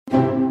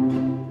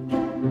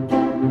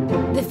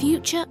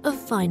Future of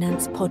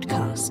Finance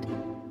podcast,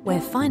 where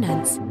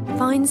finance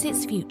finds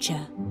its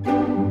future.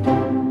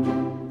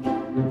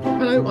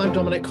 Hello, I'm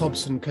Dominic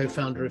Hobson,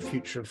 co-founder of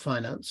Future of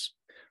Finance.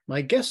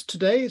 My guest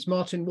today is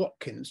Martin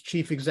Watkins,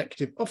 Chief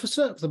Executive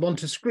Officer of the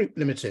Montis Group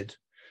Limited,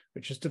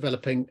 which is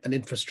developing an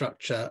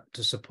infrastructure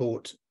to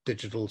support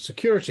digital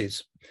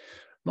securities.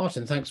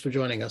 Martin, thanks for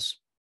joining us.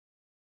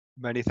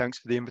 Many thanks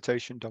for the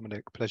invitation,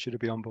 Dominic. Pleasure to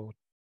be on board.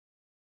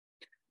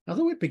 I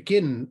thought we'd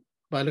begin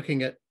by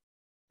looking at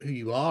who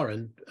you are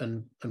and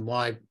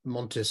why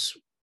Montis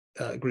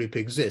Group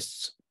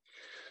exists.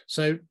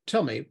 So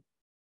tell me,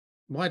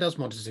 why does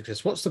Montis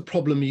exist? What's the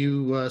problem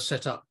you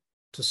set up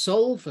to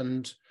solve?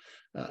 And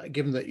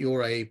given that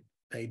you're a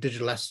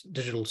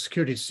digital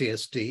securities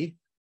CSD,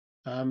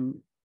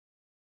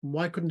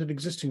 why couldn't an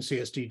existing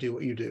CSD do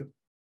what you do?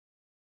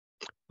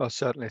 Well,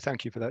 certainly.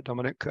 Thank you for that,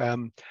 Dominic. I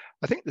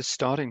think the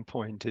starting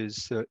point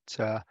is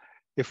that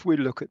if we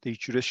look at the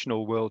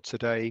traditional world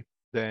today,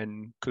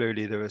 then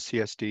clearly there are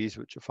CSDs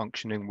which are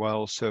functioning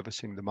well,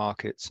 servicing the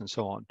markets and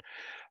so on.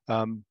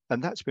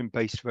 And that's been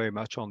based very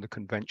much on the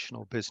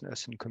conventional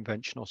business and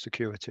conventional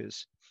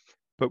securities.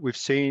 But we've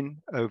seen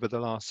over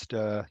the last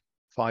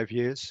 5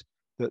 years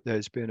that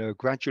there's been a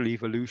gradual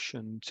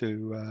evolution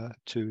to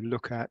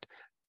look at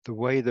the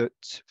way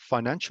that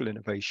financial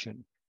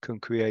innovation can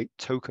create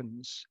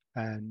tokens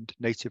and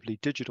natively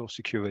digital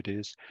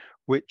securities,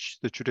 which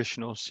the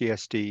traditional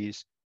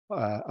CSDs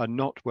are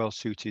not well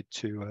suited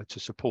to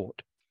support.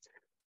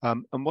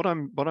 And what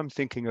I'm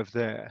thinking of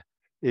there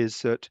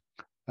is that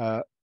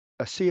a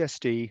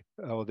CSD,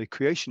 or the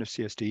creation of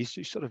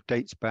CSDs, sort of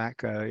dates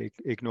back,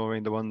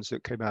 ignoring the ones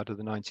that came out of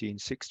the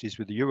 1960s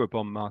with the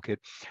Eurobond market,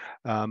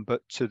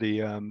 but to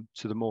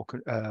the more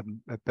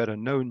better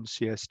known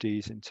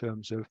CSDs in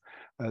terms of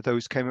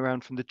those came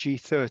around from the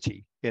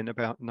G30 in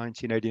about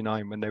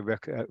 1989, when they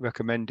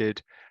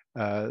recommended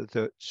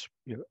that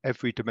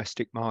every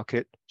domestic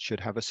market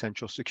should have a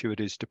central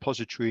securities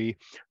depository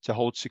to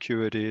hold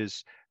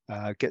securities,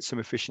 get some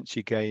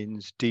efficiency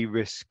gains,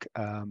 de-risk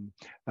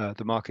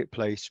the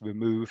marketplace,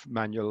 remove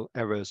manual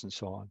errors and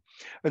so on.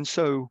 And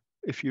so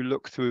if you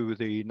look through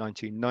the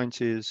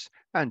 1990s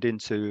and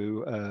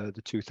into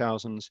the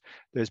 2000s,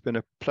 there's been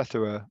a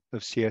plethora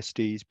of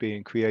CSDs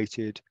being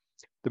created.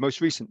 The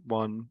most recent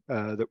one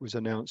that was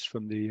announced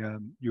from the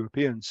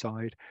European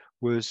side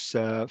was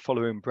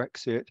following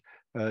Brexit,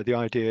 the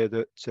idea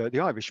that the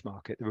Irish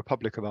market, the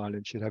Republic of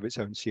Ireland, should have its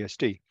own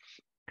CSD.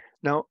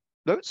 Now,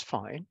 that's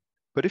fine,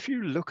 but if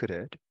you look at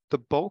it, the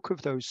bulk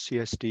of those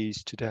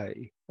CSDs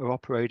today are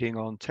operating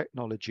on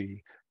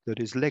technology that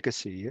is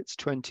legacy. It's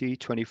 20,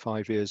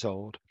 25 years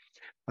old.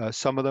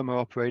 Some of them are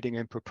operating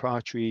in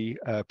proprietary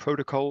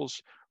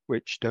protocols,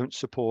 which don't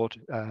support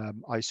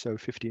ISO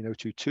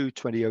 15022,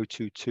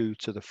 20022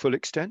 to the full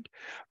extent,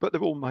 but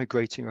they're all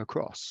migrating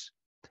across.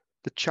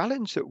 The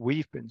challenge that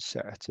we've been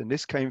set, and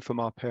this came from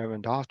our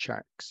parent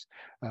Archax,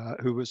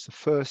 who was the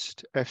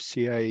first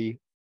FCA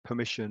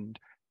permissioned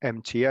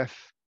MTF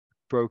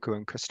broker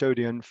and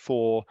custodian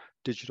for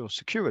digital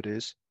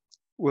securities,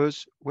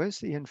 was where's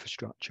the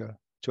infrastructure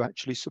to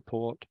actually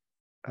support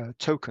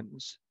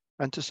tokens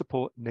and to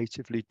support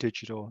natively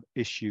digital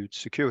issued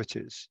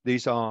securities.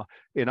 These are,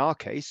 in our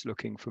case,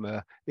 looking from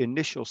an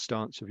initial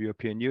stance of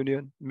European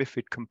Union,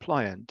 MiFID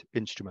compliant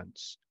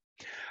instruments.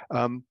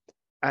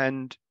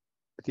 And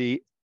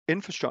the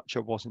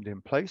infrastructure wasn't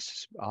in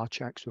place.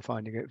 Archax were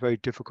finding it very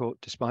difficult,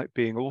 despite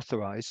being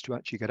authorized, to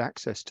actually get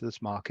access to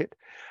this market.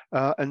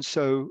 And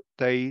so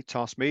they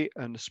tasked me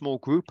and a small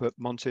group at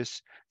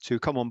Montis to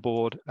come on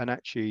board and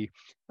actually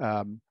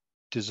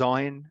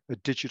design a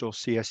digital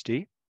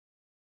CSD,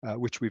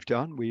 which we've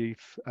done.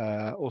 We've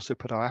also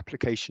put our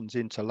applications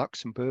into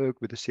Luxembourg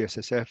with the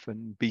CSSF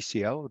and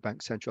BCL, the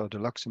Banque Centrale de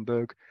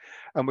Luxembourg.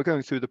 And we're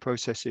going through the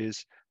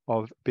processes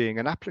of being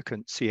an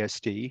applicant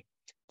CSD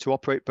to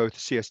operate both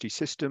CSD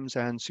systems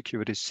and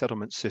securities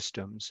settlement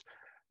systems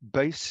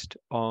based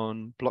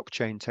on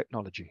blockchain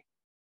technology.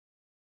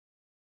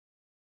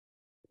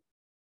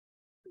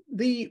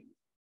 The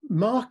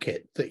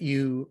market that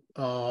you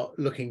are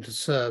looking to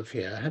serve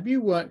here, have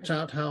you worked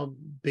out how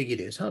big it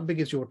is? How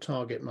big is your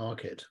target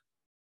market?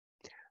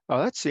 Oh,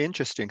 that's the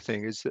interesting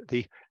thing, is that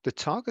the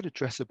target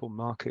addressable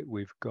market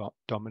we've got,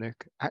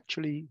 Dominic,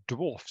 actually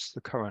dwarfs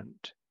the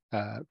current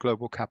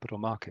global capital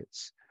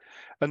markets.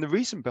 And the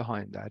reason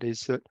behind that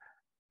is that,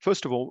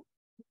 first of all,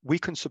 we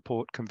can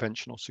support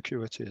conventional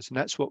securities, and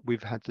that's what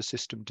we've had the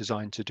system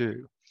designed to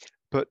do.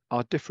 But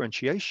our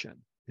differentiation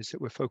is that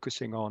we're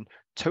focusing on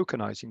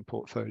tokenizing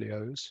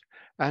portfolios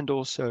and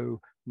also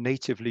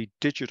natively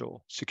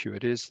digital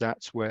securities.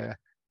 That's where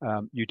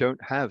you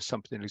don't have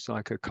something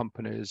like a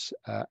Companies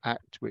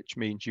Act, which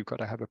means you've got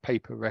to have a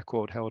paper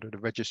record held at a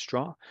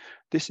registrar.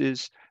 This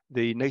is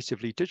the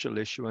natively digital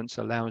issuance,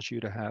 allows you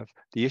to have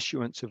the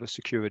issuance of a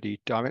security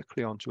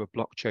directly onto a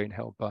blockchain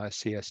held by a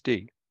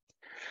CSD.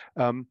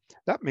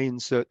 That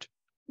means that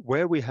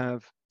where we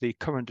have the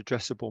current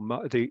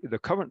the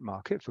current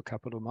market for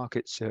capital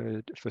markets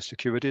for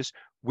securities,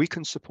 we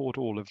can support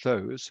all of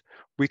those.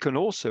 We can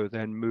also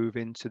then move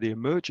into the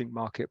emerging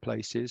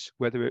marketplaces,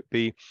 whether it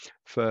be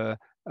for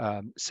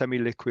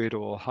semi-liquid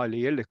or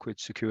highly illiquid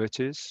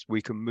securities.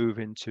 We can move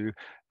into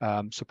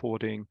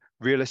supporting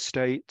real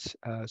estate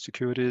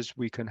securities.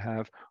 We can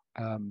have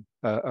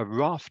a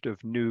raft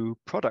of new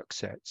product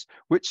sets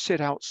which sit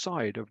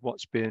outside of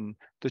what's been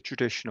the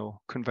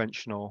traditional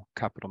conventional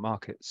capital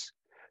markets.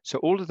 So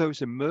all of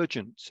those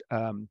emergent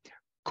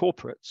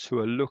corporates who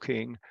are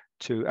looking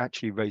to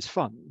actually raise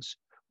funds,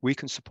 we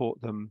can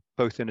support them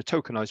both in a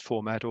tokenized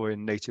format or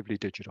in natively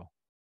digital.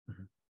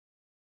 Mm-hmm.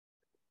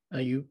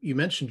 You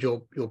mentioned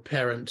your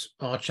parent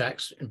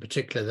Archax, in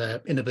particular,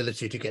 their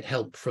inability to get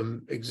help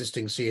from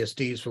existing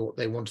CSDs for what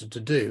they wanted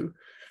to do.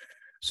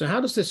 So how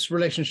does this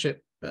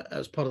relationship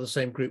as part of the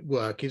same group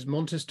work? Is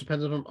Montis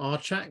dependent on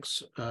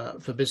Archax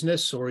for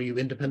business, or are you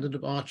independent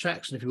of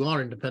Archax? And if you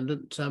are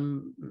independent,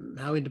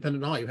 how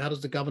independent are you? How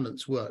does the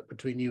governance work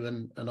between you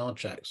and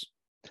Archax?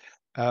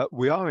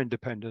 We are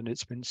independent.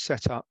 It's been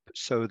set up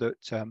so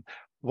that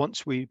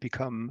once we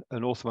become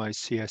an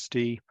authorized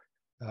CSD,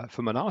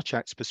 from an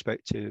Archax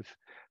perspective,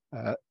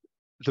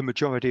 the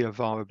majority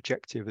of our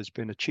objective has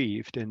been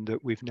achieved in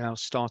that we've now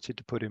started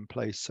to put in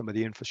place some of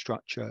the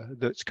infrastructure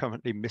that's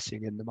currently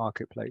missing in the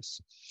marketplace.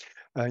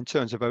 In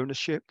terms of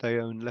ownership, they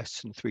own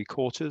less than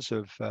 3/4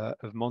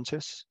 of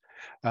Montis,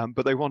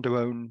 but they want to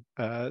own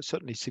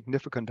certainly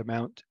significant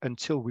amount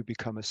until we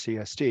become a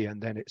CSD, and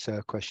then it's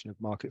a question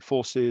of market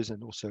forces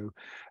and also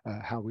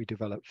how we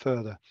develop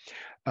further.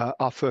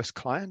 Our first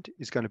client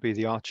is going to be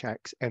the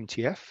Archax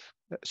MTF.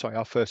 Sorry,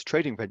 our first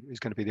trading venue is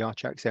going to be the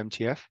Archax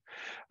MTF,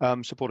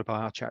 supported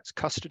by Archax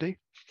Custody.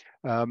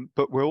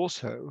 But we're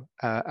also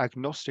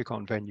agnostic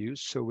on venues,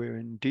 so we're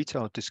in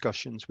detailed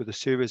discussions with a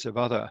series of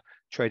other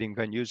trading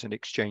venues and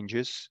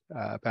exchanges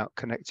about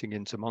connecting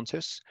into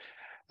Montis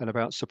and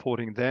about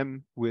supporting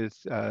them with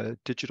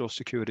digital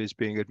securities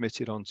being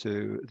admitted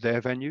onto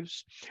their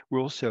venues.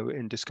 We're also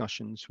in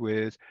discussions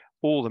with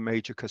all the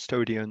major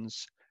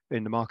custodians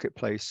in the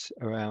marketplace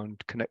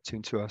around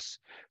connecting to us.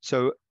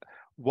 So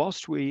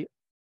whilst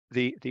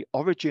the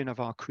origin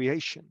of our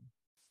creation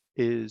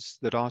is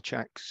that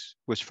Archax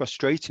was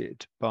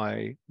frustrated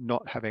by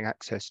not having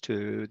access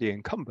to the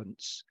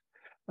incumbents,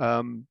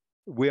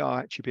 we are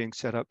actually being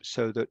set up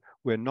so that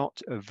we're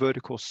not a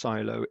vertical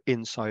silo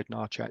inside an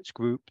Archax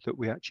group, that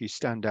we actually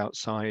stand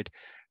outside.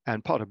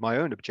 And part of my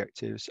own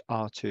objectives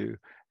are to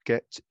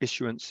get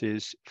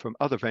issuances from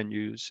other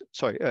venues,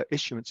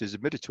 issuances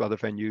admitted to other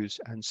venues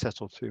and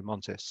settled through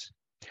Montis.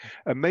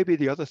 And maybe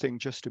the other thing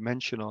just to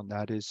mention on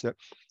that is that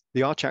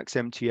the Archax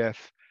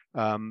MTF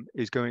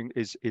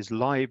is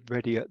live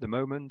ready at the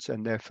moment,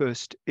 and their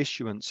first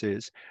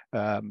issuances,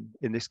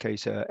 in this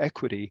case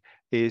equity,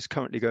 is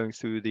currently going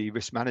through the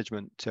risk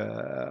management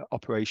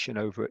operation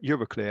over at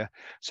Euroclear.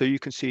 So you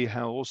can see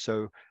how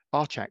also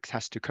Archax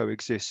has to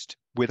coexist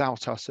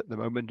without us at the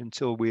moment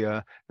until we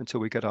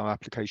get our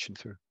application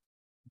through.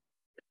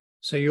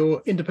 So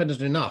you're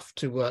independent enough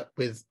to work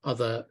with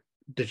other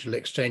digital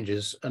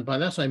exchanges, and by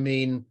that I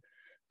mean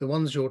the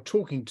ones you're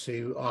talking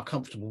to are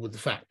comfortable with the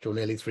fact you're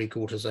nearly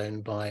 3/4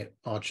 owned by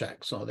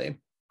Archax, are they?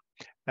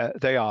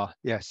 They are,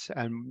 yes.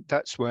 And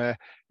that's where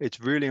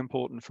it's really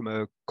important from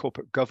a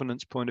corporate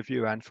governance point of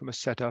view and from a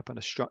setup and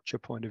a structure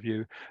point of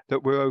view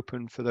that we're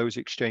open for those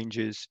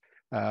exchanges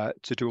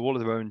to do all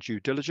of their own due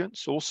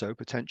diligence. Also,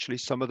 potentially,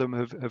 some of them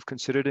have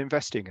considered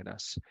investing in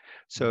us.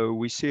 So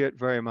we see it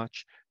very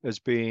much as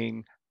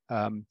being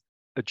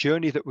a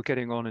journey that we're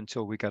getting on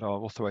until we get our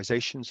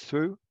authorizations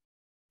through.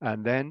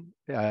 And then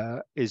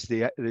there's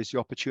the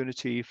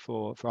opportunity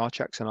for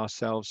Archax and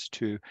ourselves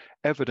to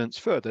evidence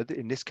further,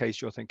 in this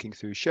case, you're thinking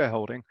through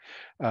shareholding,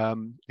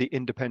 the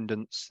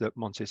independence that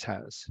Montis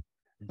has.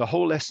 The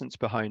whole essence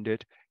behind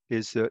it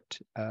is that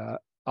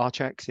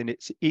Archax in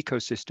its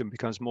ecosystem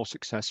becomes more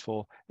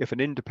successful if an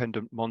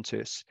independent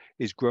Montis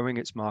is growing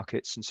its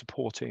markets and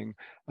supporting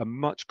a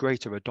much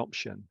greater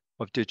adoption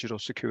of digital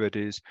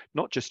securities,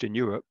 not just in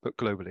Europe, but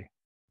globally.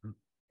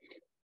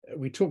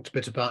 We talked a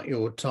bit about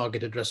your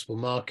target addressable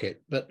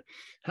market, but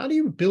how do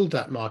you build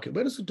that market?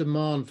 Where does the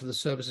demand for the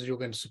services you're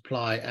going to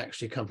supply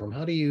actually come from?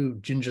 How do you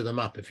ginger them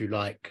up, if you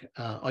like?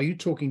 Are you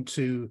talking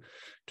to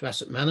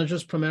asset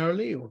managers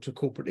primarily, or to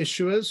corporate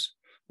issuers,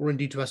 or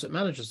indeed to asset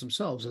managers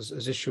themselves as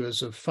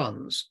issuers of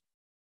funds?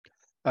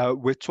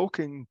 We're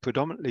talking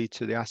predominantly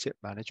to the asset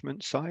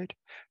management side.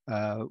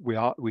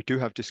 We do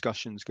have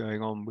discussions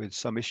going on with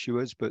some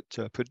issuers,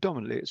 but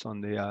predominantly it's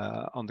on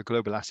the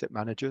global asset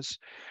managers.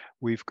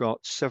 We've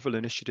got several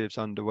initiatives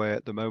underway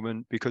at the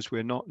moment because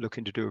we're not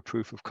looking to do a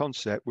proof of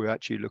concept. We're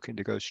actually looking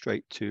to go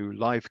straight to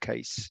live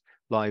case,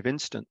 live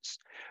instance.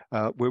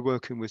 We're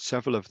working with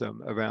several of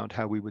them around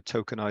how we would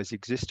tokenize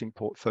existing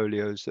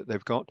portfolios that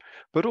they've got,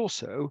 but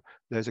also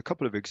there's a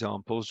couple of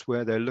examples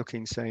where they're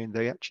looking, saying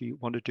they actually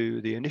want to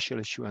do the initial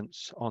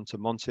issuance onto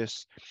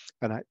Montis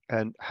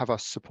and have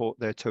us support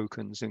their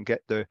tokens and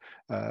get the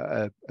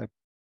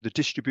the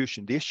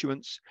distribution, the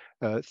issuance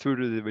through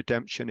to the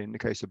redemption in the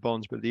case of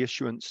bonds, but the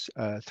issuance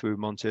through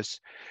Montis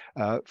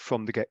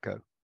from the get-go.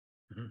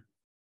 Mm-hmm.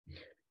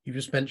 You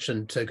just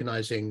mentioned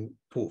tokenizing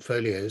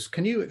portfolios.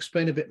 Can you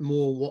explain a bit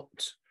more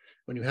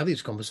when you have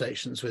these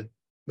conversations with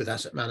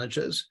asset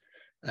managers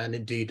and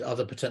indeed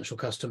other potential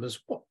customers,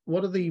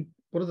 what are the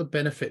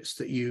benefits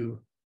that you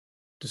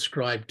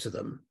describe to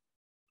them?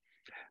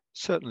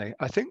 Certainly,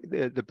 I think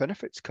the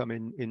benefits come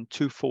in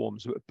two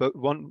forms, but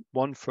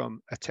one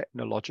from a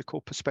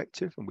technological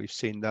perspective, and we've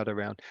seen that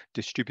around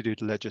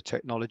distributed ledger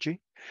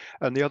technology,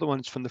 and the other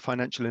one's from the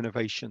financial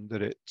innovation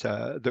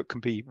that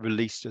can be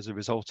released as a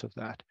result of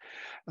that.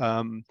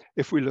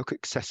 If we look at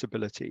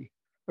accessibility,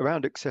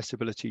 around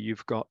accessibility,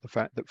 you've got the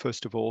fact that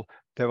first of all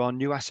there are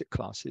new asset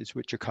classes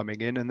which are coming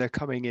in, and they're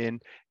coming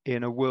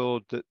in a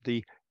world that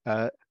the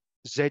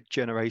Z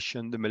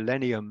generation, the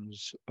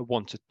millenniums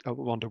want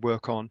to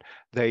work on.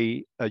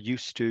 They are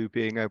used to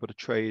being able to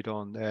trade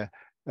on their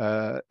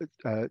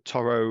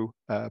Toro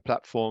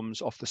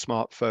platforms, off the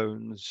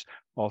smartphones,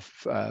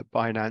 off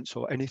Binance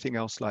or anything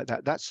else like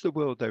that. That's the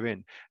world they're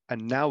in.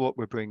 And now what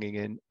we're bringing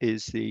in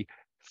is the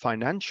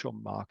financial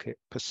market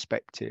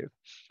perspective,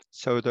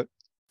 so that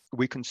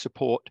we can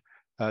support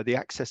the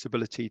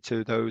accessibility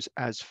to those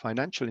as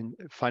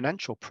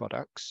financial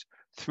products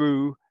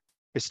through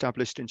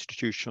established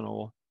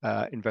institutional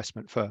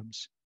investment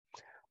firms.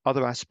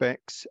 Other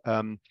aspects,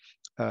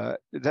 that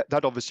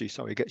obviously,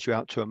 gets you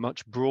out to a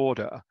much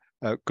broader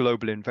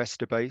global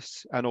investor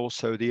base, and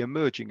also the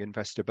emerging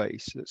investor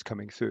base that's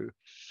coming through.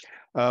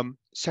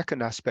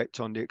 Second aspect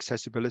on the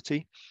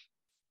accessibility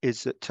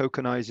is that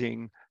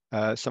tokenizing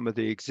some of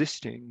the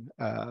existing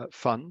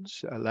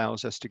funds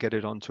allows us to get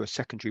it onto a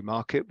secondary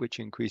market, which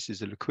increases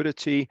the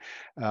liquidity,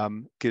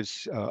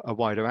 gives a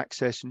wider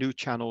access, new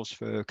channels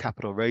for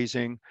capital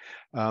raising.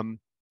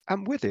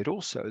 And with it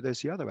also,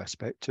 there's the other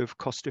aspect of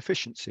cost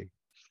efficiency.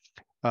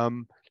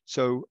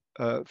 So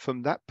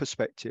from that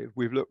perspective,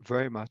 we've looked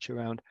very much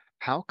around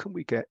how can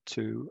we get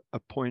to a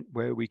point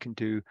where we can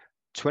do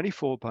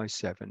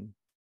 24/7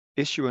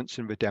 issuance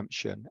and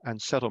redemption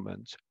and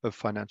settlement of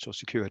financial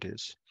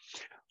securities.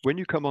 When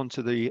you come on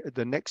to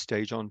the next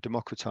stage on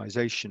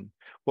democratization,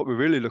 what we're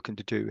really looking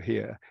to do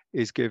here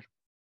is give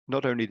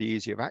not only the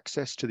ease of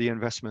access to the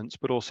investments,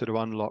 but also to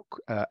unlock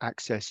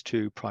access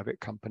to private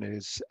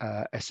companies,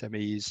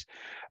 SMEs,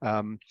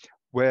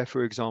 where,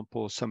 for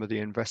example, some of the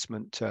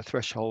investment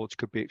thresholds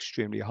could be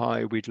extremely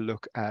high. We'd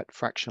look at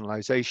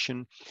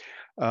fractionalization.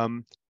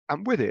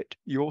 And with it,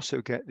 you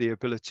also get the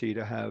ability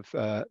to have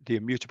the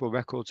immutable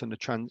records and the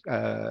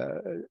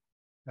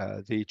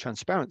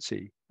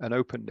transparency and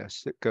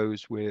openness that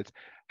goes with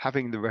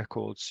having the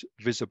records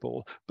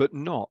visible, but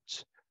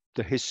not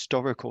the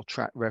historical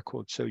track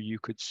record, so you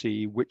could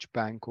see which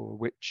bank or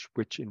which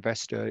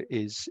investor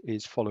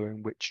is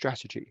following which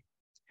strategy.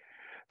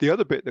 The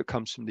other bit that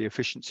comes from the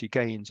efficiency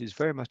gains is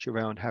very much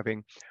around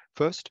having,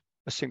 first,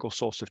 a single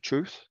source of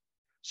truth,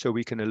 so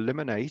we can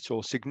eliminate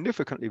or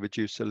significantly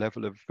reduce the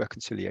level of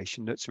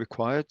reconciliation that's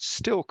required,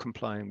 still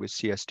complying with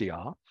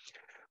CSDR.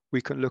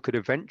 We can look at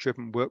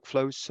event-driven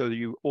workflows, so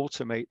you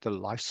automate the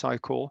life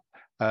cycle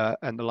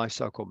and the life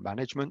cycle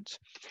management.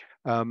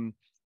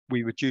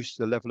 We reduce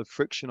the level of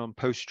friction on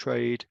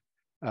post-trade.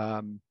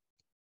 And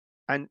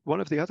one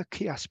of the other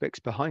key aspects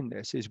behind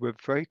this is we're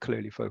very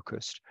clearly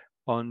focused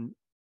on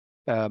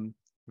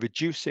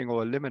reducing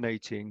or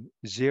eliminating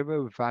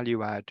zero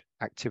value add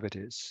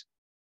activities,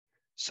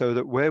 so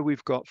that where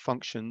we've got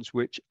functions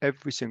which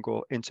every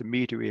single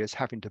intermediary is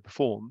having to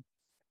perform,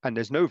 and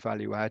there's no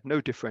value add,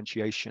 no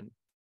differentiation,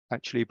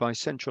 actually by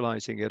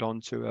centralizing it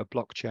onto a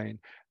blockchain,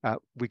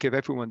 we give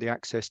everyone the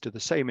access to the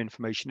same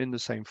information in the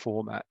same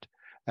format,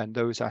 and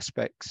those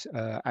aspects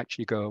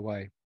actually go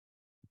away.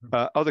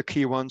 Other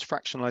key ones,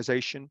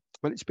 fractionalization.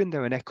 Well, it's been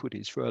there in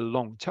equities for a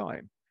long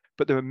time,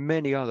 but there are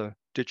many other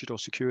digital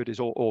securities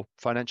or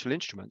financial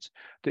instruments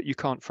that you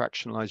can't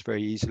fractionalize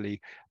very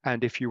easily.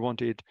 And if you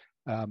wanted,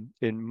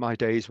 in my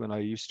days when I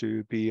used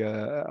to be,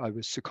 I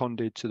was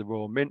seconded to the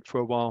Royal Mint for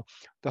a while,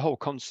 the whole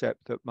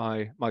concept that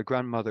my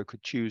grandmother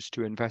could choose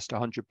to invest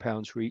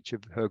 £100 for each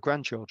of her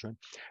grandchildren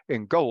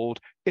in gold,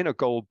 in a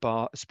gold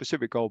bar, a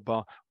specific gold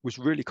bar, was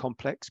really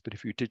complex. But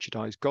if you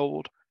digitize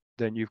gold,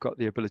 then you've got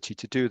the ability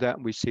to do that.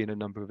 And we've seen a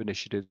number of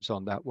initiatives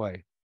on that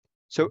way.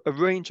 So a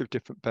range of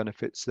different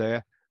benefits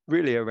there,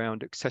 really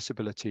around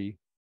accessibility,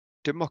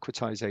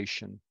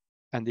 democratization,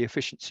 and the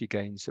efficiency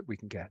gains that we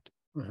can get.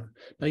 Mm-hmm.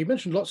 Now, you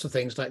mentioned lots of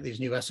things like these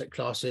new asset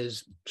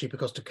classes, cheaper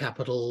cost of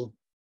capital,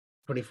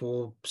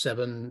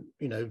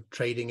 24/7,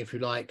 trading, if you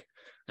like,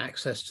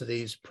 access to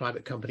these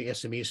private company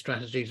SME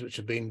strategies, which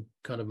have been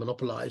kind of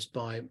monopolized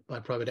by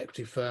private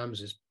equity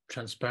firms, is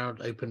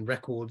transparent, open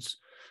records,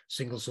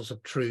 single source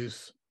of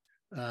truth,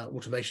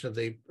 automation of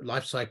the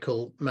life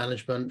cycle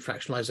management,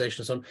 fractionalization,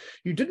 and so on.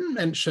 You didn't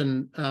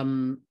mention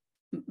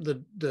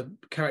the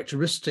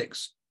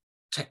characteristics,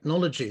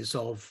 technologies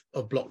of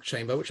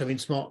blockchain, by which I mean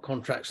smart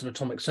contracts and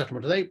atomic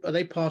settlement. Are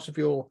they part of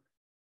your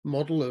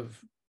model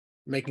of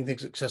making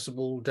things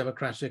accessible,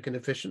 democratic, and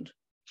efficient?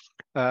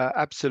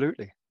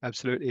 Absolutely.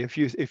 Absolutely. If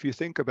you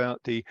think about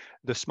the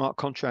smart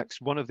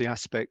contracts, one of the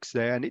aspects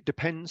there, and it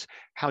depends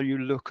how you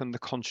look on the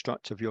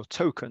construct of your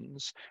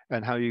tokens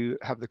and how you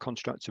have the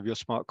constructs of your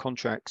smart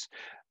contracts.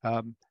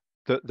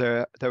 That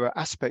there are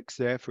aspects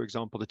there, for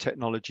example, the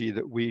technology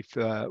that we've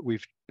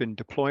been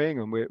deploying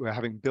and we're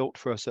having built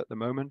for us at the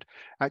moment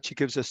actually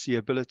gives us the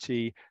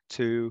ability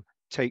to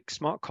take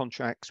smart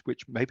contracts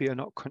which maybe are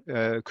not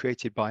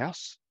created by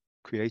us,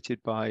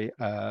 created by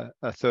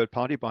a third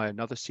party, by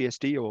another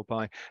CSD, or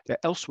they're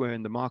elsewhere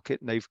in the market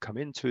and they've come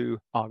into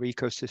our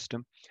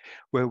ecosystem,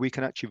 where we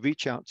can actually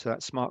reach out to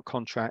that smart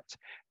contract,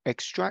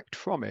 extract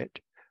from it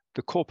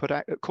the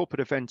corporate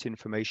event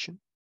information,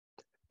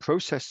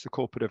 process the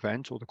corporate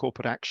event or the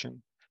corporate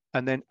action,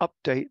 and then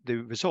update the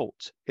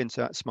result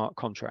into that smart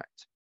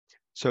contract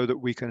so that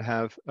we can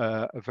have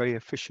a very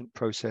efficient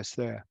process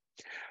there.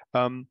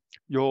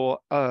 Your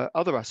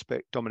other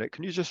aspect, Dominic,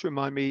 can you just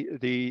remind me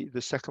the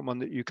second one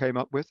that you came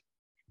up with?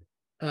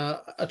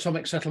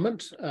 Atomic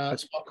settlement,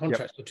 smart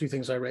contracts, the two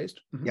things I raised.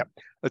 Mm-hmm. Yep.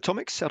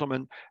 Atomic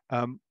settlement.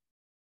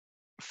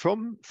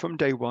 From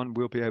day one,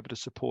 we'll be able to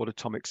support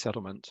atomic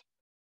settlement.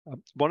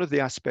 One of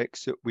the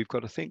aspects that we've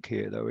got to think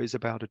here, though, is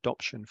about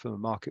adoption from a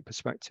market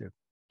perspective.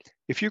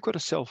 If you've got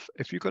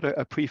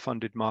a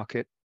pre-funded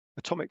market,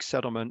 atomic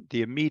settlement,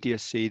 the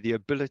immediacy, the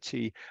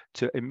ability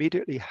to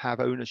immediately have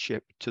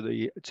ownership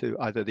to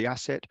either the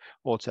asset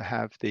or to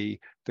have the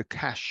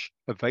cash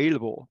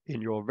available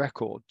in your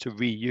record to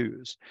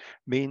reuse,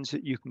 means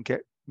that you can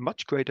get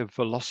much greater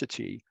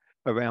velocity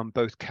around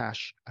both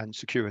cash and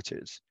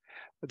securities.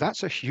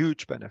 That's a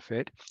huge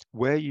benefit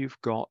where you've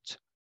got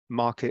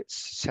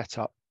markets set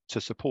up to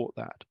support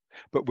that.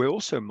 But we're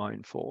also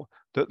mindful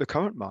that the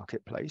current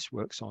marketplace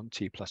works on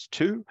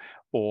T+2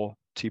 or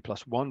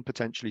T+1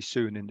 potentially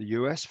soon in the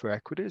US for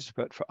equities,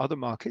 but for other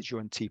markets, you're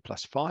on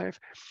T+5.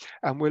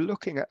 And we're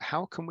looking at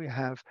how can we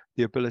have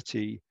the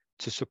ability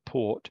to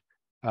support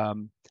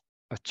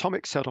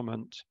atomic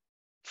settlement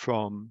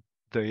from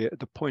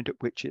the point at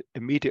which it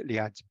immediately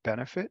adds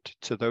benefit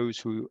to those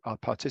who are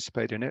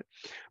participate in it,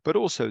 but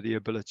also the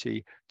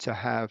ability to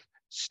have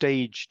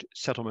staged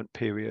settlement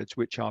periods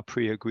which are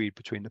pre-agreed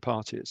between the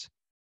parties.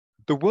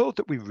 The world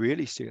that we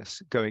really see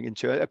us going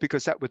into,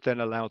 because that would then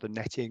allow the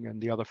netting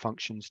and the other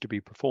functions to be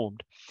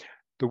performed,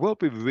 the world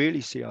we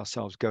really see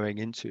ourselves going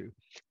into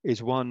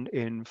is one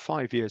in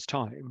 5 years'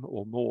 time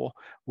or more,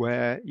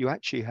 where you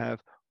actually have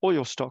all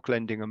your stock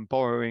lending and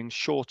borrowing,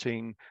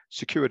 shorting,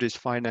 securities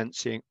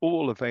financing,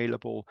 all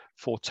available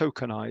for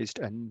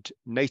tokenized and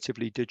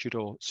natively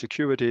digital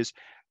securities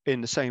in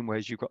the same way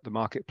as you've got the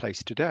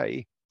marketplace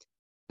today.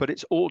 But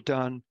it's all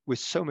done with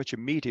so much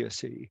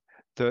immediacy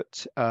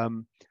that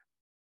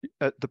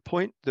at the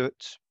point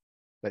that,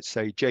 let's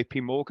say,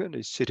 JP Morgan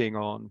is sitting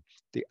on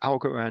the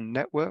Algorand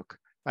network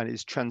and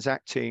is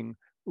transacting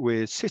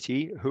with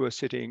Citi, who are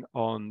sitting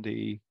on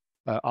the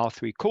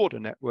R3 Corda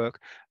network,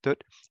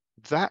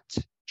 that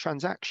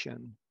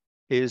transaction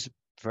is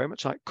very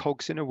much like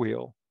cogs in a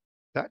wheel.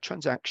 That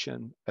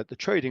transaction at the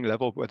trading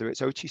level, whether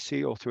it's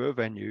OTC or through a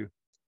venue,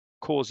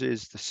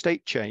 causes the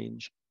state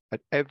change at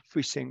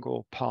every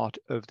single part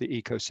of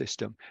the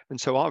ecosystem.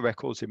 And so our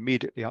records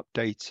immediately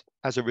update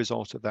as a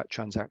result of that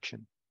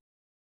transaction.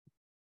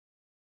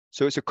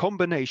 So it's a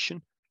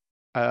combination.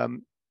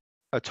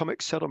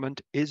 Atomic settlement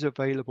is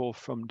available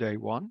from day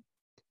one,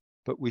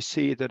 but we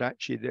see that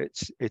actually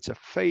it's a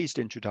phased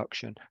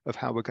introduction of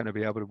how we're going to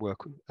be able to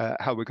work,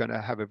 how we're going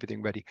to have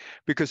everything ready.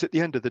 Because at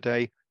the end of the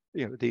day,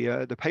 you know,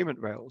 the payment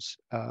rails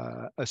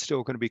are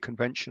still going to be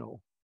conventional.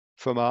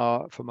 From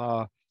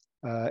our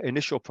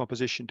initial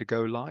proposition to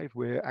go live,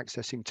 we're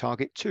accessing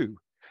target 2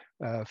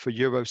 for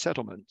Euro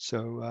settlement.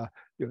 So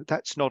you know,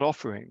 that's not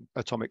offering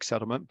atomic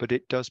settlement, but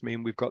it does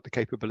mean we've got the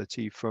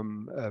capability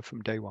from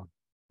day one.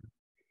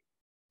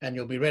 And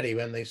you'll be ready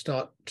when they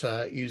start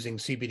using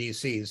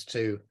CBDCs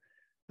to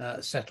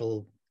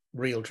settle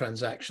real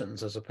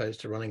transactions as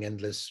opposed to running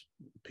endless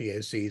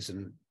POCs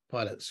and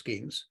pilot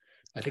schemes.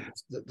 I think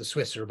that the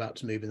Swiss are about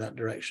to move in that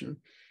direction.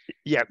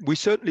 Yeah, we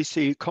certainly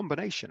see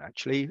combination,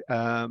 actually.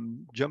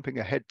 Jumping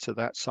ahead to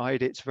that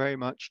side, it's very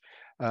much,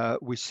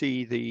 we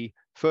see the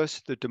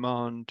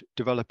demand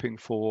developing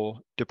for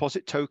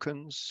deposit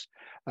tokens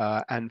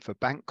and for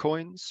bank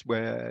coins,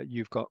 where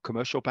you've got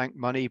commercial bank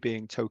money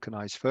being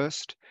tokenized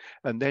first.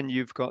 And then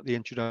you've got the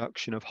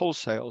introduction of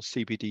wholesale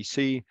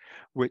CBDC,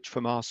 which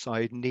from our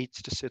side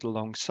needs to sit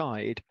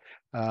alongside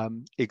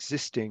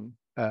existing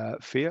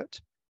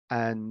fiat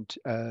and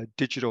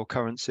digital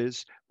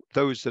currencies,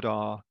 those that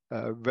are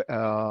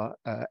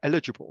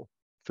eligible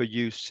for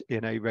use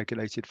in a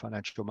regulated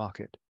financial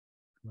market.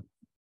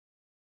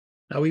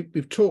 Now,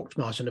 we've talked,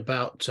 Martin,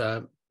 about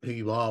who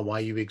you are, why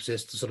you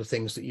exist, the sort of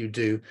things that you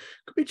do.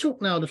 Could we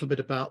talk now a little bit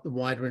about the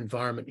wider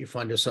environment you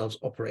find yourselves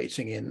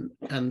operating in,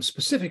 and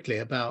specifically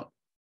about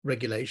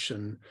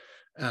regulation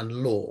and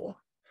law?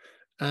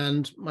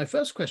 And my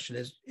first question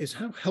is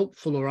how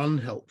helpful or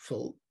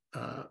unhelpful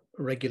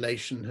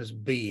regulation has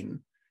been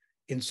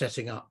in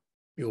setting up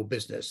your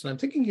business? And I'm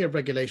thinking here of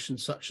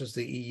regulations such as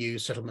the EU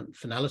Settlement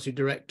Finality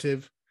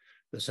Directive,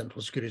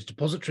 Central Securities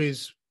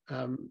Depositories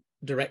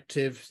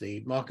Directive,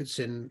 the Markets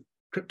in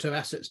Crypto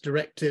Assets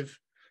Directive.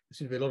 There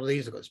seem to be a lot of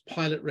these. They've got this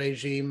pilot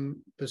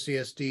regime for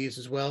CSDs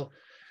as well.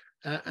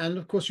 And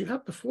of course, you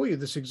have before you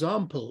this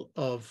example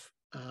of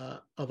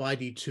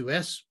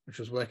ID2S, which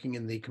was working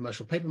in the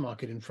commercial paper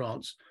market in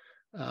France,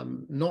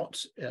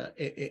 not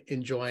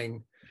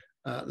enjoying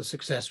the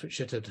success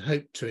which it had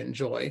hoped to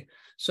enjoy.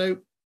 So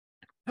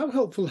how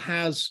helpful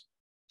has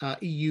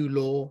EU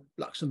law,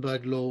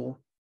 Luxembourg law,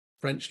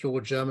 French law,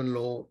 German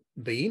law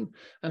been?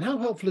 And how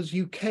helpful has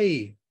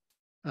UK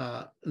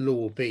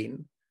law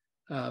been?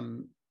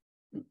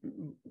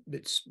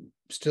 It's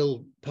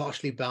still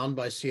partially bound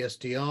by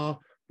CSDR.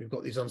 We've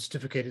got these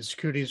uncertificated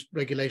securities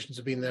regulations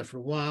have been there for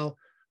a while.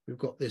 We've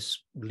got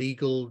this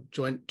legal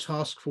joint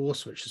task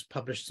force, which has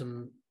published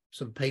some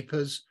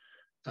papers.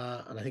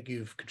 And I think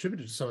you've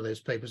contributed to some of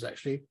those papers,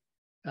 actually.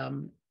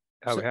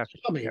 We have.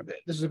 Tell me,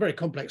 this is a very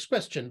complex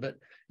question, but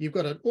you've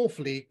got an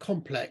awfully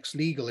complex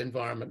legal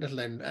environment, let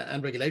alone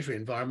and regulatory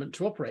environment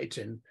to operate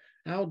in.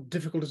 How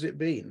difficult has it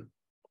been?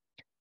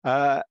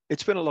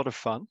 It's been a lot of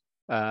fun.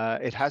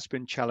 It has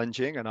been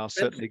challenging, and I'll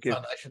certainly give.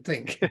 Fun, I should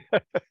think.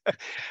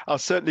 I'll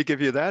certainly give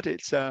you that.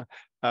 It's.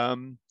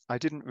 I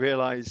didn't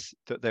realize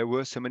that there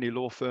were so many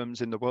law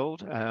firms in the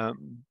world,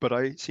 but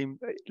it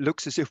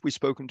looks as if we've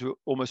spoken to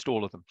almost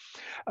all of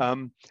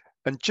them.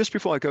 And just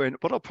before I go in,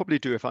 what I'll probably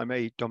do, if I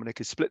may, Dominic,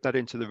 is split that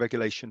into the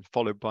regulation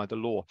followed by the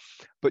law.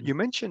 But you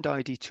mentioned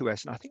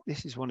ID2S, and I think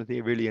this is one of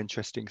the really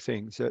interesting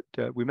things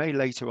that we may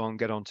later on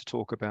get on to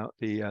talk about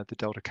the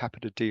Delta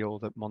Capita deal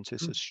that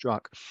Montis has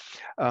struck.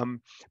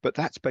 But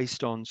that's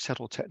based on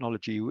settled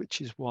technology, which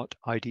is what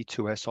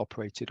ID2S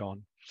operated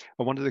on.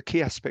 And one of the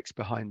key aspects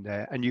behind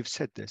there, and you've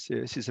said this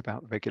is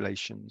about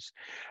regulations,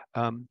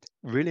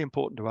 really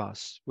important to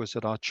us was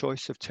that our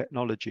choice of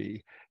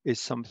technology is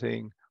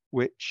something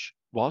which,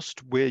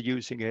 whilst we're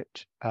using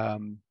it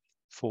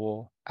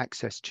for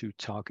access to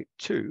Target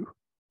 2,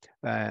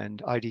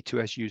 and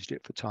ID2S used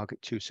it for Target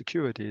 2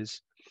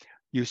 securities,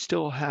 you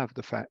still have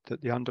the fact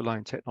that the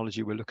underlying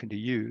technology we're looking to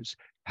use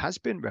has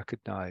been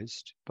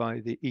recognized by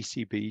the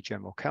ECB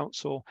General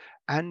Counsel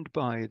and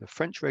by the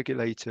French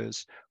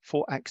regulators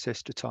for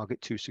access to Target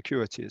 2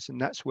 securities.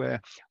 And that's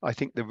where I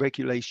think the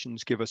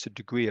regulations give us a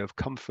degree of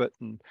comfort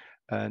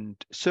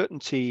and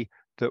certainty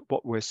that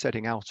what we're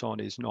setting out on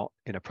is not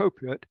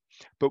inappropriate,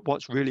 but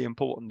what's really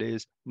important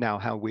is now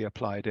how we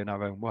apply it in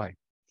our own way.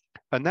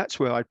 And that's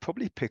where I'd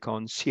probably pick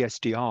on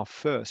CSDR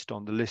first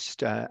on the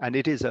list, and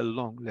it is a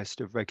long list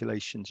of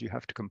regulations you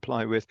have to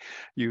comply with.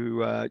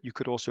 You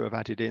could also have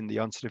added in the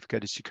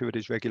uncertificated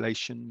securities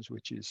regulations,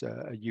 which is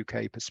a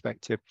UK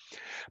perspective.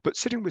 But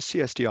sitting with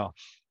CSDR,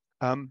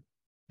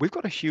 we've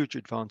got a huge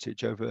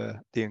advantage over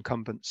the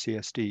incumbent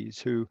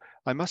CSDs, who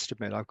I must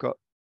admit I've got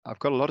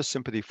a lot of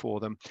sympathy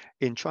for them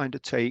in trying to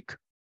take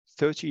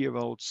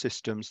 30-year-old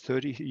systems,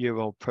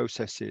 30-year-old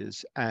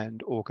processes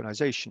and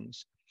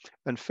organizations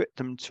and fit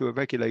them to a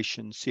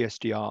regulation,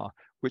 CSDR,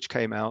 which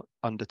came out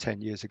under 10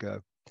 years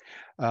ago.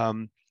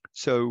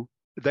 So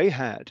they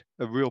had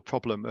a real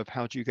problem of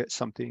how do you get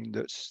something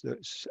that's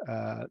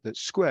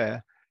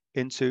square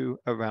into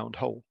a round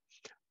hole.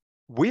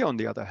 We, on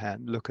the other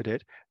hand, look at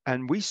it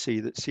and we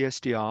see that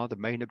CSDR, the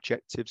main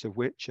objectives of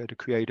which are to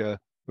create a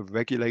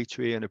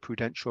regulatory and a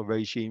prudential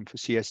regime for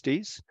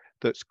CSDs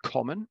that's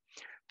common,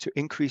 to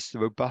increase the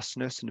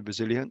robustness and the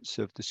resilience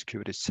of the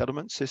securities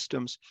settlement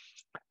systems,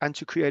 and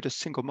to create a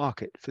single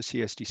market for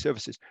CSD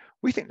services.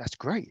 We think that's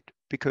great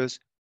because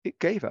it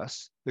gave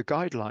us the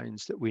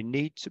guidelines that we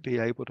need to be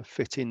able to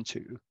fit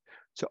into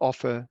to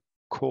offer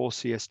core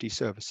CSD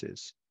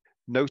services,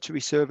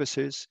 notary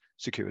services,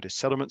 securities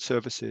settlement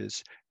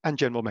services, and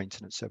general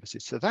maintenance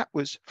services. So that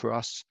was, for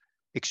us,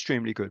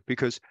 extremely good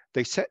because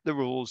they set the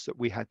rules that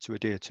we had to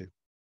adhere to.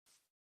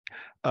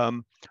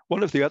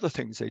 One of the other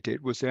things they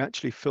did was they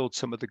actually filled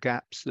some of the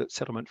gaps that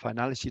Settlement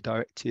Finality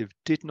Directive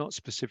did not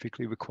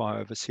specifically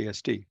require of a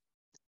CSD.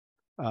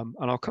 And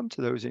I'll come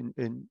to those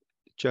in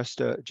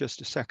just a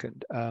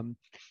second.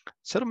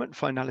 Settlement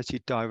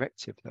Finality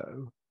Directive,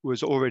 though,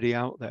 was already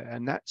out there,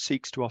 and that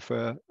seeks to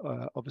offer,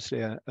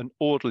 obviously, an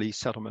orderly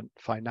settlement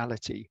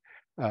finality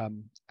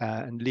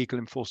and legal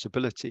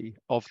enforceability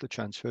of the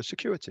transfer of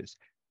securities,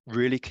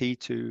 really key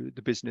to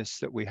the business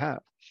that we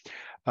have.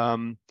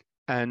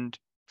 And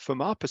from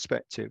our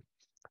perspective,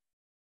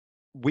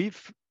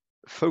 we've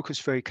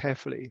focused very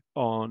carefully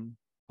on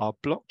our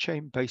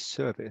blockchain-based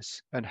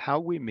service and how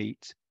we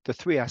meet the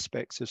three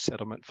aspects of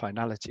settlement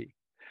finality.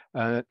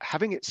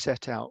 Having it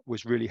set out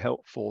was really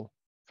helpful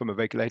from a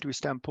regulatory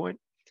standpoint.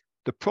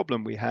 The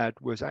problem we had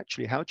was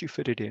actually how do you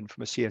fit it in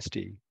from a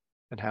CSD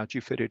and how do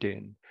you fit it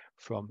in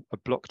from a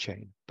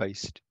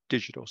blockchain-based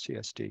digital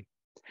CSD?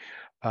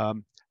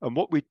 And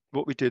what we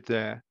did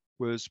there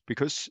was,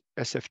 because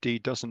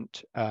SFD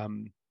doesn't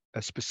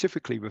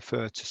specifically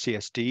refer to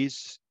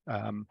CSDs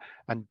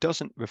and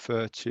doesn't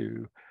refer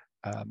to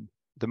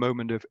the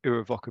moment of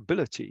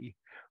irrevocability,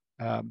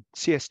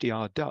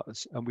 CSDR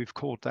does, and we've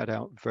called that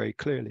out very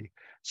clearly.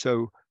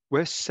 So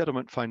where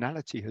settlement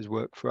finality has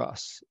worked for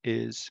us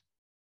is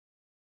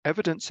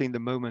evidencing the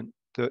moment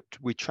that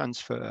we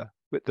transfer,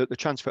 that the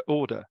transfer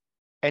order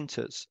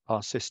enters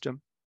our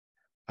system.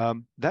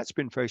 That's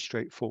been very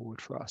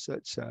straightforward for us.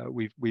 That's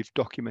we've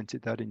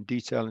documented that in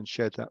detail and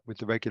shared that with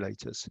the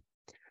regulators.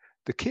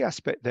 The key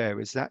aspect there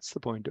is that's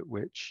the point at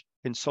which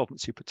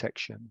insolvency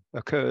protection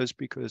occurs,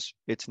 because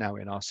it's now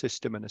in our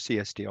system and a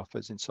CSD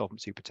offers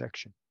insolvency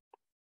protection.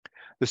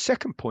 The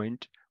second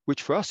point,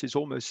 which for us is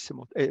almost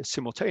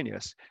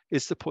simultaneous,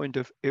 is the point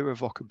of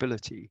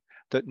irrevocability,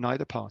 that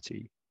neither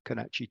party can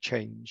actually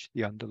change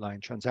the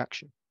underlying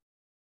transaction.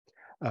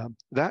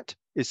 That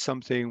is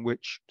something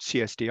which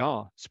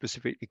CSDR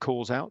specifically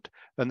calls out,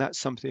 and that's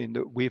something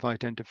that we've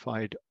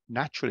identified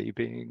naturally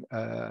being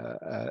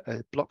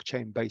a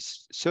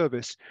blockchain-based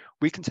service.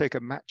 We can take a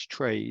match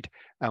trade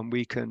and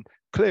we can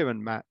clear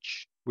and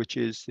match, which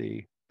is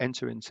the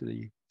enter into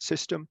the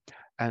system,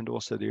 and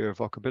also the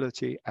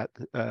irrevocability at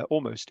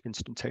almost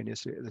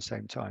instantaneously at the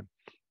same time.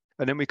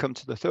 And then we come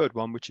to the third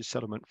one, which is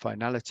settlement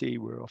finality.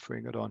 We're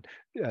offering it on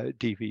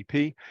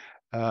DVP.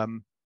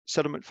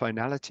 Settlement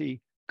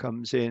finality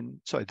comes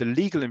in, sorry, the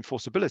legal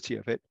enforceability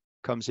of it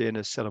comes in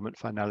as settlement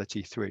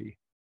finality 3.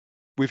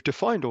 We've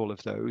defined all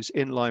of those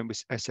in line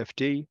with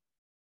SFD.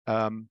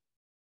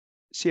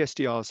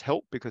 CSDRs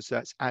help because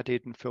that's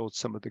added and filled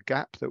some of the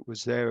gap that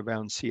was there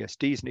around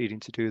CSDs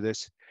needing to do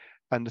this.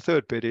 And the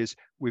third bit is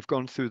we've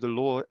gone through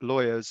the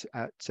lawyers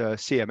at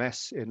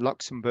CMS in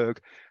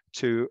Luxembourg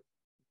to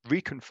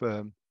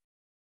reconfirm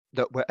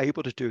that we're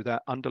able to do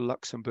that under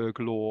Luxembourg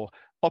law,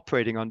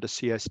 operating under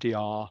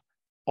CSDR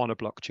on a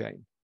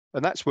blockchain.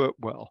 And that's worked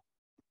well.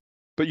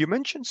 But you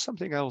mentioned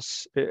something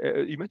else.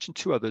 You mentioned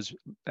two others,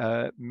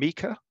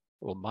 MiCA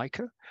or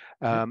MiCA,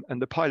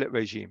 and the pilot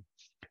regime.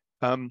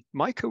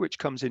 MiCA, which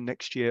comes in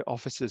next year,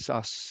 offers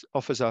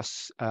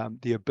us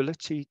the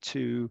ability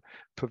to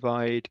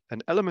provide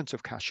an element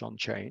of cash on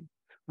chain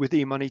with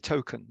e-money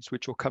tokens,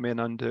 which will come in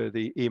under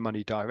the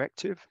e-money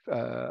directive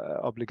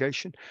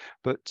obligation.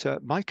 But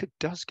MiCA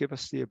does give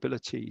us the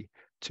ability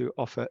to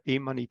offer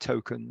e-money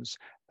tokens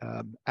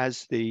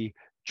as the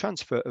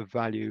transfer of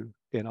value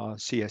in our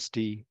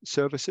CSD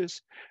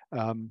services.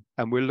 And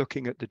we're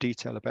looking at the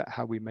detail about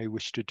how we may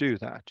wish to do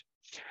that.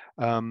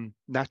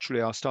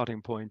 Naturally, our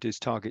starting point is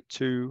target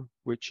 2,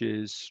 which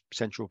is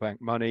central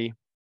bank money,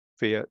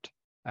 fiat,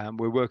 and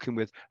we're working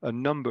with a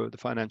number of the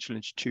financial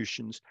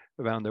institutions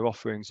around their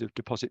offerings of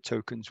deposit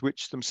tokens,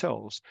 which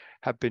themselves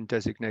have been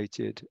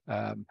designated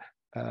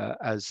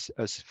as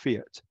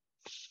fiat.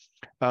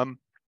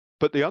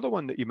 But the other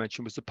one that you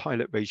mentioned was the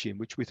pilot regime,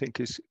 which we think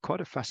is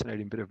quite a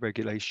fascinating bit of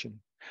regulation.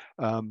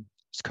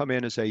 It's come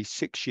in as a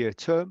 6-year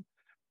term,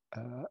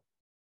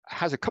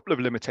 has a couple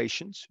of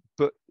limitations,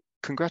 but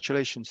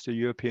congratulations to the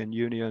European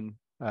Union,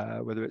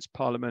 whether it's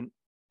Parliament,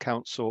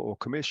 Council or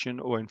Commission,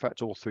 or in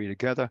fact all three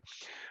together,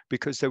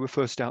 because they were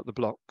first out the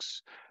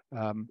blocks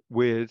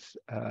with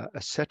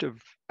a set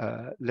of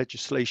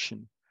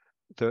legislation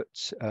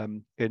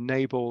that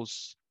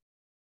enables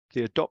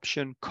the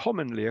adoption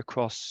commonly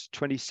across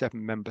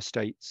 27 member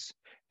states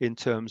in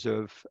terms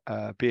of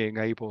being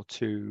able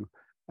to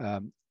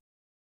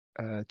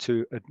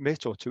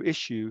admit or to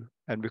issue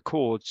and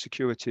record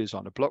securities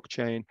on a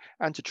blockchain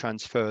and to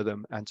transfer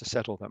them and to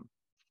settle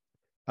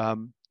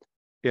them.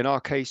 In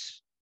our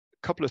case,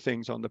 a couple of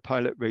things on the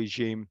pilot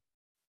regime.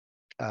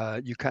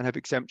 You can have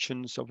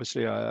exemptions,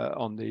 obviously,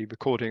 on the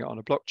recording on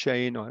a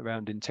blockchain or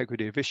around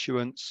integrity of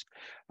issuance.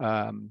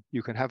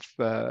 You can have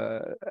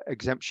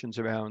exemptions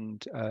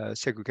around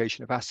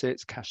segregation of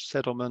assets, cash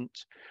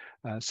settlement,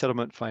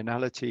 settlement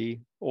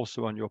finality,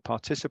 also on your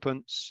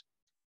participants,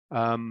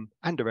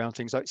 and around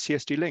things like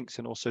CSD links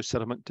and also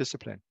settlement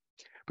discipline.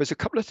 But there's a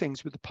couple of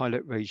things with the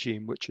pilot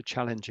regime which are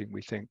challenging,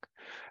 we think.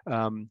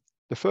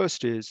 The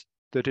first is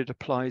that it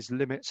applies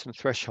limits and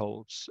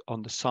thresholds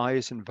on the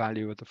size and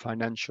value of the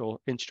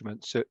financial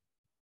instruments that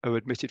are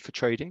admitted for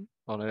trading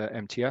on a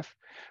MTF,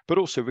 but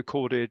also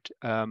recorded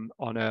on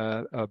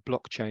a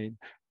blockchain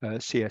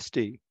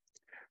CSD.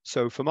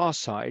 So from our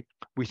side,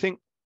 we think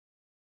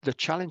the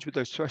challenge with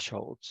those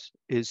thresholds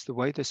is the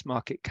way this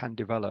market can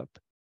develop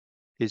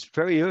is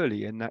very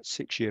early in that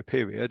 6-year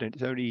period, and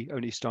it's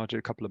only started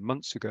a couple of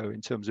months ago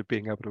in terms of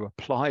being able to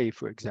apply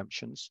for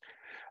exemptions.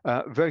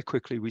 Very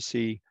quickly, we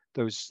see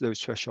those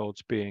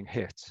thresholds being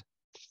hit,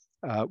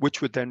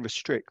 which would then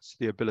restrict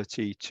the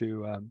ability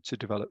to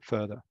develop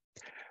further.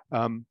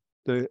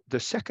 The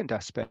second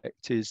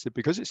aspect is that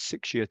because it's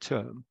 6-year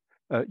term,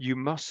 you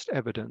must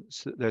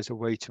evidence that there's a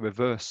way to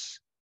reverse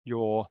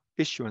your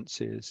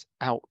issuances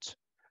out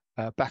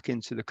back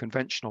into the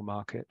conventional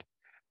market.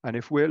 And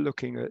if we're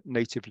looking at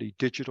natively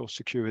digital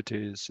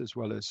securities as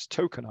well as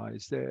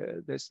tokenized,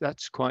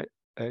 that's quite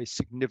a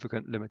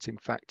significant limiting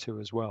factor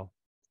as well.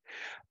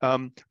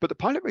 But the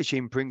pilot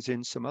regime brings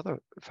in some other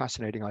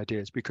fascinating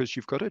ideas, because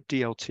you've got a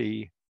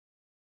DLT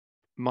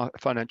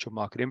financial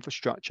market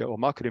infrastructure or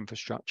market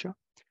infrastructure,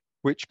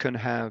 which can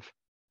have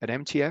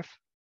an MTF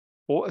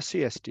or a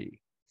CSD.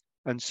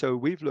 And so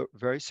we've looked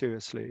very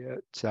seriously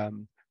at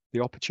the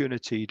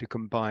opportunity to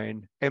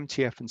combine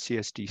MTF and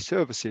CSD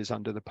services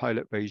under the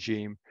pilot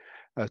regime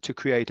to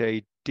create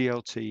a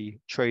DLT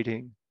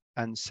trading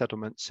and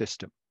settlement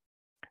system.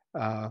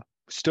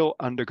 Still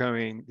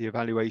undergoing the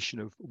evaluation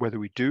of whether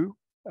we do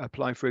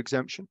apply for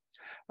exemption,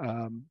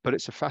 but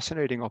it's a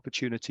fascinating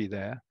opportunity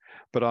there.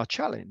 But our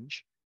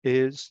challenge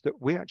is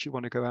that we actually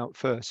want to go out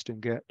first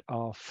and get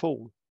our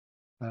full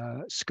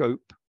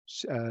scope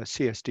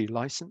CSD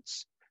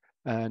license,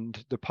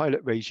 and the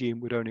pilot regime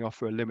would only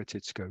offer a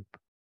limited scope.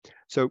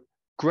 So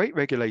great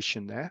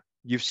regulation there.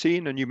 You've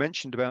seen, and you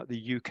mentioned about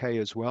the UK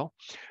as well.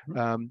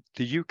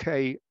 The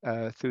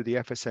UK, through the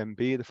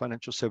FSMB, the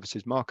Financial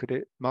Services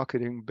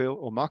Marketing Bill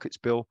or Markets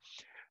Bill,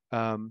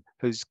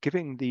 has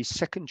given the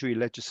secondary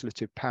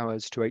legislative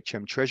powers to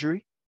HM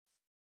Treasury.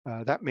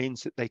 That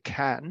means that they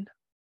can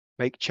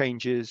make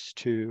changes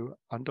to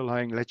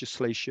underlying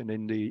legislation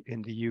in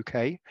the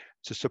UK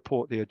to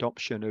support the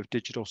adoption of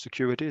digital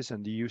securities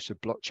and the use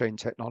of blockchain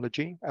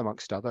technology,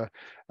 amongst other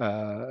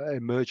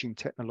emerging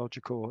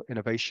technological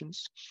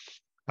innovations.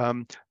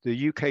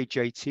 The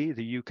UKJT,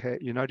 the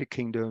UK United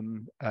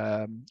Kingdom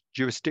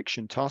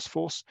Jurisdiction Task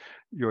Force,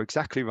 you're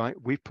exactly right.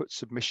 We've put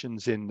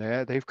submissions in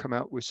there. They've come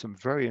out with some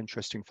very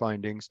interesting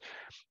findings,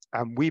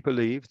 and we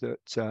believe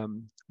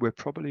that we're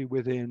probably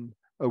within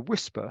a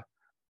whisper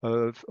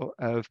of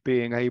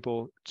being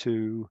able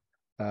to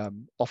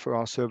offer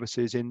our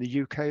services in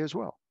the UK as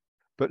well.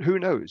 But who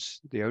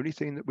knows? The only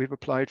thing that we've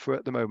applied for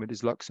at the moment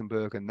is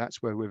Luxembourg, and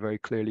that's where we're very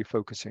clearly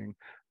focusing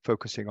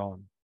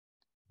on.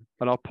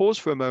 And I'll pause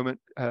for a moment,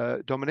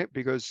 Dominic,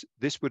 because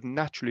this would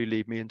naturally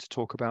lead me into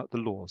talk about the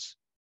laws.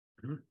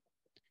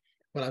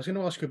 Well, I was going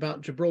to ask you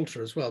about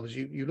Gibraltar as well, because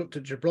you looked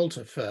at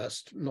Gibraltar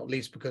first, not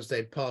least because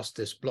they passed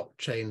this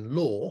blockchain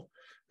law,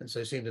 and so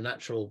it seemed a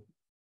natural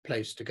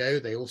place to go.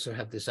 They also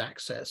have this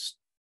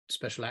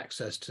special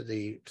access to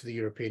the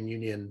European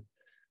Union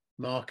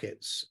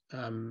markets,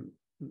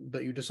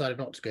 but you decided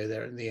not to go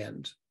there in the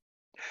end.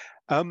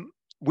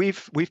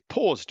 We've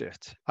paused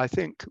it. I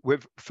think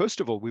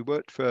first of all, we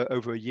worked for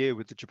over a year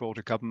with the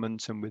Gibraltar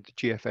government and with the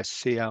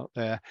GFSC out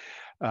there,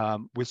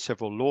 with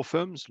several law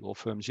firms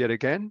yet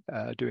again,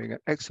 doing an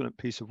excellent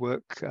piece of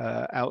work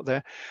out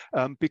there,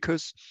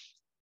 because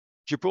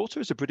Gibraltar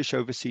is a British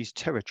overseas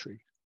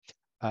territory,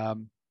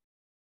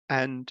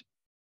 and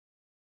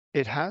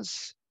it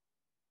has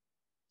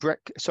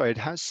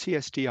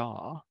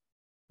CSDR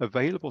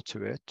available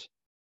to it,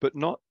 but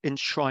not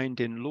enshrined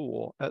in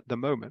law at the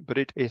moment. But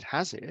it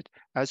has it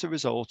as a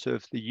result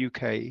of the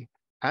UK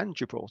and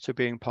Gibraltar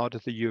being part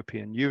of the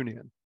European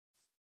Union.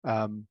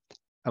 And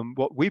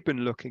what we've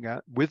been looking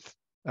at with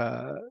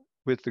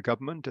the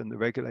government and the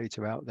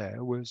regulator out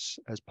there was,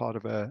 as part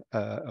of a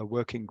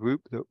working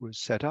group that was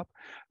set up,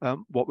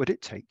 what would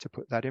it take to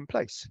put that in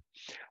place?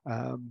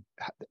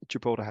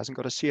 Gibraltar hasn't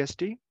got a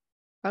CSD,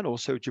 and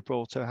also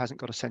Gibraltar hasn't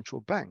got a central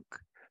bank.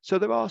 So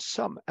there are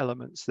some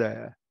elements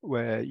there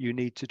where you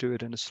need to do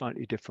it in a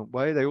slightly different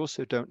way. They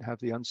also don't have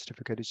the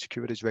uncertificated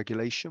securities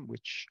regulation,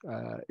 which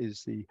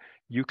is the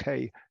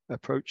UK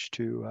approach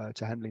to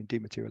handling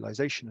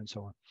dematerialization and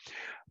so on.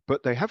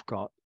 But they have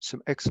got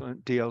some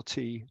excellent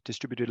DLT,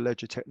 distributed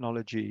ledger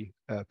technology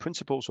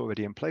principles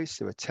already in place.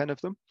 There are 10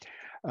 of them.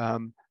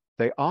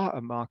 They are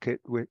a market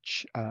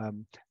which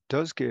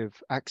does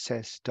give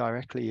access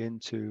directly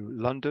into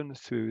London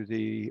through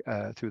the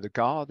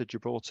GAR, the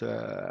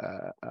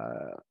Gibraltar,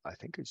 I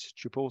think it's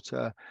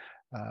Gibraltar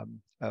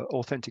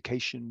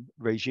authentication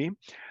regime,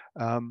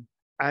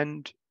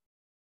 and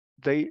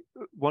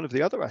one of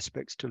the other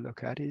aspects to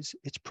look at is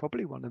it's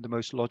probably one of the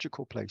most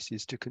logical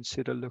places to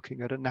consider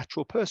looking at a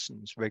natural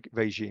persons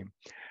regime,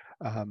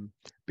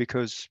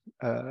 because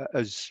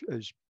as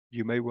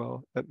you may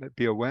well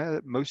be aware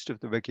that most of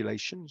the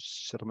regulations,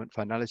 Settlement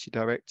Finality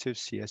Directive,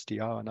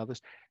 CSDR and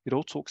others, it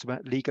all talks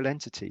about legal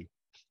entity.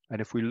 And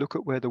if we look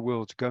at where the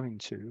world's going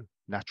to,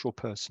 natural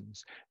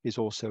persons is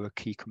also a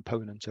key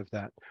component of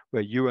that,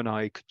 where you and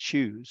I could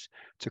choose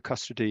to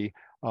custody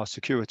our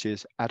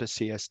securities at a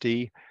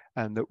CSD,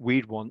 and that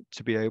we'd want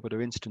to be able to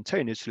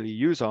instantaneously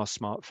use our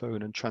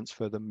smartphone and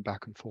transfer them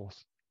back and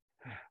forth.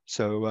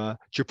 So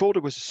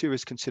Gibraltar was a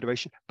serious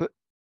consideration, but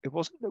it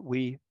wasn't that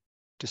we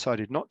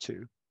decided not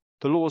to.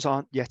 The laws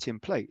aren't yet in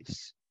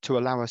place to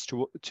allow us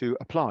to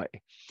apply.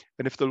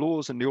 And if the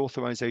laws and the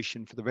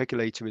authorization for the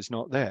regulator is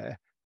not there,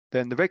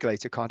 then the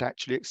regulator can't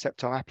actually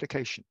accept our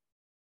application.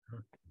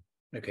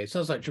 Okay, it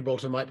sounds like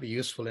Gibraltar might be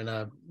useful in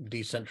a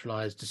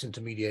decentralized,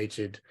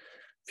 disintermediated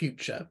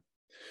future.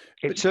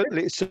 It's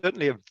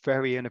certainly a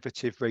very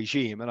innovative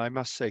regime, and I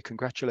must say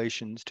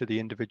congratulations to the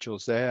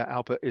individuals there,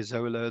 Albert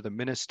Isola, the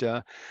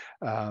minister,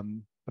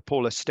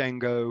 Paula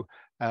Stengo,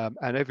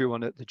 and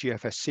everyone at the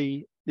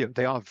GFSC.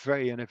 They are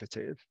very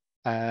innovative,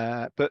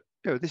 but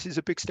this is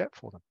a big step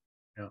for them.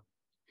 Yeah.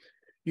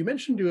 You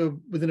mentioned you were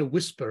within a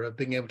whisper of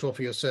being able to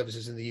offer your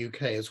services in the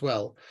UK as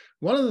well.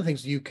 One of the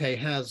things the UK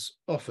has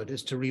offered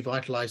is to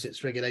revitalize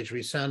its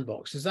regulatory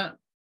sandbox. Is that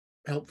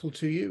helpful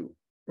to you,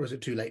 or is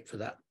it too late for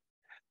that?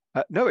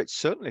 No, it's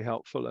certainly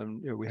helpful,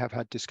 and we have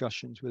had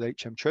discussions with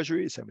HM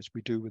Treasury, same as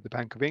we do with the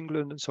Bank of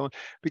England and so on,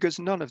 because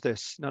none of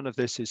this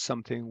is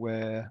something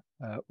where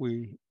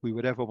we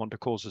would ever want to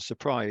cause a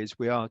surprise.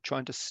 We are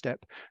trying to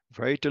step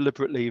very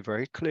deliberately,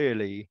 very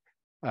clearly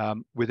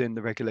within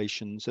the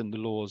regulations and the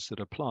laws that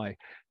apply.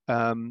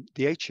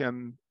 The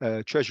HM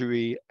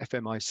Treasury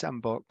FMI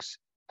Sandbox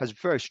has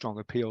very strong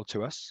appeal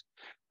to us.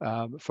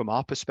 From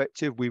our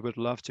perspective, we would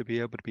love to be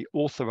able to be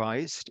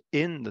authorized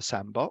in the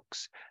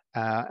sandbox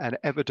and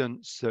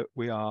evidence that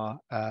we are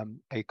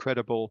a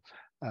credible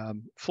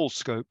full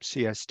scope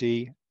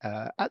CSD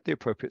at the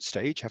appropriate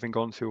stage, having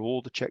gone through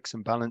all the checks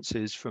and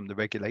balances from the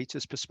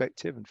regulator's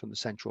perspective and from the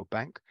central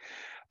bank,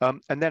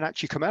 and then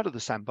actually come out of the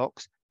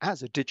sandbox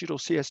as a digital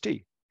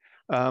CSD.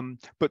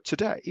 But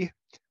today,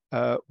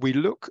 we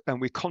look and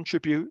we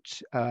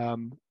contribute.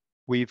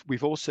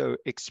 We've also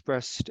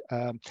expressed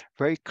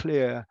very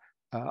clear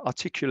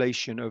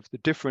articulation of the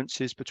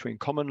differences between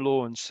common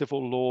law and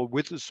civil law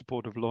with the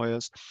support of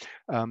lawyers,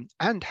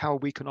 and how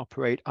we can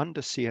operate under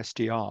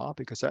CSDR,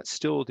 because that's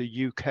still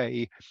the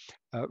UK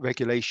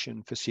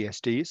regulation for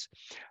CSDs,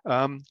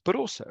 but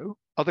also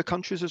other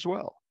countries as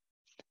well.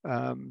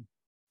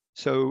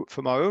 So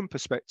from our own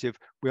perspective,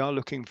 we are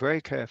looking very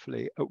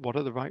carefully at what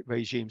are the right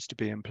regimes to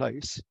be in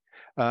place.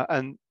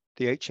 And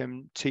the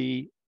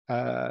HMT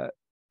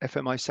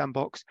FMI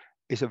Sandbox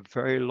is a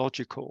very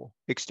logical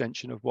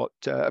extension of what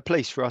a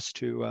place for us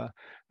to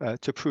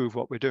prove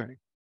what we're doing.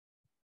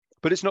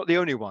 But it's not the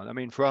only one. I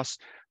mean, for us,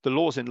 the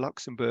laws in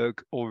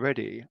Luxembourg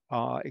already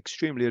are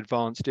extremely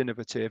advanced,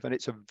 innovative, and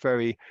it's a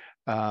very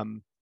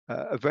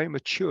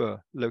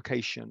mature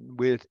location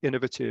with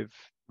innovative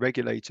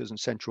regulators and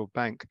central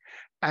bank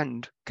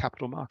and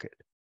capital market.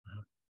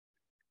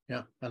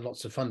 Yeah, and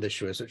lots of fund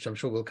issuers, which I'm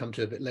sure we'll come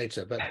to a bit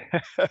later. But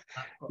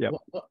yeah.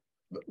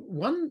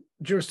 One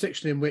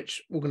jurisdiction in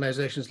which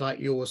organizations like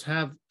yours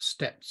have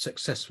stepped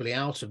successfully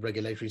out of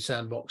regulatory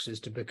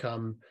sandboxes to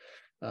become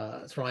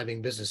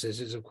thriving businesses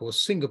is, of course,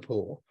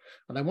 Singapore.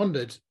 And I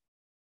wondered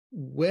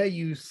where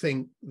you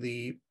think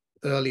the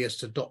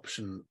earliest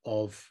adoption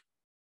of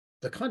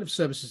the kind of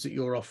services that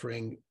you're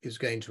offering is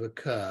going to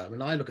occur.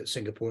 When I look at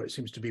Singapore, it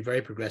seems to be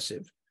very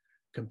progressive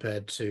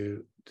compared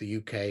to the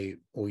UK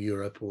or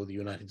Europe or the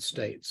United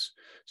States.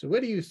 So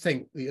where do you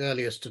think the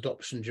earliest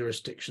adoption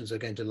jurisdictions are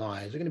going to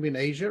lie? Is it going to be in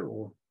Asia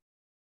or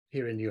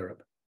here in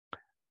Europe?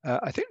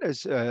 I think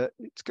there's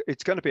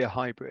it's going to be a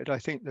hybrid. I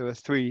think there are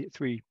three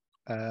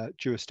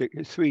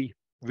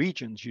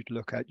regions you'd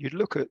look at. You'd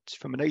look at,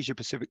 from an Asia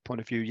Pacific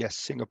point of view, yes,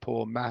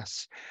 Singapore,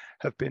 MAS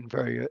have been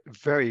very,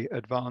 very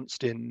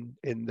advanced in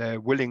their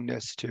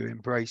willingness to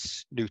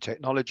embrace new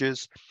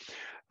technologies.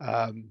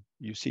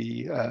 You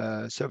see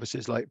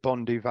services like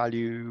Bondi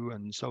Value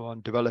and so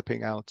on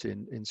developing out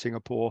in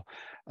Singapore.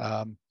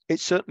 It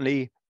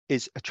certainly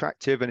is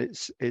attractive, and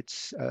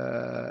it's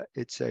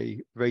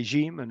a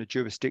regime and a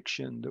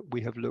jurisdiction that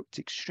we have looked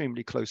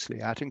extremely closely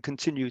at and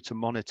continue to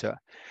monitor.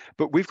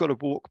 But we've got to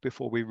walk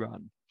before we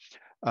run.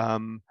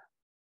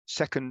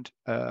 Second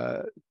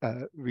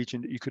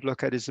region that you could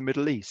look at is the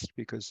Middle East,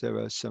 because there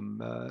are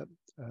some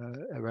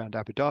around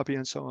Abu Dhabi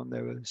and so on,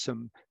 there are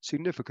some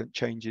significant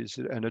changes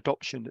and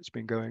adoption that's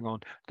been going on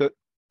that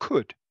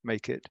could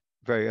make it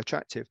very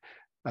attractive.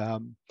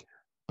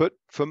 But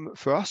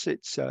for us,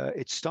 it's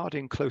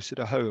starting closer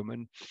to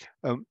home.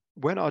 And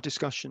when our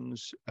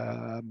discussions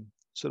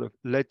sort of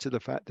led to the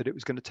fact that it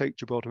was going to take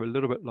Gibraltar a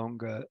little bit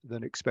longer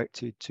than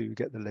expected to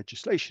get the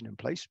legislation in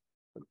place,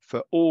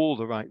 for all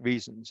the right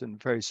reasons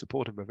and very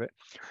supportive of it,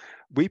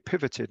 we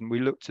pivoted and we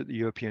looked at the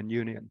European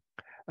Union.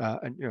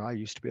 And I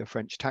used to be a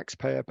French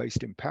taxpayer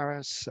based in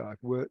Paris. So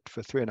I've worked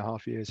for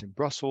 3.5 years in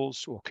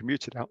Brussels, or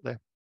commuted out there.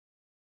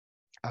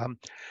 And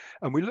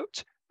we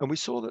looked and we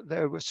saw that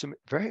there were some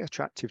very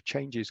attractive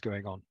changes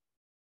going on.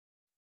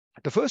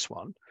 The first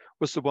one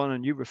was the one,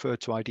 and you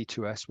referred to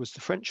ID2S, was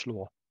the French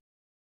law,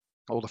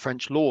 or the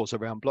French laws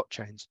around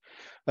blockchains.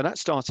 And that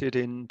started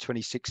in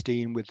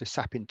 2016 with the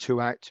SAPIN 2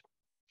 Act.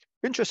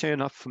 Interestingly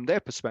enough, from their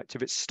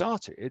perspective, it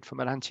started from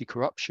an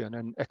anti-corruption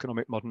and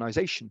economic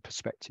modernization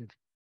perspective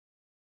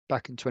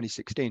back in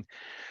 2016.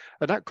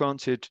 And that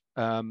granted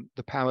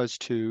the powers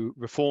to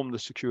reform the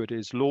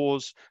securities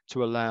laws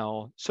to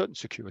allow certain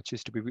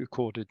securities to be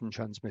recorded and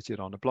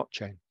transmitted on a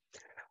blockchain.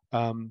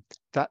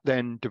 That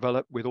then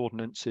developed with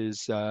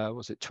ordinances,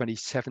 was it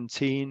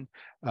 2017,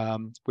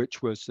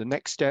 which was the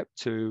next step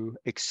to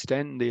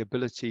extend the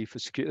ability for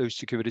those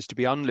securities to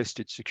be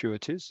unlisted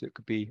securities that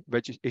could be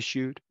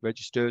issued,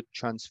 registered,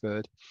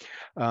 transferred,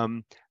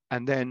 and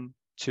then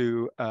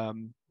to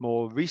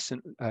more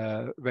recent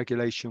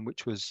regulation,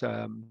 which was,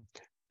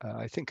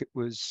 I think it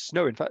was,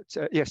 no, in fact,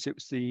 yes, it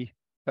was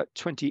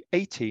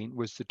 2018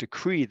 was the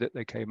decree that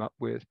they came up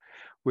with,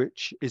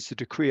 which is the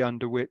decree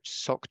under which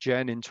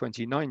SocGen in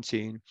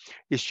 2019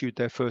 issued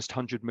their first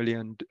 100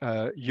 million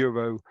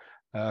euro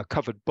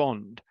covered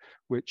bond,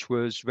 which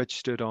was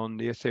registered on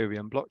the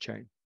Ethereum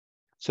blockchain.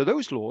 So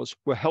those laws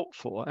were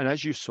helpful. And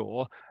as you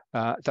saw,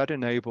 that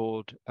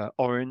enabled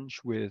Orange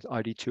with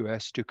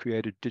ID2S to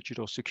create a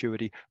digital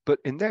security, but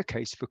in their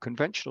case for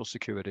conventional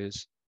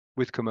securities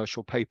with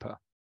commercial paper.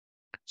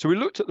 So we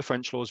looked at the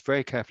French laws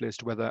very carefully as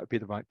to whether that would be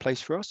the right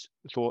place for us.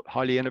 We thought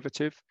highly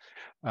innovative.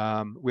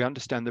 We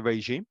understand the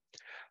regime.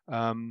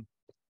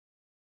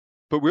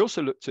 But we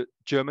also looked at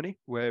Germany,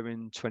 where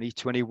in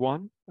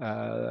 2021,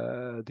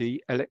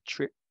 the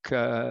Electric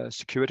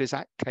Securities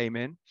Act came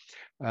in.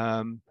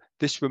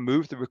 This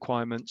removed the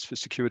requirements for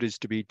securities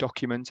to be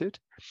documented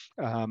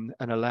and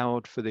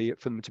allowed for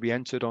them to be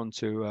entered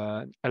onto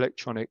an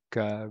electronic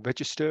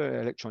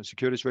register, electronic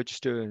securities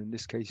register, in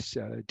this case,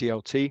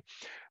 DLT.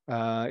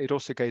 It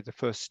also gave the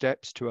first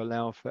steps to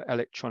allow for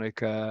electronic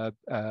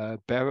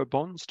bearer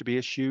bonds to be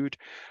issued.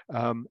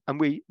 And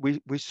we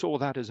saw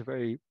that as a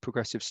very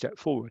progressive step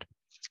forward.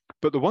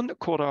 But the one that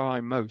caught our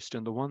eye most,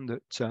 and the one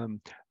that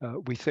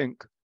we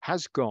think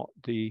has got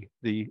the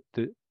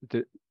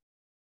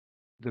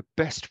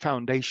best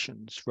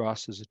foundations for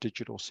us as a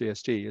digital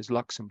CSD, is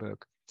Luxembourg.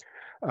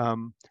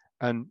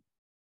 And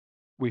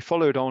we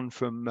followed on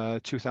from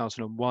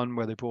 2001,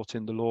 where they brought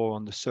in the law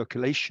on the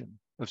circulation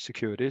of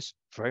securities,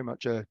 very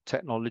much a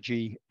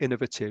technology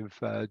innovative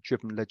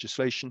driven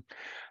legislation.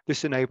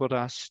 This enabled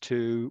us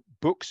to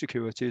book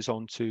securities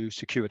onto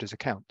securities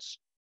accounts,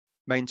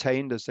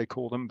 maintained, as they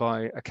call them,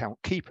 by account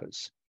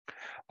keepers.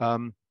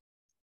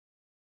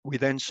 We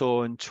then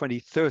saw in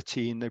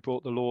 2013, they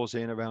brought the laws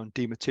in around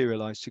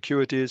dematerialized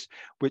securities,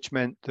 which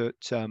meant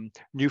that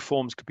new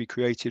forms could be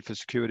created for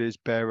securities,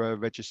 bearer,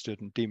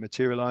 registered, and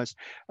dematerialized,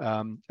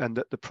 and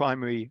that the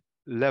primary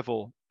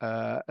level,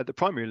 at the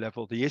primary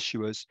level, the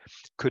issuers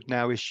could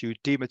now issue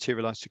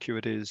dematerialized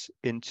securities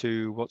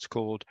into what's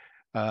called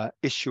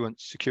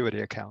issuance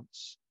security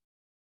accounts.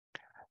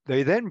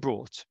 They then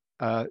brought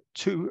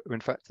in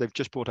fact, they've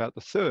just brought out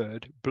the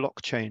third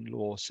blockchain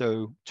law.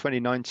 So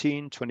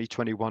 2019,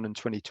 2021, and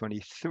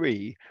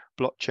 2023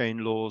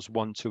 blockchain laws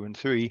 1, 2, and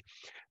 3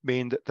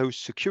 mean that those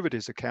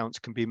securities accounts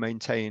can be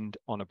maintained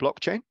on a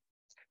blockchain.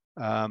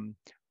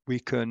 We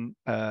can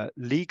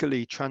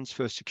legally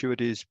transfer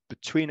securities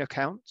between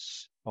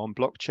accounts on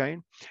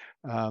blockchain.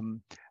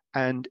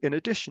 And in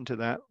addition to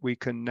that, we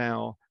can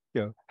now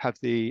have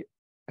the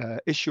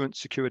issuance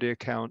security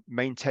account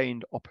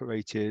maintained,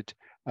 operated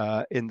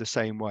in the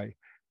same way.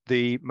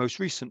 The most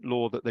recent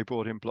law that they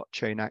brought in,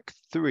 Blockchain Act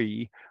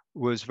 3,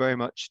 was very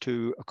much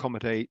to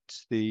accommodate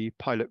the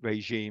pilot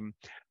regime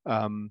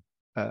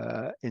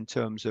in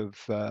terms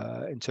of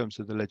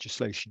the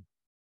legislation.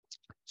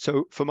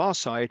 So from our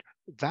side,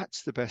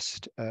 that's the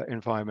best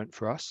environment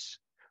for us.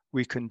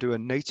 We can do a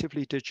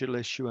natively digital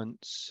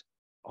issuance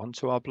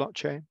onto our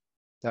blockchain.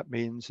 That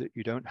means that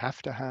you don't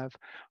have to have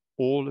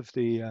all of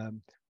the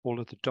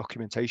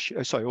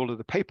documentation, all of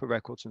the paper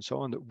records and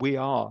so on, that we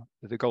are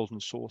the golden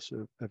source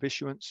of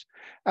issuance,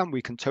 and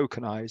we can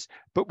tokenize,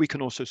 but we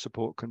can also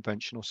support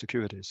conventional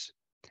securities.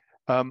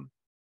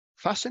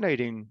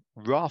 Fascinating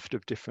raft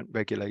of different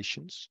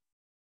regulations,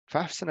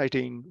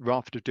 fascinating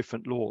raft of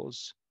different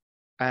laws,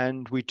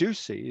 and we do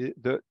see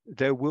that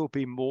there will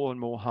be more and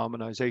more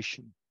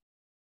harmonization.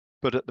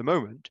 But at the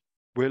moment,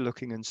 we're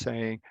looking and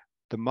saying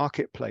the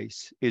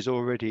marketplace is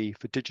already,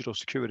 for digital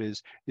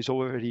securities, is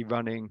already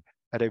running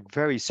at a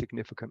very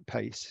significant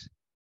pace.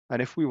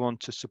 And if we want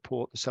to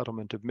support the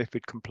settlement of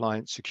MiFID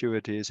compliant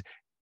securities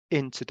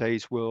in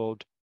today's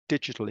world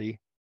digitally,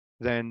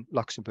 then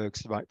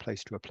Luxembourg's the right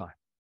place to apply.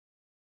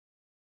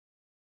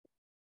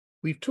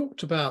 We've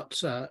talked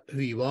about who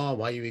you are,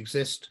 why you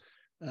exist.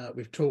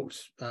 We've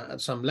talked at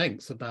some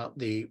length about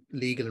the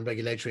legal and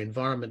regulatory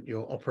environment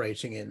you're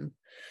operating in.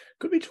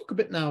 Could we talk a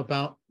bit now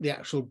about the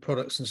actual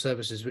products and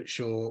services which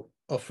you're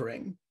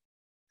offering?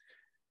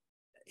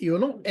 You're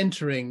not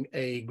entering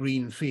a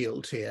green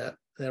field here.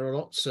 There are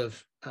lots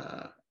of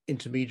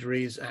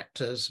intermediaries,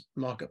 actors,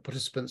 market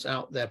participants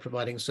out there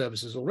providing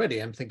services already.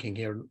 I'm thinking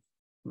here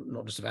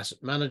not just of asset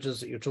managers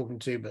that you're talking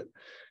to, but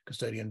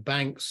custodian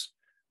banks,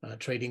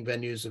 trading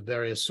venues of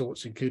various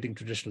sorts, including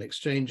traditional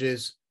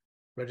exchanges,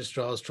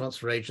 registrars,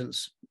 transfer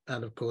agents,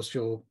 and of course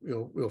your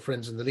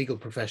friends in the legal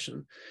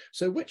profession.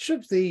 So which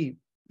of the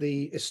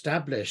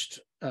established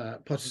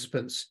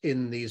participants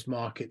in these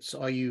markets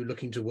are you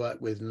looking to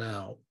work with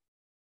now?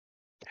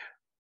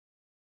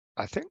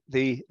 I think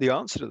the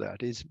answer to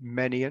that is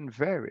many and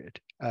varied.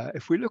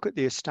 If we look at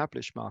the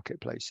established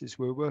marketplaces,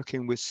 we're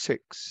working with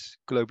 6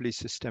 globally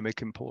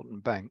systemic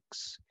important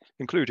banks,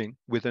 including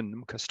within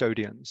them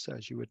custodians,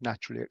 as you would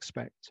naturally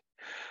expect.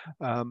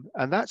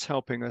 And that's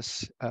helping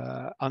us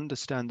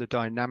understand the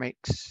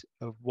dynamics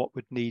of what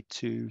would need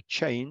to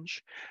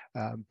change,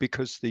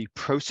 because the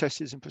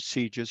processes and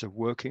procedures of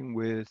working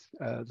with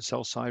the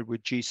sell side,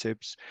 with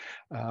GSIBs,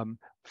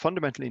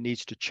 fundamentally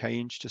needs to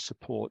change to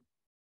support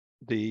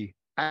the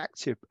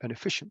active and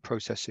efficient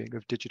processing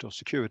of digital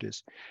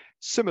securities.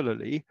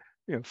 Similarly,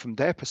 from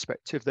their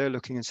perspective, they're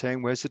looking and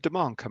saying, where's the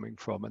demand coming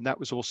from? And that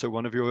was also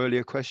one of your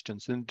earlier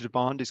questions. And the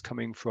demand is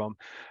coming from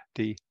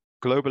the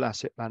global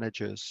asset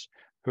managers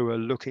who are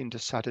looking to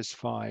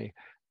satisfy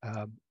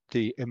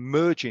the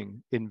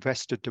emerging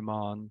investor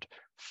demand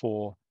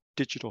for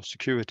digital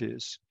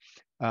securities.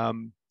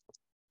 And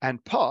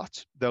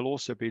they'll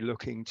also be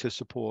looking to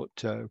support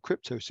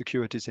crypto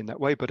securities in that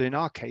way. But in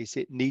our case,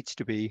 it needs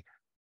to be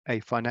a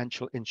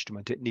financial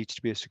instrument. It needs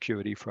to be a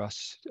security for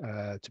us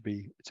to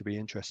be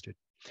interested.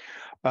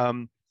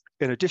 In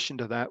addition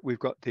to that, we've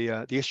got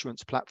the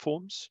issuance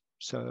platforms.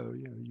 So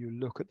you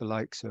look at the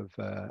likes of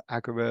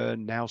Agora,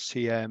 Now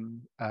CM,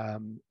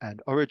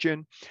 and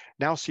Origin.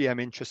 Now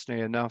CM,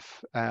 interestingly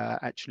enough,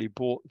 actually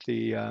bought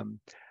the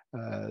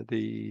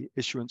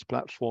issuance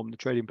platform, the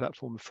trading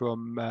platform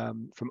from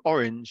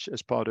Orange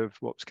as part of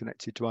what's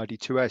connected to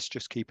ID2S,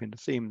 just keeping the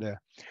theme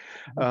there.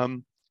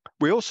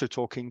 We're also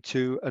talking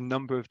to a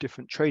number of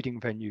different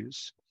trading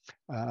venues,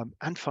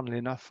 and funnily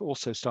enough,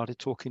 also started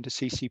talking to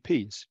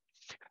CCPs.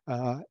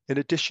 In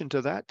addition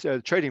to that,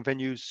 trading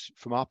venues,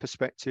 from our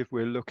perspective,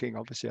 we're looking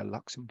obviously a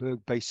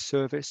Luxembourg-based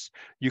service.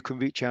 You can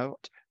reach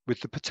out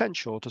with the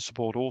potential to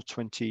support all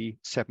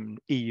 27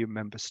 EU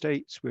member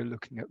states. We're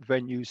looking at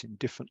venues in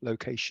different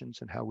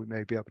locations and how we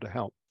may be able to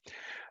help.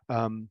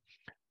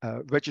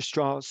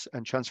 Registrars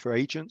and transfer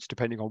agents,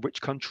 depending on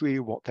which country,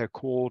 what they're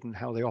called and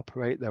how they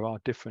operate, there are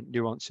different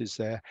nuances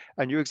there.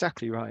 And you're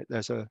exactly right.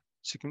 There's a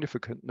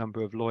significant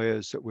number of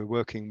lawyers that we're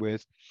working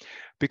with,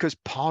 because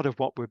part of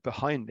what we're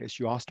behind this,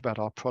 you asked about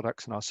our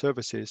products and our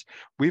services,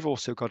 we've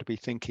also got to be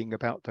thinking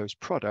about those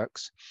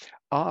products.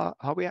 Are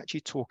we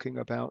actually talking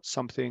about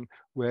something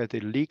where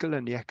the legal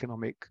and the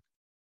economic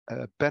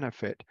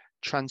benefit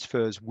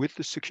transfers with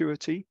the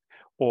security,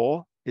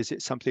 or is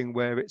it something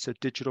where it's a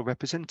digital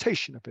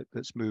representation of it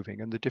that's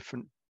moving and the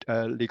different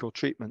legal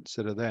treatments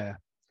that are there?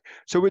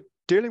 So we're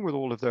dealing with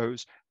all of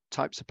those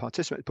types of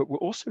participants, but we're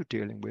also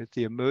dealing with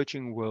the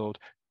emerging world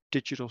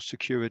digital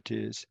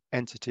securities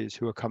entities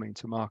who are coming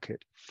to market.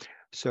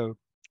 So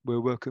we're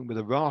working with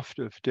a raft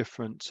of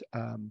different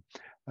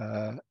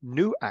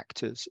new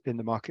actors in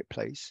the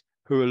marketplace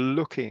who are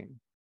looking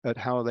at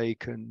how they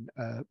can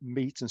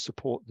meet and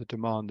support the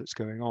demand that's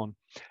going on.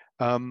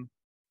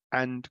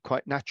 And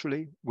quite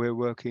naturally, we're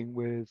working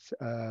with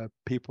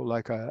people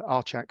like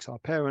Archax, our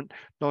parent,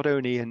 not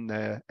only in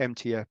their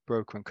MTF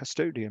broker and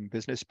custodian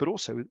business, but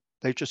also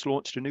they've just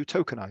launched a new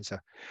tokenizer.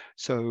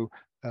 So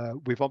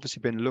we've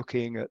obviously been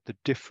looking at the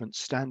different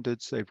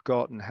standards they've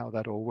got and how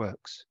that all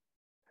works.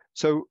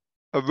 So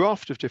a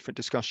raft of different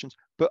discussions,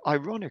 but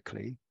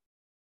ironically,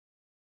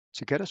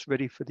 to get us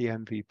ready for the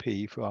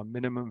MVP, for our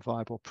minimum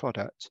viable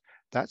product,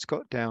 that's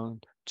got down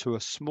to a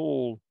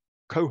small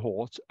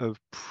cohort of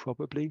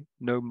probably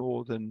no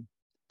more than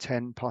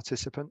 10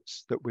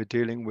 participants that we're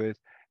dealing with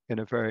in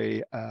a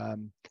very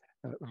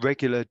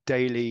regular,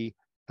 daily,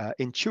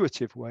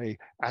 intuitive way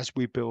as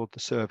we build the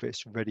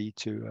service ready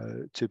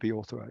to be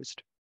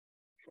authorized.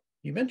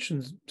 You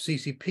mentioned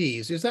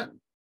CCPs. Is that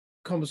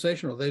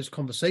conversation or those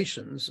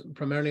conversations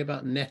primarily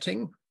about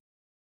netting?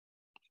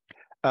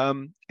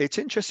 It's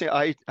interesting.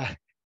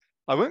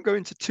 I won't go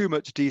into too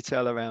much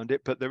detail around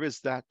it, but there is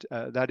that.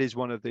 That is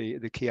one of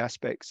the key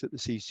aspects that the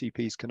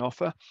CCPs can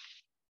offer.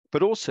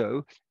 But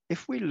also,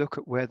 if we look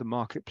at where the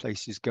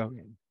marketplace is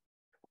going,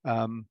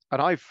 and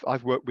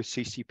I've worked with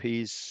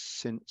CCPs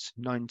since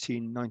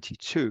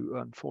 1992,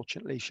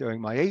 unfortunately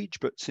showing my age,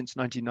 but since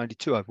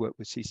 1992 I've worked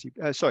with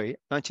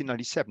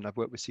 1997 I've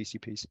worked with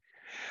CCPs.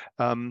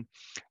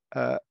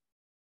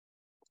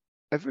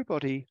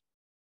 Everybody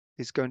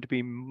is going to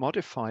be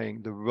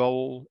modifying the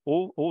role,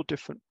 all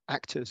different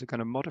actors are going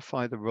to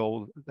modify the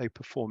role that they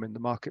perform in the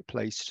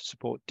marketplace to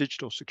support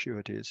digital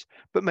securities,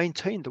 but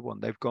maintain the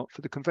one they've got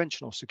for the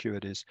conventional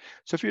securities.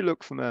 So if you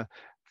look from an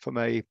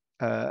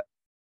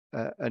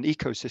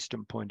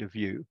ecosystem point of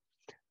view,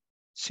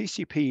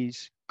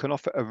 CCPs can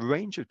offer a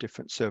range of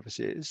different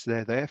services.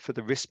 They're there for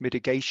the risk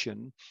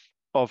mitigation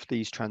of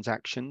these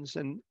transactions,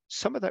 and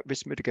some of that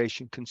risk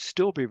mitigation can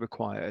still be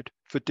required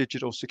for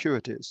digital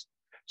securities.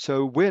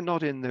 So we're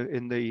not in the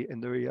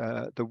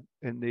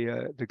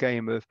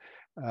game of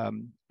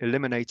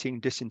eliminating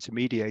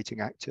disintermediating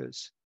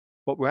actors.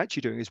 What we're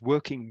actually doing is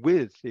working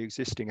with the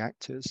existing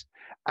actors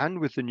and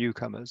with the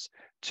newcomers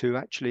to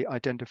actually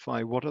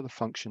identify what are the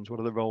functions,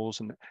 what are the roles,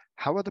 and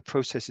how are the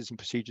processes and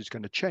procedures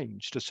going to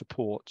change to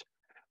support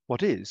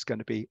what is going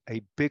to be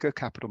a bigger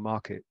capital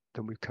market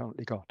than we've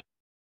currently got.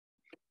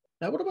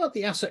 Now, what about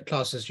the asset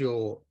classes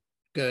you're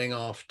going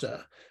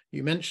after?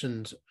 You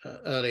mentioned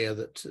earlier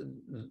that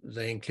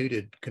they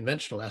included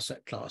conventional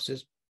asset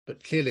classes,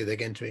 but clearly they're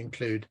going to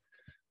include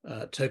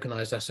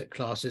tokenized asset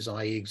classes,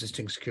 i.e.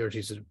 existing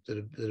securities that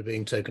are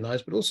being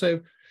tokenized, but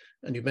also,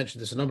 and you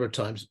mentioned this a number of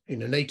times,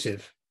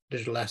 native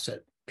digital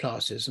asset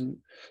classes. And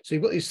so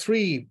you've got these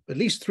at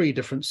least three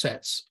different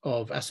sets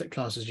of asset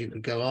classes you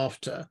could go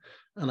after,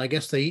 and I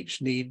guess they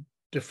each need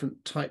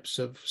different types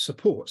of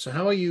support. So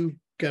how are you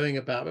going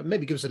about?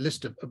 Maybe give us a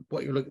list of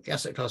what you look at, the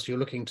asset class you're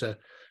looking to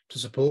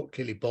support.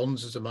 Clearly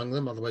bonds is among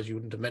them, otherwise you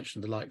wouldn't have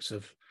mentioned the likes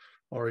of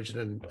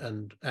Origin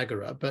and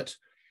Agora. But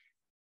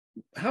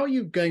how are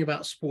you going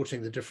about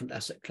supporting the different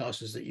asset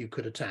classes that you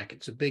could attack?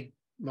 It's a big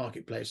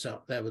marketplace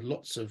out there with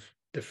lots of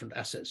different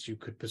assets you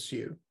could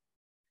pursue.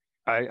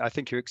 I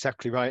think you're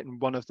exactly right. And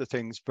one of the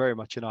things very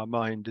much in our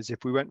mind is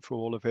if we went for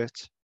all of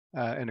it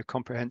in a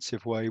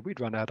comprehensive way, we'd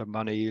run out of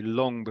money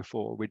long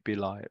before we'd be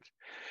live.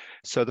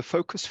 So the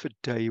focus for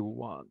day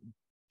one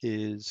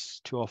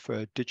is to offer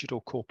a digital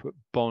corporate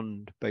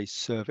bond-based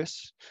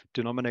service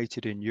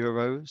denominated in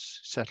euros,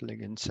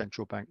 settling in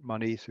central bank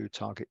money through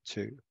Target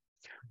 2.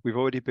 We've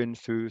already been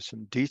through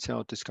some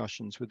detailed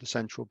discussions with the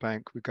central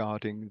bank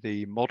regarding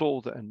the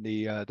model and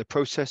the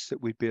process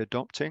that we'd be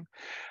adopting.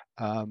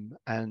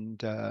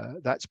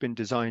 That's been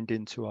designed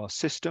into our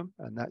system,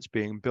 and that's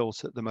being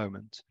built at the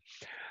moment.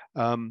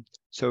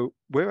 So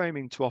we're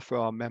aiming to offer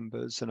our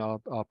members and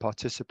our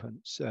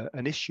participants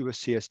an issuer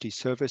CSD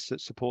service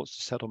that supports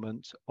the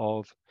settlement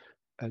of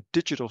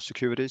digital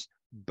securities,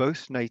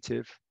 both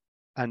native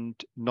and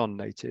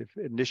non-native.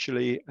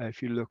 Initially,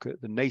 if you look at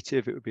the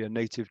native, it would be a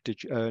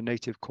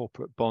native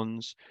corporate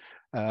bonds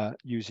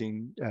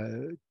using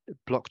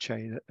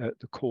blockchain at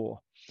the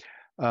core.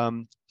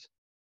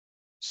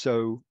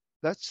 So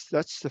that's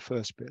the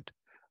first bit.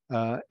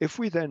 If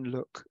we then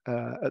look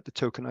at the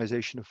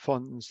tokenization of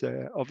funds,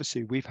 there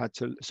obviously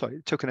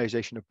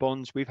tokenization of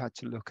bonds, we've had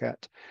to look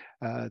at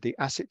the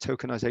asset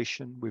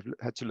tokenization. We've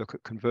had to look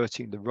at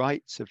converting the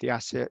rights of the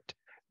asset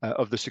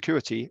of the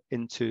security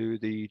into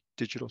the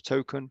digital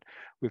token.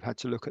 We've had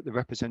to look at the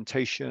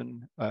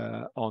representation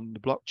on the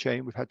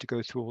blockchain. We've had to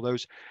go through all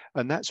those,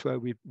 and that's where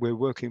we're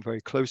working very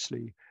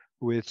closely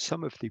with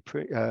some of the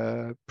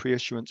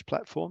pre-issuance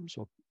platforms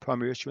or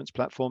primary issuance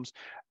platforms,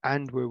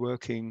 and we're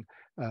working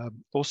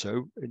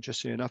also,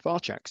 interestingly enough,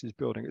 Archax is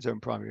building its own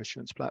primary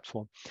issuance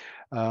platform,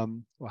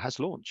 or has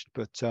launched,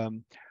 but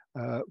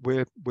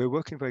we're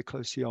working very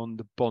closely on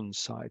the bond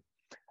side.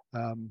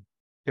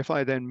 If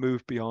I then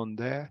move beyond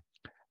there,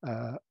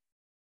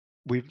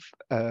 we've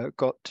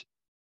got,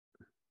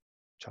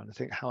 trying to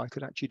think how I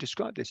could actually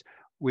describe this.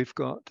 We've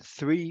got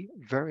 3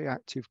 very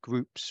active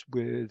groups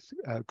with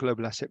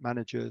global asset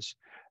managers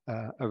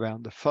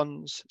around the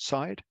funds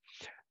side.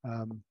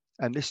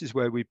 And this is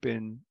where we've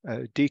been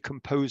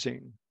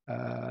decomposing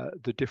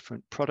the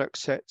different product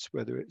sets,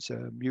 whether it's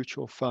a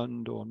mutual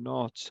fund or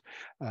not,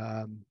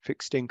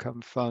 fixed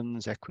income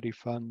funds, equity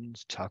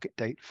funds, target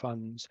date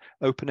funds,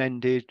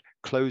 open-ended,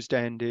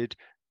 closed-ended,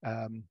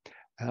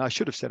 and I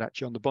should have said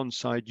actually on the bond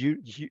side,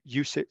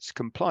 UCITS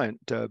compliant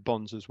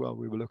bonds as well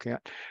we were looking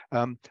at.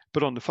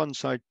 But on the fund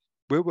side,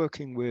 we're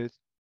working with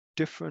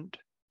different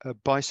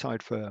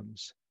buy-side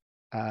firms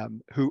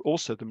who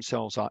also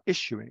themselves are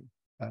issuing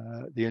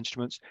the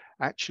instruments,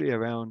 actually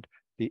around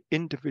the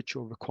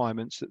individual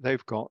requirements that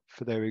they've got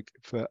for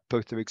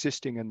both their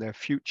existing and their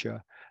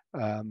future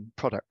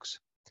products.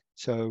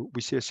 So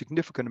we see a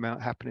significant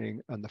amount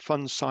happening on the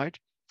fund side.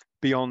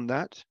 Beyond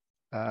that,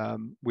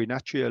 we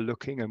naturally are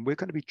looking, and we're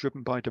going to be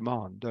driven by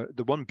demand.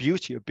 The one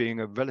beauty of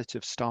being a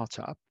relative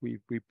startup,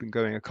 we've been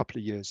going a couple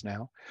of years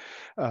now,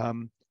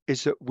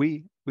 is that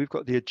we've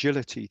got the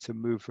agility to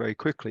move very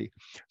quickly.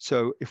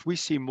 So if we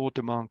see more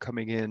demand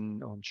coming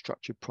in on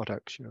structured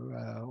products,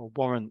 or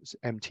warrants,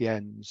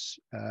 MTNs,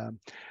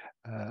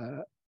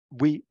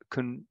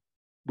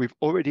 we've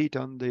already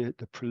done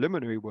the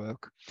preliminary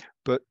work,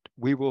 but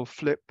we will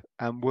flip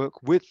and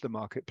work with the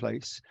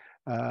marketplace,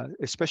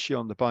 especially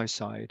on the buy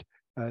side,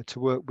 to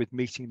work with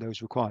meeting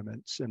those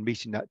requirements and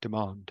meeting that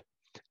demand.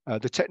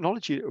 The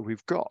technology that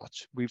we've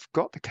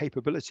got the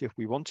capability, if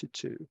we wanted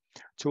to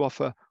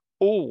offer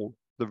all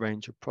the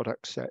range of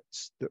product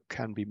sets that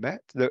can be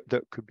met,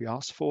 that could be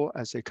asked for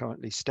as they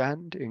currently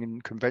stand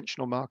in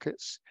conventional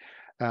markets,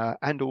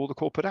 and all the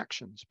corporate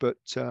actions. But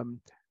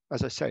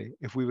as I say,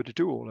 if we were to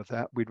do all of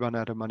that, we'd run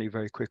out of money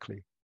very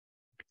quickly.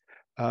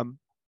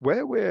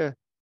 Where we're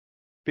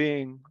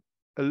being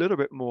a little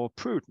bit more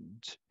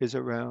prudent is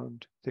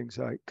around things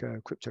like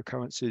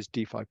cryptocurrencies,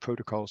 DeFi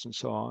protocols, and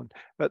so on.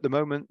 At the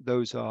moment,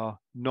 those are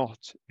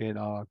not in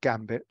our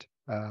gambit.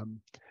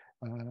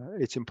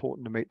 It's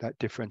important to make that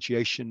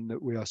differentiation,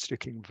 that we are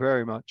sticking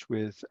very much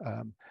with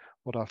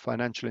what are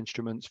financial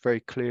instruments, very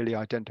clearly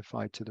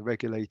identified to the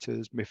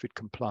regulators, MiFID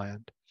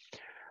compliant.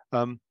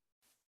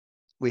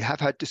 We have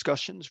had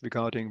discussions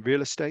regarding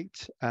real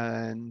estate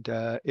and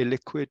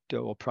illiquid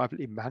or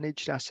privately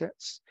managed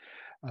assets.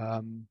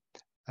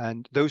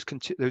 And those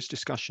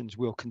discussions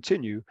will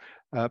continue,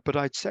 but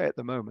I'd say at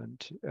the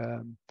moment,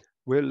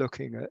 we're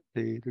looking at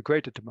the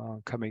greater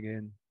demand coming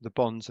in the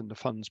bonds and the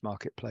funds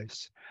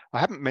marketplace. I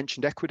haven't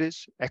mentioned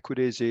equities.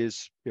 Equities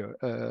is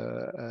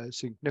a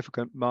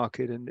significant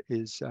market and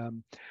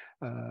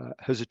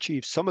has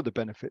achieved some of the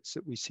benefits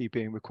that we see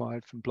being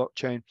required from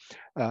blockchain.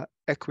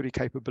 Equity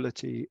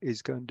capability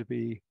is going to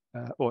be,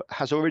 or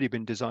has already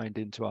been designed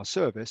into our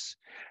service.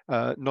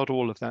 Not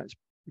all of that's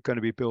going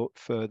to be built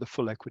for the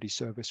full equity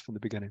service from the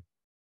beginning.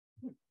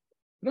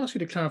 I'd ask you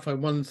to clarify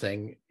one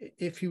thing.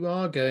 If you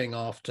are going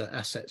after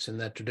assets in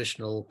their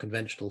traditional,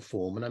 conventional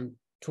form, and I'm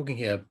talking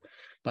here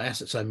by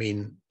assets, I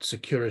mean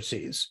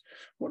securities,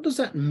 what does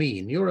that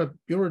mean? You're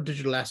a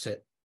digital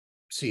asset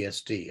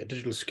CSD, a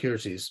digital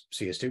securities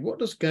CSD. What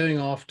does going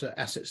after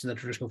assets in their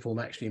traditional form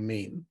actually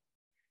mean?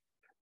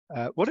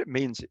 What it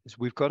means is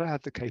we've got to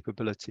have the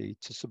capability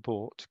to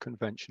support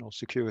conventional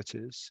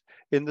securities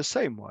in the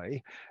same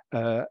way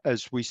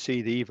as we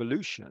see the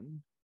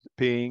evolution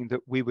being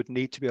that we would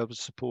need to be able to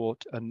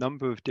support a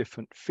number of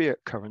different fiat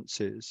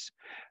currencies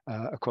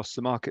across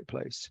the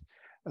marketplace.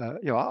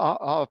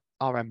 Our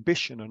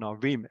ambition and our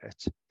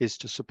remit is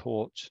to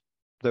support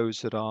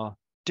those that are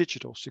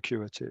digital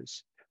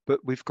securities, but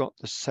we've got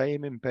the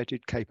same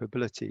embedded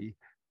capability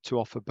to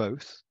offer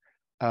both.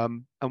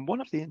 And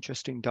one of the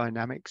interesting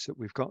dynamics that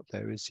we've got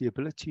there is the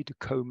ability to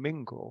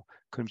commingle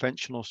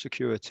conventional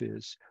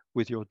securities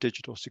with your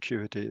digital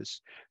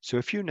securities. So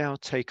if you now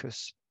take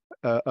us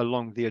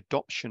along the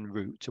adoption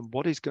route, and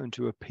what is going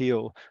to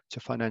appeal to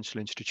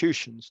financial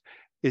institutions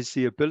is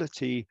the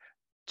ability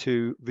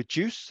to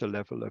reduce the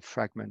level of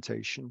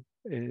fragmentation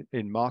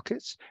in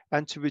markets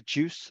and to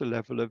reduce the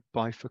level of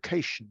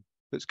bifurcation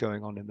that's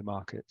going on in the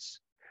markets.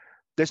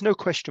 There's no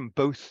question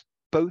both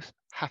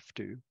have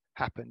to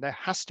happen. There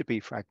has to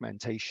be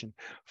fragmentation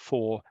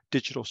for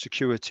digital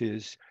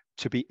securities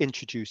to be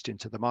introduced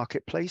into the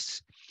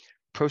marketplace.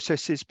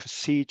 Processes,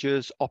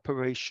 procedures,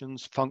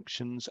 operations,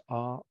 functions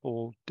are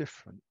all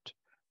different.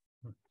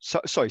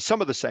 So, sorry,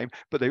 some are the same,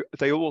 but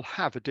they all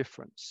have a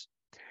difference.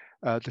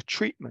 The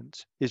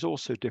treatment is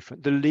also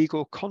different. The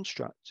legal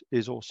construct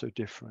is also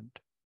different.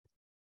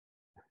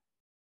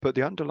 But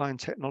the underlying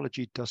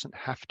technology doesn't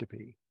have to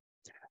be.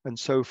 And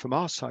so from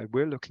our side,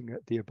 we're looking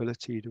at the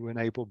ability to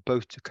enable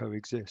both to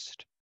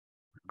coexist.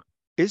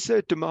 Is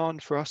there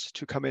demand for us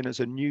to come in as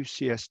a new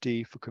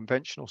CSD for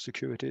conventional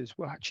securities?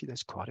 Well, actually,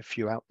 there's quite a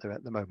few out there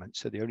at the moment.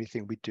 So the only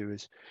thing we do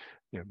is,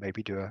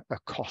 maybe do a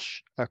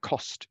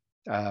cost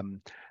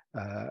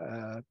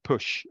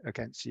push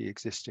against the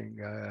existing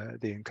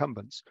the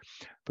incumbents.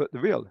 But the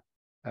real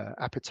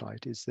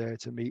appetite is there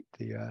to meet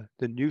the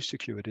new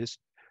securities.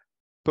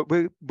 But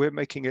we're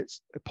making it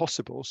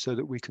possible so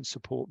that we can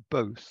support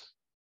both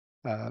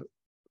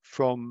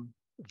from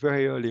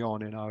very early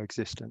on in our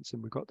existence,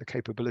 and we've got the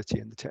capability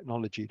and the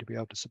technology to be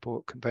able to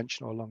support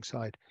conventional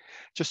alongside.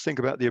 Just think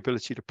about the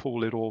ability to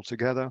pull it all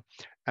together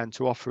and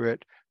to offer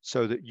it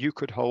so that you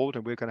could hold,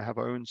 and we're going to have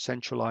our own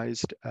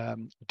centralized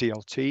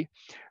DLT,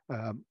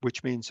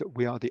 which means that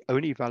we are the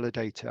only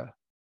validator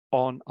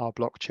on our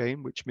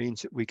blockchain, which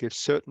means that we give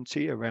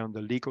certainty around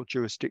the legal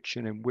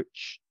jurisdiction in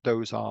which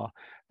those are,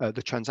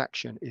 the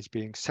transaction is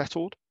being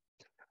settled.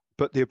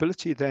 But the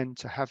ability then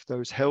to have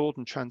those held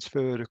and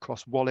transferred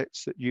across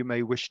wallets that you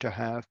may wish to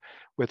have,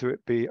 whether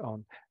it be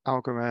on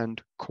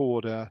Algorand,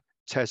 Corda,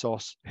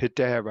 Tezos,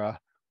 Hedera,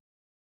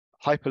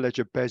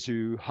 Hyperledger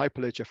Bezu,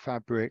 Hyperledger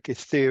Fabric,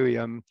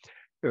 Ethereum,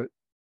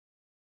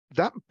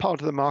 that part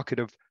of the market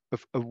of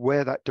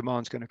where that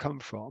demand is going to come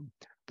from,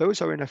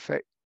 those are in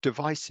effect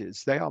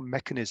devices. They are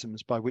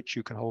mechanisms by which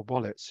you can hold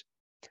wallets.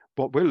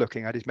 What we're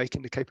looking at is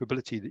making the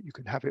capability that you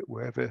can have it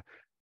wherever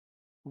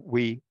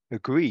we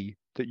agree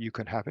that you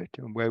can have it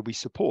and where we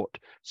support,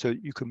 so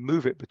you can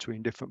move it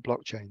between different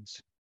blockchains.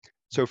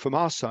 So from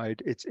our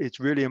side, it's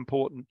really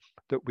important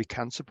that we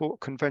can support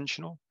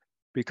conventional,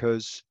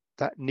 because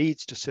that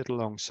needs to sit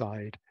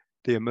alongside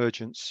the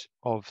emergence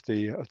of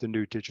the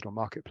new digital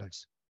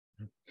marketplace.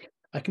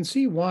 I can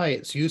see why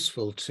it's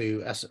useful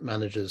to asset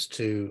managers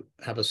to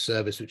have a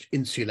service which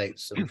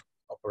insulates them from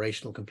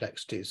operational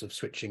complexities of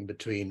switching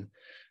between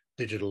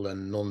digital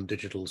and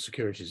non-digital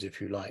securities, if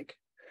you like.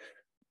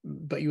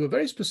 But you were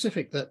very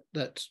specific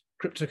that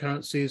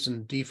cryptocurrencies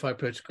and DeFi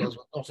protocols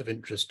were not of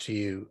interest to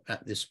you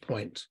at this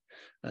point.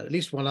 At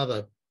least one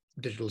other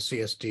digital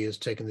CSD has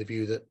taken the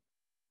view that,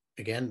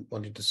 again,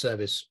 wanting to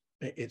service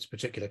its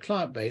particular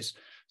client base,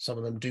 some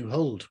of them do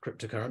hold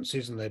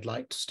cryptocurrencies and they'd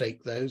like to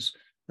stake those,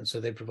 and so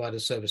they provide a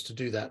service to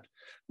do that.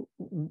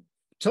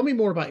 Tell me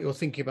more about your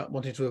thinking about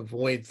wanting to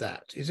avoid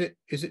that. Is it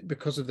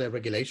because of their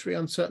regulatory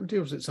uncertainty,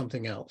 or is it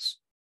something else?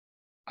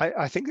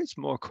 I think it's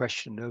more a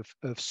question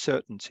of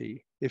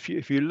certainty. If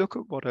you look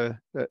at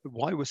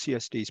why were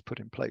CSDs put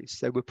in place?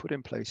 They were put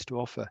in place to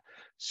offer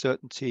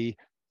certainty.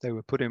 They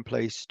were put in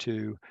place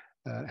to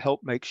help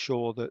make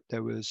sure that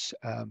there was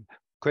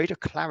greater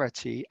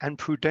clarity and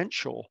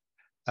prudential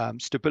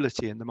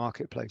stability in the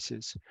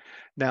marketplaces.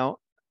 Now,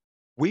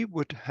 we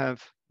would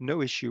have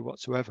no issue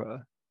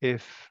whatsoever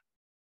if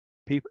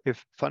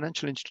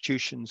financial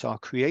institutions are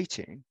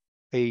creating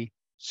a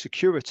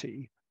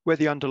security where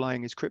the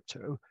underlying is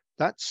crypto.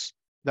 That's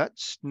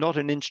not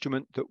an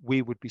instrument that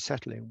we would be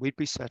settling. We'd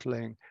be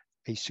settling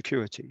a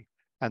security,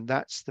 and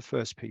that's the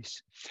first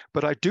piece.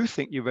 But I do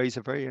think you raise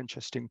a very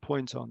interesting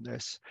point on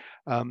this,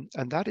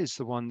 and that is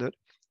the one that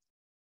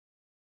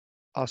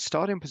our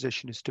starting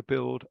position is to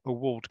build a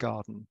walled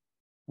garden,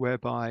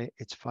 whereby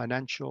it's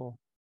financial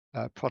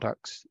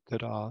products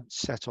that are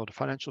settled,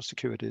 financial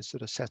securities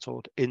that are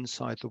settled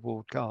inside the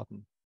walled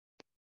garden.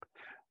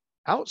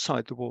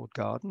 Outside the walled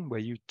garden,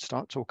 where you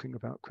start talking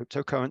about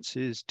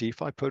cryptocurrencies,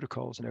 DeFi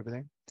protocols and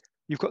everything,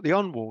 you've got the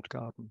unwalled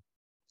garden.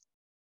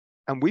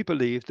 And we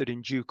believe that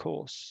in due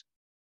course,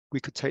 we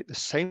could take the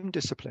same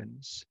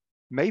disciplines,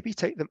 maybe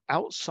take them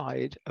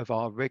outside of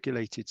our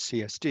regulated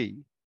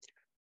CSD,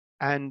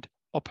 and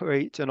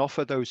operate and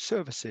offer those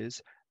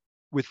services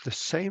with the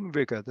same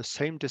rigor, the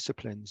same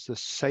disciplines, the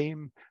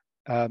same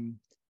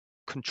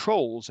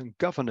controls and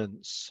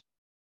governance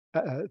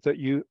that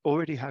you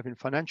already have in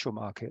financial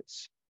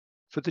markets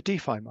for the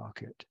DeFi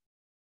market.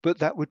 But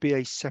that would be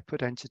a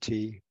separate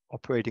entity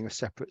operating a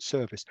separate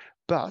service,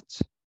 but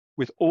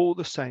with all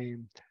the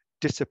same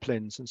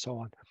disciplines and so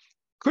on.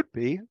 Could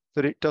be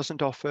that it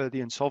doesn't offer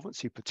the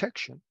insolvency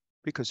protection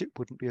because it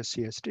wouldn't be a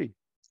CSD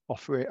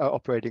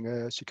operating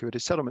a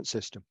securities settlement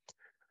system.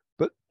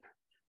 But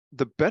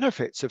the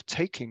benefits of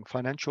taking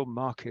financial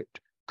market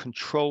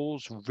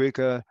controls,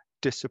 rigor,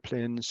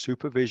 discipline,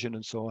 supervision,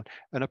 and so on,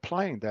 and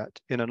applying that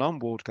in an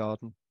unwalled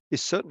garden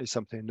is certainly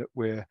something that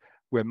we're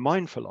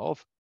mindful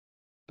of.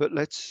 But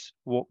let's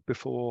walk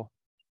before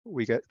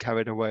we get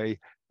carried away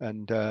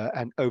and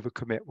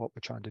overcommit what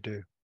we're trying to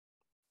do.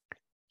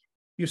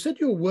 You said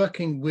you're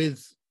working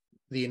with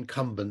the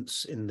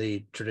incumbents in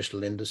the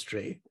traditional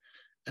industry,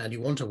 and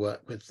you want to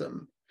work with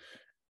them.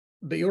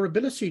 But your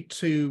ability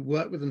to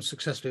work with them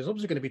successfully is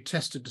obviously going to be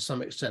tested to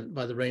some extent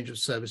by the range of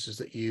services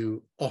that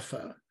you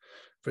offer.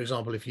 For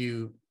example, if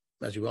you,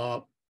 as you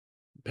are,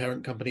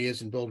 parent company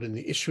is involved in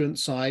the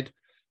issuance side,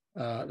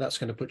 that's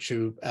going to put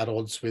you at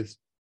odds with,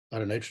 I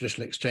don't know,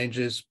 traditional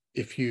exchanges.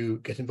 If you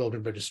get involved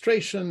in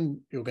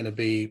registration, you're going to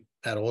be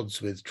at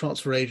odds with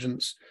transfer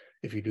agents.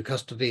 If you do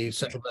custody,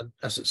 settlement,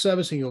 asset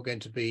servicing, you're going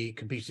to be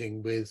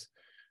competing with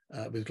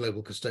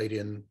global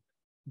custodian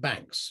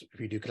banks. If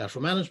you do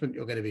collateral management,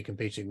 you're going to be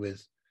competing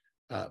with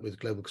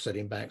global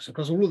custodian banks.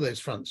 Across all of those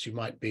fronts, you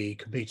might be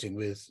competing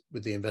with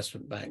the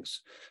investment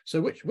banks.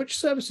 So which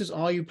services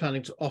are you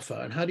planning to offer,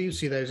 and how do you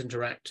see those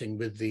interacting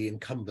with the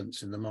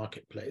incumbents in the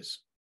marketplace?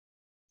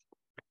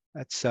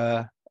 That's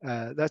a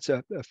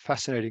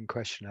fascinating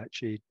question,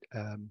 actually,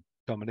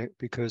 Dominic,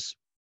 because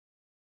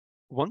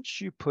once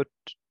you put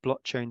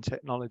blockchain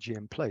technology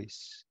in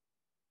place,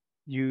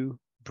 you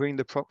bring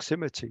the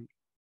proximity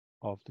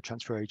of the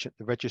transfer agent,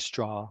 the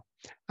registrar,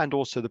 and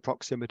also the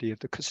proximity of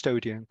the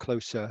custodian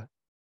closer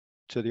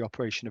to the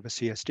operation of a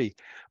CSD.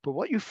 But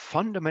what you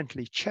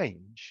fundamentally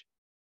change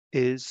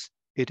is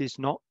it is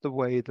not the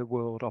way the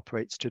world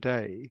operates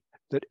today,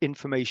 that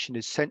information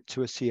is sent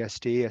to a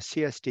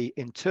CSD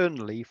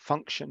internally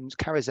functions,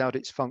 carries out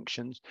its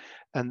functions,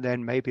 and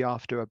then maybe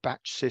after a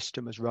batch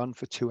system has run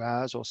for 2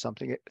 hours or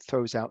something, it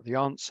throws out the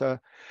answer.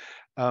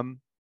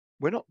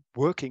 We're not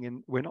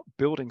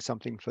building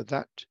something for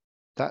that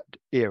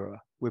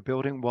era. We're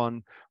building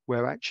one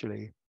where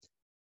actually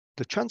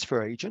the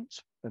transfer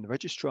agent and the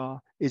registrar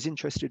is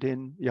interested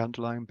in the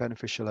underlying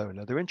beneficial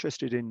owner. They're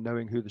interested in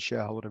knowing who the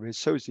shareholder is.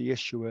 So is the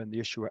issuer, and the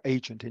issuer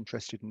agent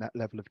interested in that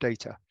level of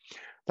data.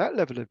 That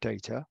level of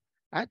data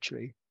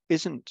actually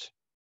isn't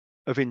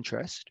of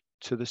interest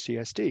to the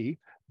CSD,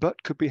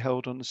 but could be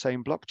held on the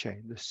same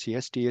blockchain. The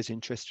CSD is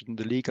interested in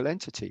the legal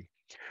entity.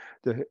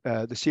 The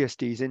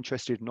CSD is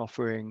interested in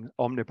offering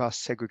omnibus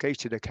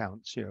segregated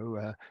accounts,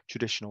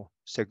 traditional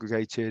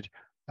segregated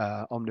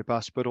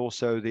omnibus, but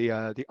also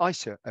the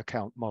ISA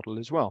account model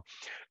as well.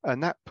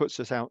 And that puts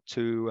us out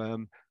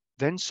to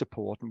then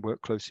support and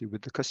work closely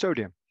with the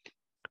custodian.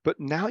 But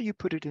now you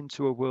put it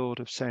into a world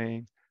of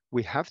saying,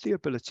 we have the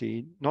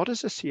ability, not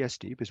as a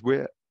CSD, because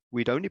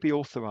we'd only be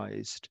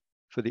authorized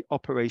for the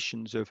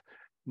operations of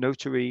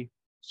notary,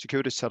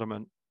 securities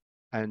settlement,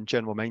 and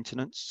general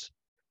maintenance.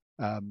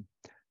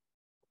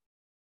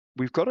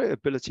 We've got an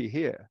ability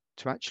here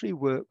to actually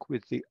work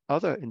with the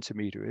other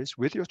intermediaries,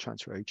 with your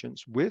transfer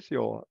agents, with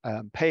your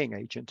paying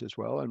agent as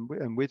well,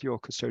 and with your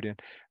custodian,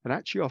 and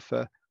actually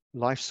offer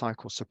life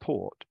cycle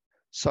support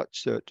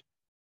such that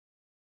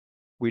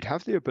we'd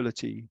have the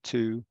ability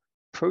to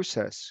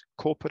process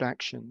corporate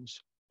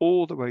actions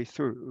all the way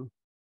through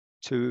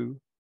to,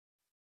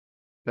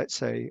 let's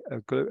say,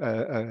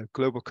 a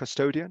global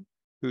custodian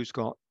who's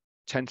got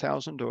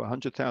 10,000 or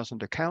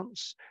 100,000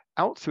 accounts,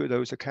 out through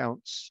those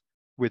accounts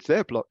with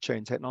their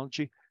blockchain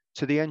technology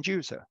to the end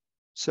user.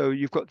 So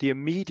you've got the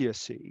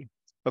immediacy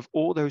of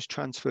all those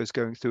transfers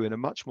going through in a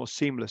much more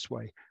seamless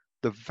way.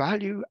 The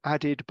value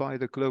added by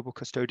the global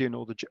custodian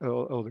or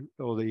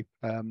the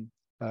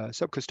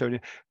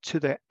sub-custodian to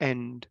their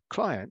end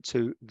client,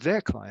 to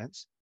their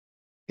clients,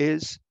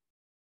 is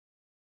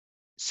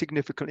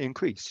significantly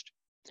increased.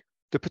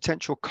 The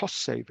potential cost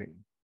saving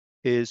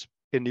is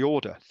in the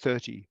order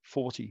 30,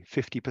 40,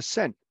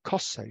 50%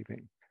 cost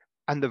saving,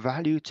 and the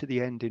value to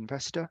the end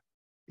investor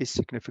is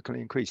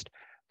significantly increased.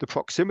 The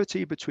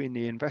proximity between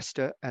the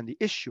investor and the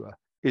issuer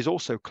is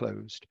also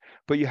closed,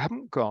 but you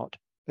haven't got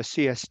a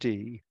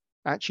CSD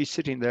actually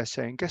sitting there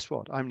saying, guess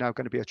what, I'm now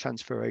going to be a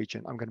transfer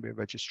agent, I'm going to be a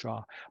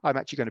registrar, I'm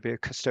actually going to be a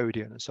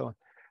custodian, and so on.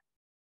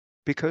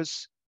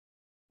 Because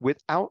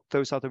without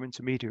those other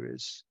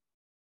intermediaries,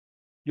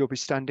 you'll be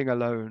standing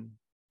alone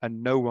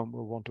and no one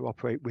will want to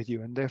operate with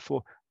you. And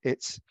therefore,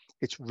 it's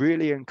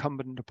really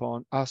incumbent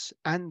upon us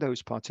and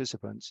those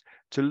participants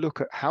to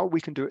look at how we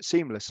can do it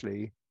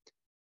seamlessly,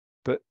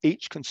 but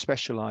each can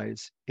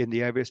specialize in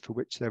the areas for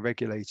which they're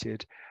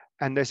regulated.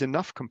 And there's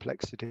enough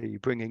complexity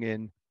bringing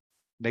in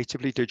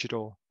natively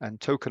digital and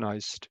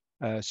tokenized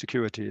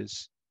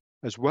securities,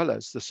 as well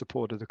as the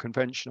support of the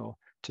conventional,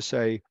 to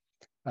say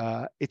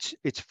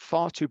it's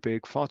far too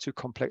big, far too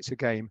complex a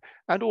game.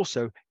 And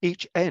also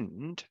each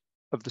end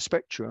of the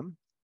spectrum,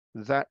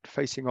 that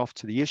facing off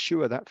to the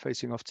issuer, that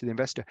facing off to the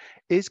investor,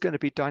 is going to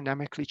be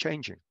dynamically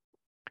changing.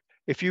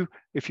 If you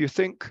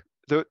think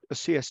that a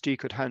CSD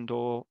could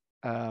handle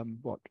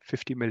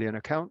 50 million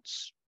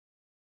accounts,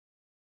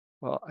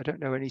 well, I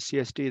don't know any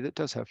CSD that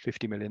does have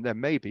 50 million. There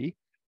may be,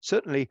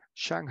 Certainly,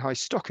 Shanghai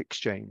Stock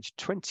Exchange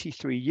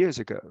 23 years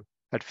ago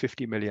had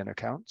 50 million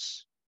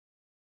accounts.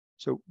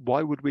 So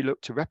why would we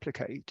look to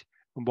replicate?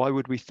 And why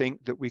would we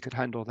think that we could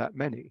handle that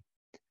many?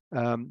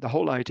 The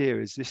whole idea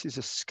is this is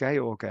a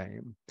scale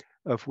game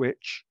of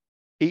which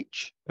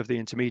each of the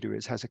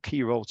intermediaries has a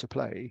key role to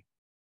play,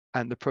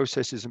 and the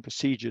processes and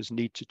procedures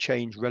need to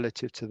change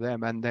relative to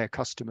them and their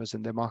customers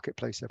and their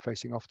marketplace they're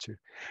facing off to.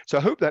 So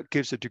I hope that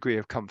gives a degree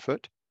of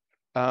comfort.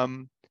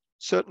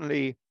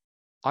 Certainly,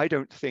 I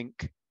don't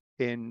think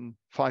in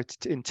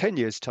 10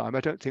 years' time,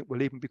 I don't think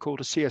we'll even be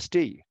called a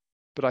CSD,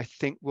 but I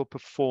think we'll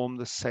perform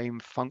the same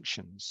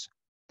functions.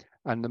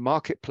 And the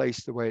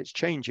marketplace, the way it's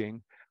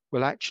changing,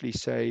 will actually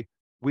say,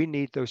 we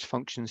need those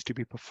functions to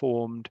be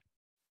performed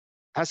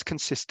as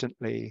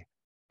consistently,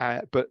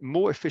 but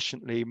more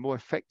efficiently, more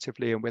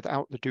effectively, and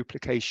without the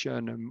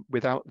duplication and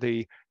without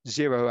the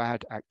zero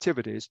add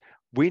activities.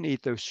 We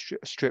need those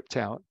stripped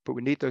out, but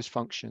we need those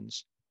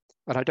functions.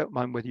 And I don't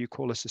mind whether you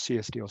call us a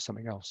CSD or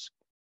something else,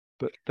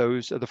 but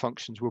those are the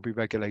functions we'll be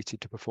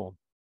regulated to perform.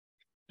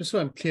 Just so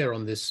I'm clear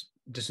on this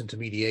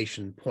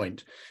disintermediation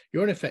point,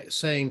 you're in effect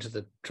saying to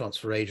the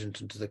transfer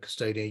agent and to the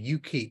custodian, you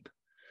keep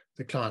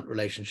the client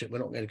relationship. We're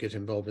not going to get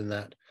involved in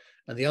that.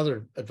 And the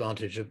other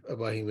advantage of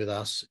working with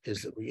us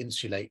is that we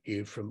insulate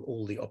you from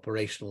all the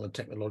operational and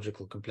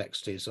technological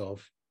complexities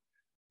of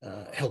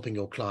helping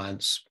your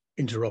clients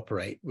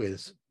interoperate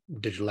with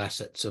digital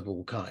assets of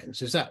all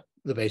kinds. Is that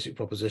the basic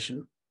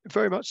proposition?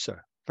 Very much so.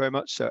 Very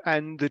much so.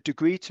 And the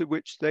degree to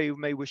which they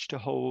may wish to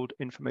hold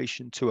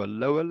information to a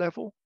lower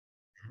level,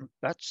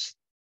 that's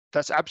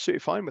absolutely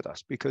fine with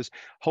us, because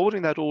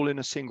holding that all in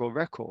a single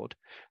record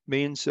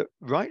means that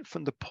right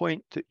from the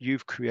point that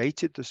you've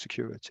created the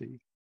security,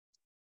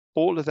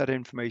 all of that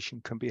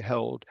information can be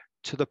held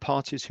to the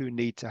parties who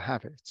need to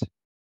have it.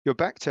 You're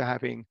back to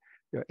having,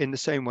 in the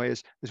same way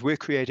as we're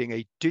creating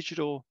a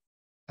digital,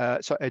 a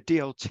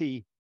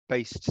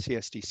DLT-based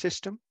CSD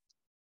system,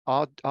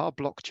 our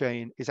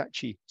blockchain is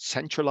actually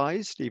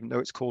centralized, even though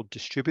it's called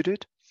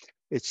distributed.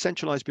 It's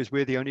centralized because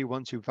we're the only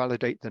ones who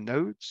validate the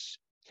nodes.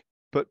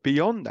 But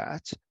beyond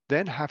that,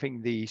 then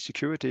having the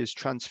securities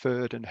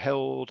transferred and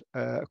held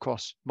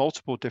across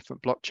multiple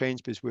different blockchains,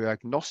 because we're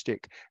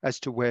agnostic as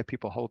to where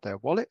people hold their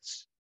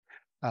wallets,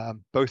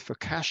 both for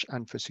cash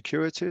and for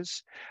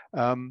securities,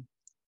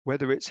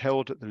 whether it's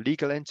held at the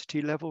legal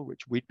entity level,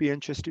 which we'd be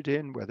interested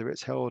in, whether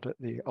it's held at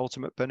the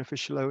ultimate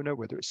beneficial owner,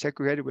 whether it's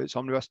segregated, whether it's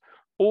omnibus,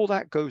 all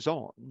that goes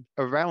on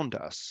around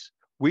us.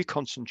 We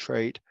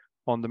concentrate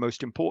on the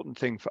most important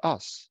thing for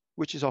us,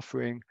 which is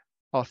offering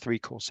our 3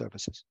 core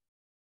services.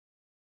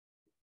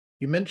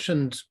 You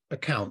mentioned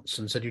accounts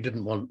and said you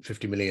didn't want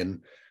 50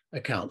 million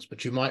accounts,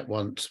 but you might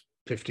want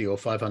 50 or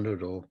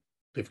 500 or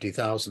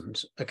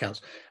 50,000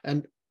 accounts.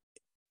 And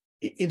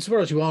insofar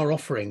as you are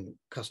offering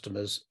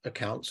customers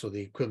accounts or the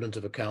equivalent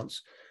of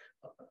accounts,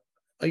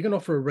 are you going to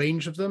offer a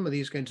range of them? Are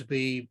these going to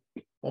be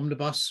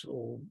omnibus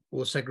or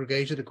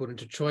segregated according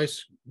to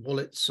choice,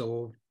 wallets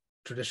or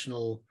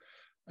traditional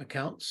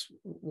accounts?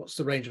 What's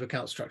the range of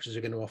account structures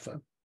you're going to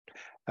offer?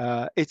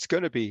 It's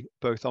going to be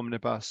both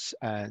omnibus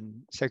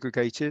and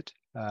segregated.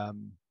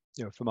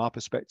 From our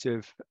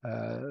perspective,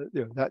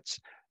 that's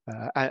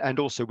and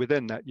also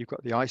within that, you've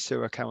got the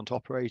ISO account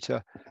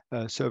operator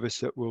service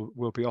that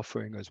we'll be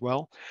offering as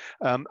well.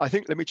 I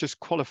think, let me just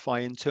qualify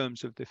in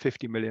terms of the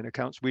 50 million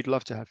accounts. We'd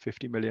love to have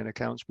 50 million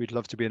accounts. We'd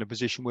love to be in a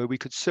position where we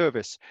could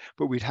service,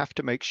 but we'd have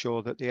to make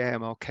sure that the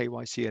AML,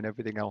 KYC, and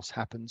everything else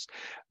happens.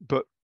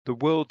 But the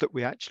world that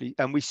we actually,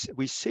 and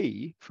we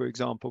see, for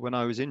example, when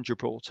I was in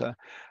Gibraltar,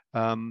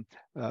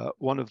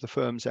 one of the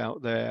firms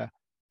out there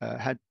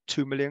had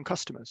 2 million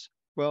customers.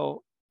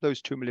 Well, those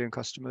 2 million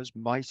customers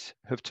might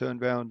have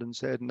turned around and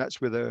said, and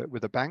that's with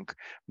a bank,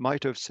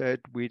 might have said,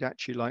 we'd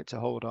actually like to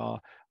hold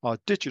our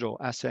digital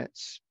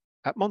assets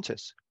at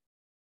Montis.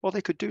 Well,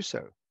 they could do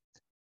so.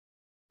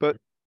 But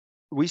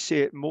we see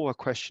it more a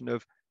question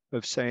of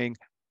saying,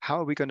 how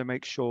are we going to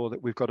make sure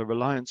that we've got a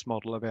reliance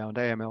model around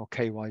AML,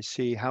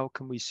 KYC? How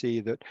can we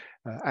see that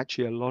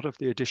actually a lot of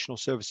the additional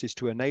services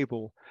to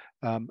enable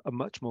a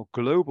much more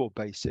global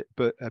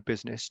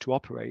business to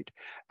operate?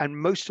 And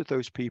most of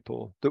those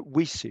people that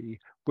we see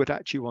would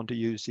actually want to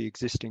use the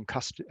existing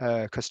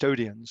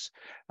custodians,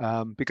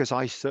 because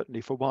I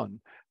certainly, for one,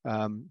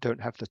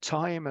 don't have the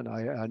time, and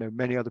I know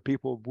many other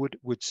people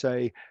would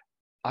say,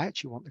 I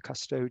actually want the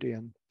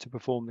custodian to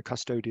perform the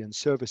custodian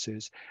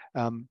services.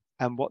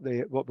 And what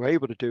we're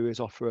able to do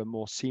is offer a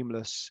more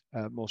seamless,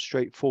 more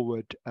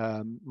straightforward,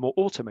 more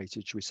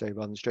automated, should we say,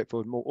 rather than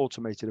straightforward, more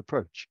automated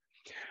approach.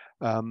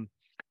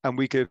 And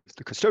we give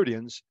the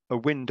custodians a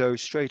window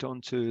straight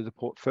onto the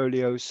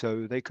portfolio,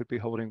 so they could be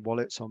holding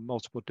wallets on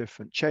multiple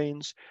different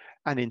chains.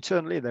 And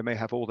internally, they may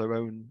have all their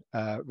own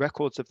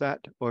records of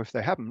that, or if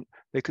they haven't,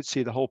 they could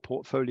see the whole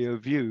portfolio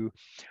view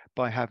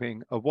by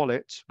having a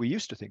wallet. We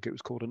used to think it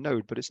was called a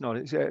node, but it's not.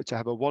 It's to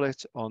have a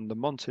wallet on the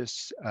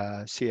Montis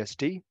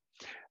CSD.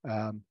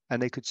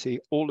 And they could see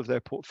all of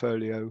their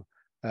portfolio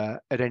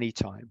at any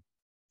time.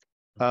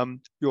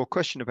 Your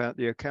question about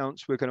the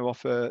accounts, we're going to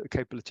offer the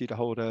capability to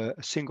hold a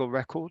single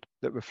record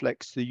that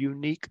reflects the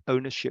unique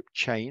ownership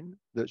chain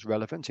that's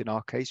relevant. In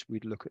our case,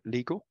 we'd look at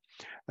legal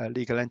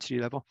entity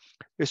level.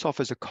 This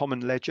offers a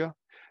common ledger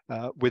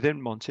within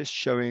Montis,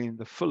 showing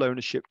the full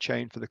ownership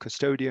chain for the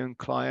custodian,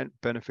 client,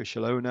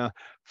 beneficial owner,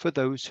 for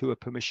those who are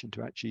permissioned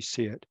to actually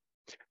see it.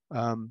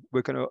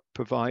 We're going to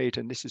provide,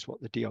 and this is what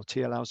the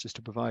DLT allows us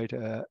to provide,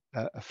 a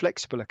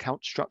flexible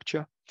account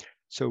structure.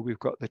 So we've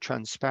got the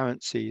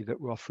transparency that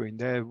we're offering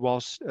there,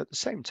 whilst at the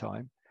same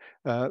time,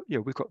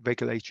 we've got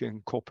regulatory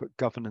and corporate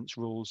governance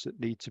rules that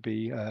need to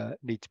be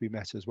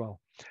met as well.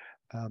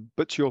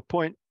 But to your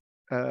point,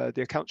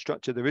 the account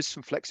structure, there is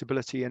some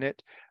flexibility in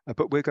it,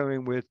 but we're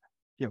going with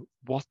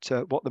what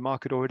the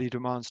market already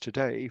demands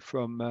today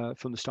from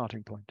the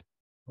starting point.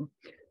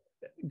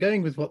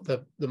 Going with what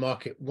the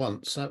market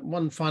wants,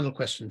 one final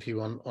question for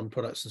you on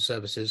products and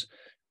services,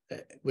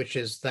 which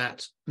is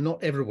that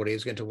not everybody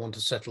is going to want to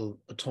settle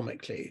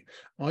atomically.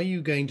 Are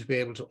you going to be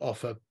able to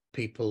offer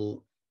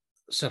people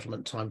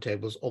settlement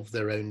timetables of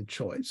their own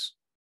choice?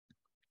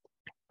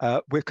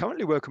 We're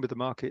currently working with the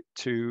market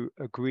to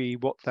agree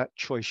what that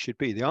choice should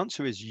be. The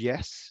answer is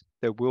yes,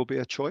 there will be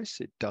a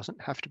choice. It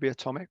doesn't have to be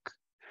atomic.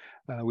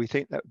 We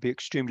think that would be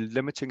extremely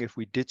limiting if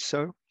we did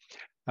so.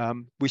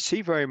 We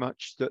see very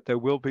much that there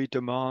will be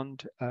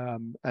demand,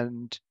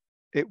 and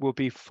it will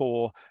be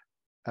for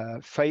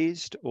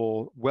phased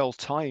or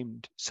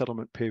well-timed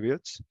settlement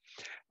periods.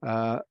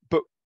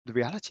 But the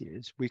reality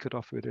is we could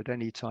offer it at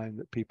any time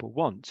that people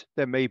want.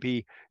 There may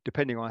be,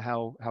 depending on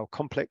how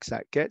complex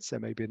that gets, there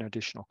may be an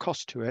additional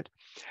cost to it.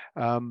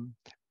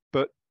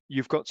 But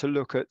you've got to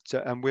look at,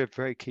 and we're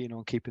very keen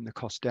on keeping the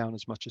cost down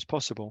as much as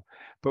possible,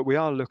 but we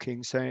are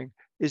looking, saying,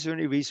 is there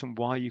any reason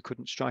why you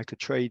couldn't strike a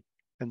trade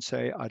and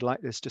say, I'd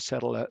like this to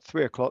settle at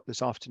 3 o'clock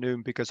this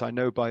afternoon because I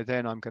know by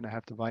then I'm going to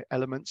have the right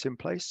elements in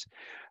place?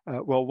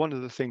 Well, one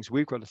of the things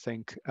we've got to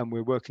think, and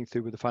we're working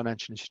through with the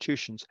financial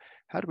institutions,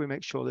 how do we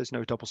make sure there's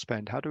no double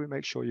spend? How do we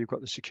make sure you've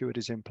got the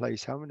securities in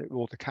place? How many,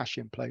 all the cash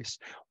in place?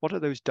 What are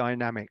those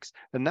dynamics?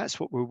 And that's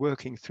what we're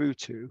working through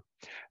to.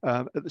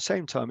 At the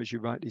same time, as you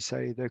rightly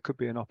say, there could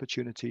be an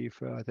opportunity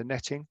for the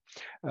netting.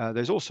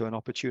 There's also an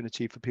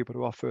opportunity for people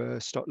to offer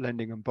a stock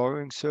lending and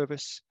borrowing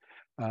service.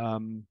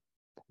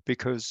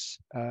 Because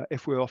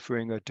if we're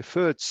offering a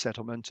deferred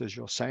settlement, as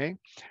you're saying,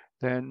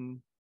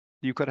 then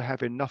you've got to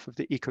have enough of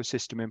the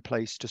ecosystem in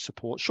place to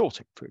support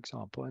shorting, for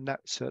example, and that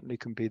certainly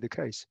can be the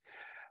case.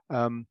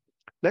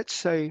 Let's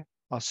say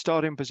our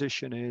starting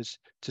position is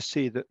to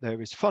see that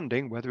there is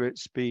funding, whether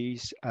it's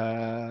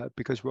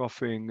because we're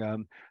offering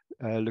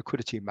a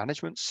liquidity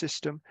management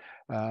system.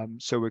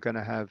 So we're going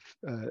to have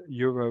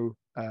euro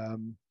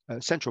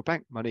central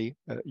bank money,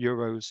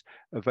 euros,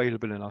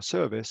 available in our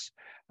service.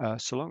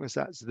 So long as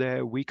that's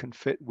there, we can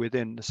fit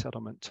within the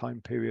settlement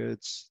time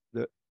periods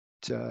that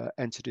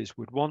entities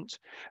would want,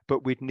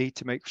 but we'd need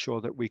to make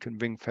sure that we can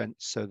ring fence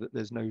so that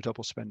there's no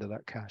double spend of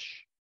that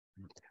cash.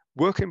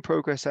 Work in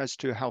progress as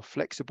to how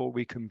flexible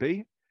we can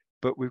be,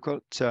 but we've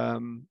got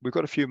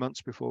a few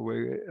months before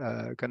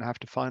we're going to have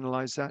to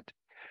finalize that.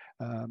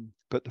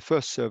 But the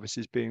first service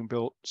is being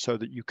built so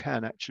that you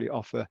can actually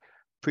offer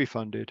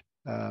pre-funded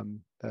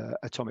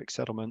atomic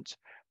settlement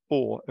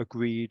or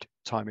agreed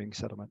timing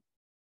settlement.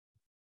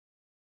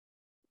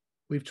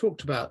 We've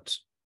talked about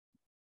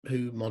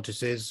who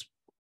Montis is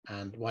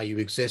and why you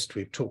exist.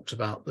 We've talked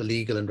about the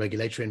legal and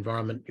regulatory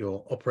environment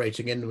you're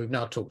operating in. We've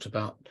now talked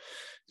about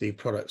the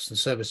products and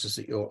services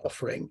that you're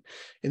offering.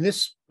 In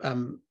this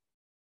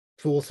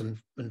fourth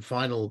and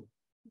final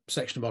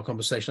section of our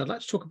conversation, I'd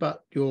like to talk about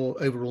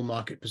your overall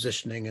market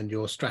positioning and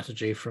your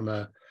strategy from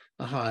a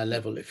higher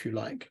level, if you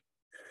like.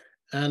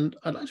 And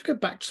I'd like to go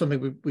back to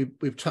something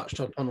we've touched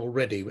on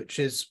already, which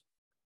is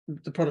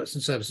the products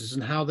and services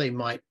and how they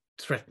might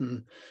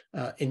threaten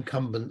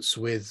incumbents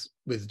with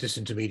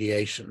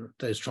disintermediation.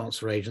 Those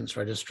transfer agents,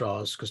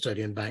 registrars,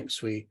 custodian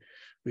banks we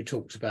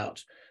talked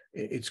about.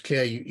 It's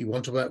clear you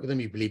want to work with them.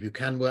 You believe you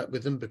can work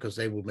with them because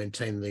they will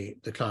maintain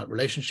the client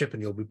relationship,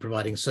 and you'll be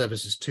providing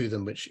services to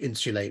them which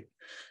insulate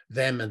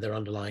them and their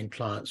underlying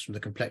clients from the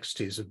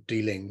complexities of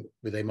dealing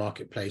with a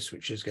marketplace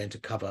which is going to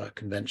cover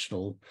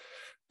conventional,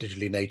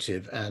 digitally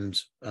native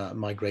and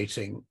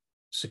migrating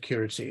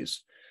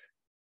securities.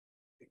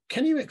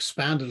 Can you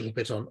expand a little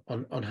bit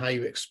on how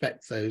you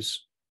expect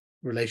those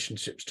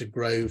relationships to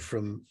grow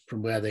from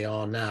where they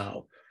are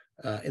now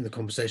in the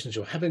conversations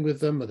you're having with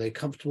them? Are they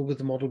comfortable with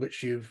the model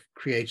which you've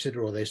created,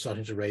 or are they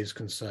starting to raise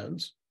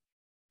concerns?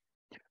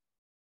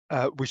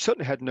 We've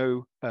certainly had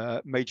no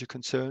major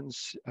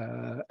concerns.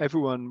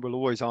 Everyone will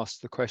always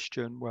ask the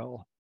question,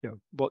 well,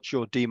 what's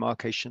your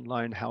demarcation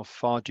line? How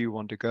far do you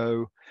want to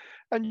go?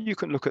 And you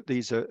can look at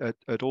these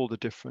at all the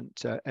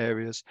different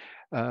areas.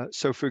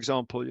 So, for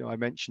example, I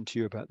mentioned to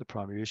you about the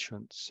primary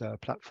issuance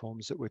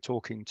platforms that we're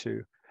talking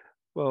to.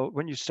 Well,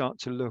 when you start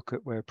to look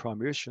at where a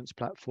primary issuance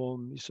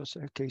platform, you sort of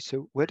say, okay,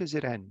 so where does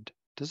it end?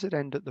 Does it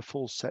end at the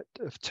full set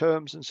of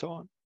terms and so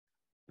on?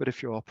 But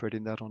if you're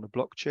operating that on a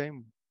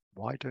blockchain,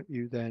 why don't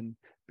you then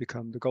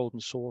become the golden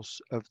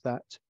source of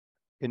that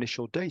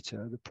initial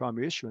data, the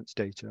primary issuance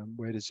data, and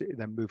where does it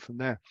then move from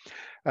there?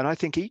 And I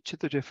think each of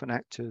the different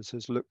actors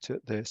has looked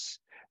at this,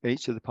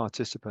 each of the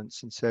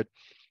participants, and said,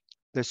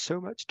 there's so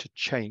much to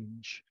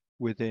change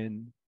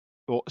within,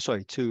 or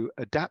sorry, to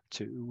adapt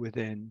to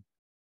within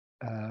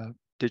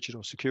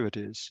digital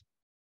securities,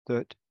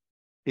 that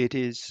it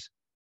is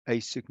a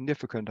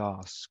significant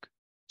ask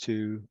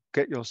to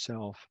get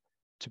yourself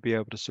to be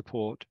able to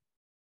support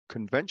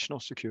conventional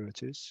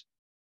securities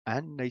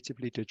and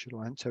natively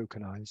digital and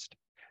tokenized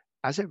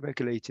as a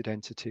regulated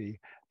entity,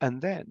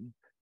 and then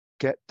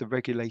get the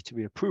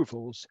regulatory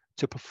approvals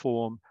to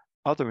perform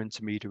other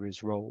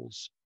intermediaries'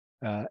 roles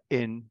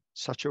in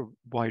such a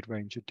wide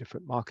range of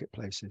different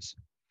marketplaces.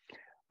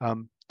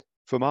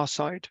 From our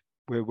side,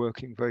 we're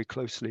working very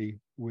closely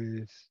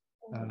with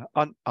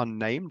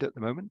unnamed at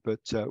the moment, but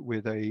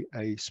with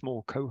a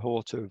small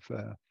cohort of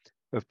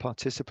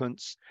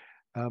participants,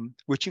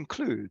 which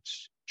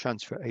includes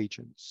transfer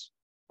agents.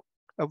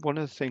 And one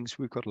of the things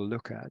we've got to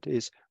look at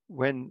is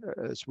when,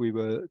 as we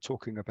were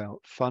talking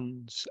about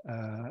funds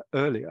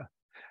earlier,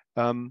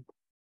 from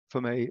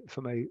a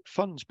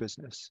funds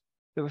business,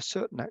 there are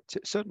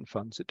certain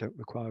funds that don't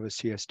require a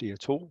CSD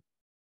at all,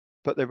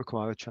 but they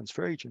require a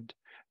transfer agent.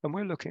 And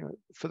we're looking at,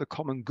 for the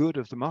common good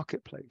of the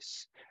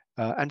marketplace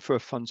and for a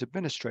funds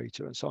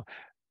administrator and so on.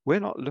 We're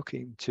not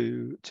looking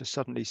to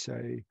suddenly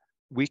say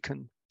we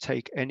can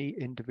take any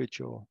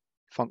individual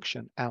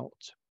function out.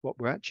 What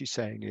we're actually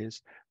saying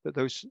is that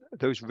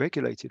those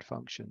regulated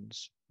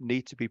functions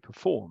need to be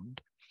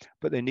performed,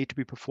 but they need to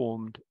be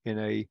performed in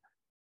a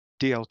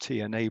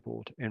DLT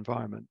enabled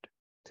environment.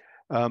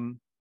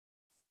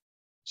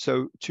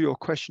 So to your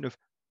question of,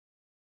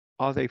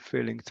 are they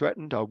feeling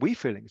threatened? Are we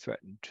feeling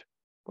threatened?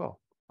 Well,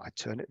 I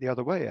turn it the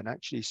other way and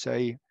actually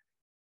say,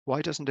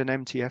 why doesn't an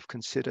MTF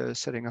consider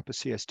setting up a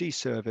CSD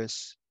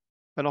service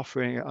and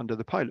offering it under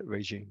the pilot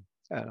regime?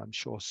 And I'm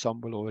sure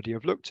some will already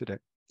have looked at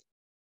it.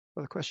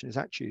 Well, the question is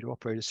actually to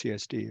operate a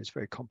CSD is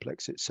very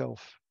complex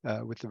itself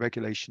with the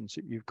regulations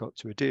that you've got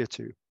to adhere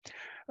to.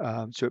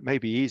 So it may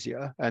be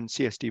easier, and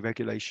CSD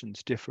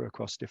regulations differ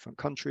across different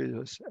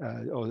countries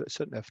or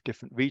certainly have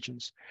different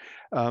regions.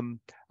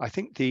 I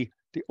think the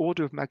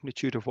order of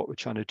magnitude of what we're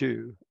trying to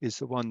do is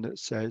the one that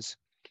says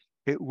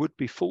it would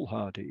be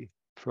foolhardy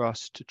for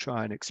us to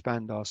try and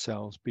expand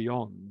ourselves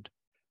beyond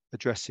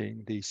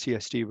addressing the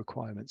CSD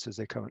requirements as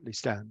they currently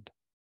stand.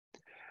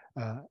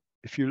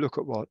 If you look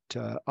at what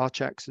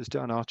Archax has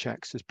done,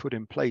 Archax has put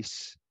in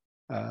place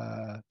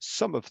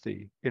some of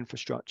the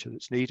infrastructure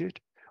that's needed.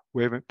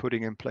 We're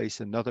putting in place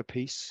another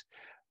piece,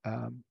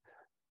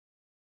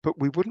 but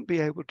we wouldn't be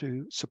able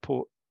to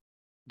support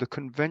the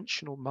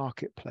conventional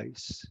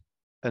marketplace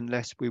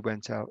unless we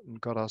went out and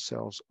got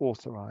ourselves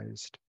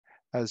authorized,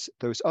 as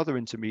those other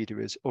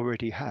intermediaries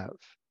already have.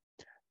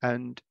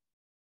 And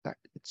that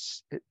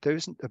there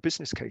isn't a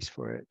business case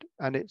for it,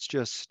 and it's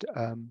just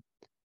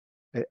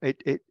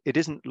it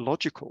isn't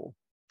logical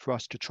for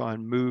us to try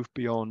and move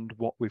beyond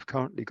what we've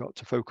currently got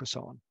to focus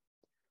on.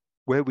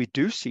 Where we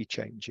do see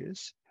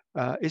changes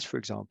is, for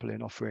example,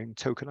 in offering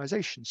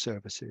tokenization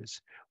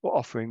services or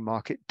offering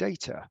market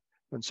data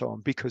and so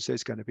on, because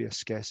there's going to be a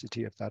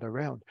scarcity of that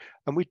around.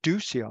 And we do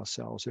see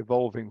ourselves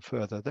evolving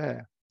further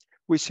there.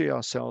 We see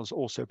ourselves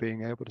also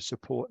being able to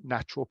support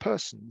natural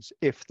persons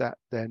if that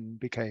then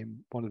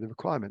became one of the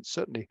requirements.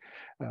 Certainly,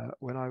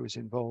 when I was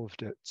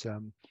involved at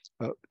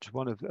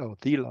one of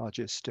the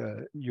largest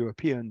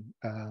European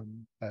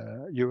being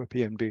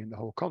the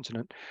whole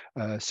continent,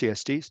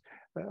 CSDs,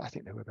 I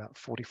think there were about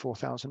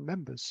 44,000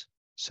 members.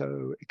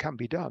 So it can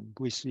be done.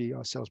 We see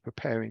ourselves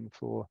preparing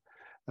for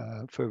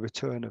a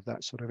return of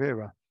that sort of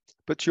era.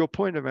 But to your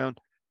point around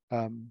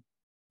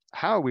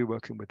how are we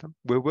working with them?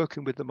 We're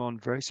working with them on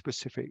very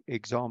specific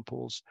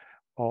examples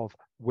of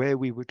where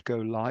we would go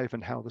live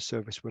and how the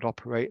service would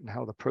operate and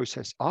how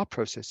our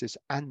processes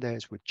and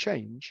theirs would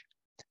change.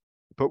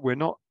 But we're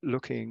not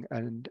looking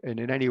and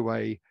in any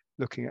way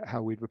looking at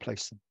how we'd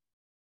replace them.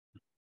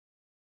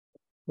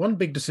 One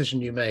big decision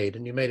you made,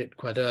 and you made it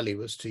quite early,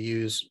 was to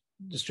use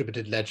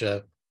distributed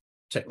ledger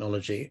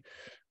technology.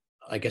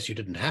 I guess you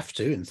didn't have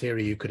to. In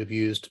theory, you could have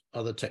used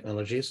other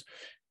technologies.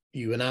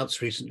 You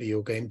announced recently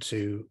you're going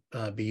to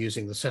be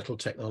using the Settle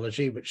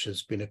technology, which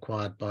has been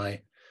acquired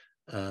by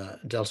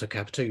Delta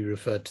Capital. You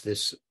referred to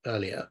this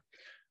earlier.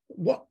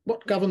 What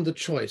governed the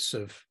choice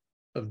of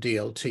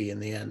DLT in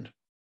the end?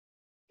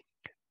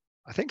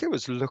 I think it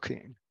was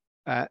looking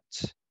at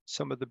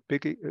some of the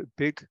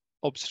big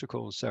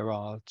obstacles there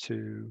are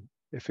to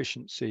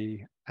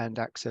efficiency and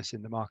access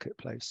in the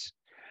marketplace.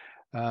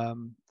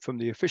 From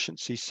the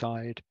efficiency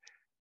side,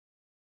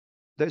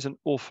 there's an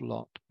awful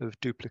lot of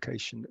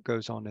duplication that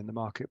goes on in the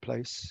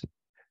marketplace.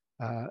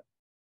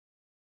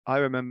 I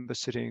remember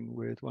sitting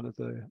with one of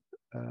the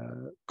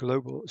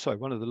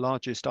one of the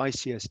largest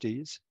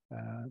ICSDs.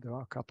 There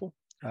are a couple,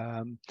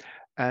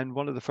 and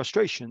one of the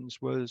frustrations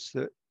was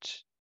that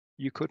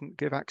you couldn't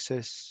give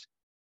access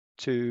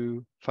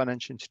to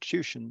financial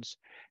institutions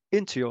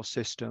into your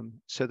system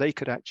so they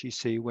could actually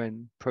see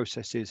when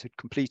processes had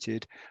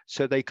completed,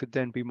 so they could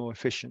then be more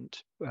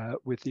efficient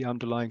with the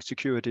underlying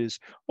securities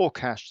or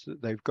cash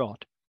that they've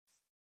got.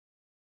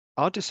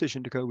 Our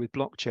decision to go with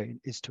blockchain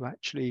is to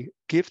actually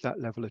give that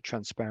level of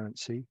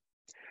transparency,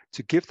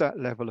 to give that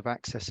level of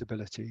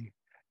accessibility,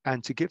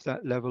 and to give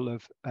that level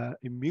of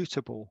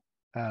immutable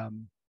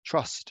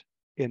trust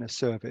in a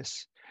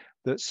service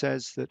that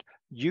says that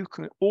you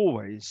can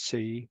always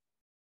see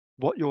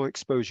what your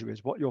exposure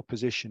is, what your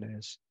position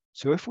is.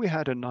 So if we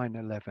had a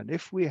 9/11,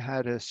 if we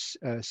had a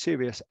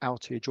serious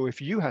outage, or if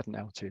you had an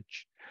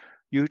outage,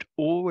 you'd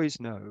always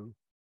know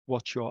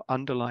what your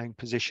underlying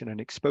position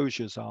and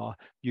exposures are.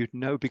 You'd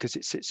know because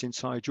it sits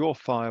inside your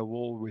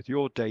firewall with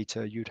your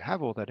data, you'd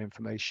have all that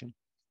information.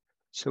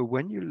 So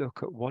when you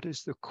look at what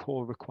is the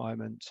core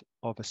requirement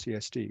of a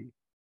CSD,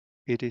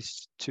 it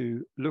is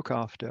to look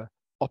after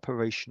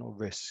operational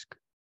risk.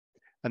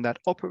 And that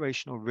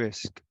operational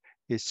risk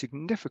is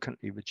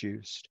significantly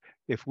reduced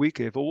if we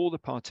give all the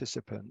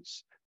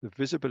participants the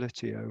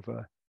visibility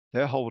over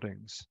their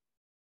holdings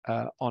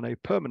on a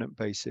permanent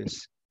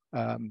basis,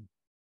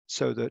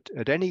 so that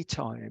at any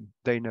time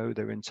they know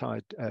their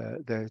entire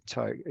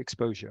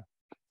exposure.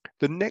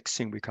 The next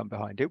thing we come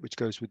behind it, which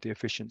goes with the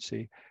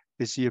efficiency,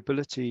 is the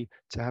ability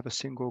to have a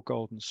single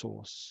golden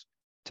source,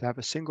 to have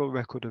a single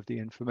record of the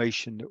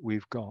information that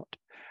we've got,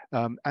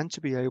 and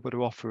to be able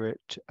to offer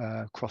it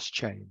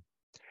cross-chain.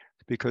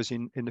 Because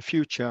in the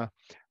future,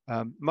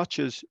 much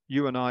as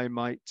you and I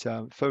might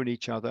phone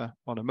each other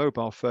on a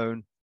mobile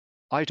phone,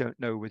 I don't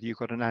know whether you've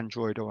got an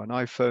Android or an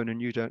iPhone,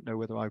 and you don't know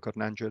whether I've got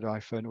an Android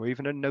iPhone or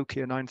even a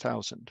Nokia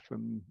 9000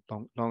 from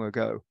long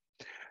ago.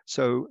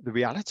 So the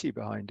reality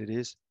behind it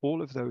is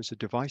all of those are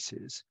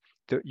devices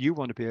that you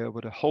want to be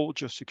able to hold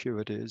your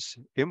securities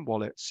in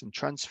wallets and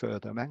transfer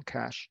them and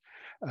cash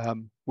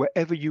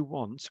wherever you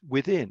want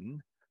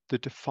within the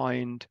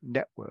defined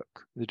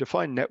network. The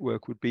defined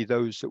network would be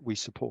those that we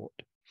support.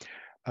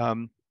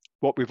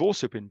 What we've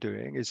also been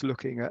doing is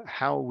looking at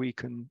how we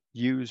can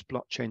use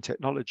blockchain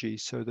technology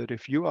so that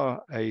if you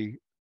are a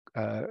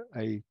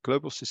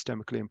global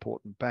systemically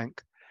important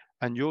bank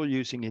and you're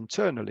using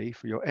internally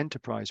for your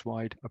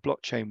enterprise-wide a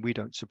blockchain we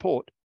don't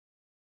support,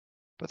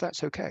 but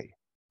that's okay.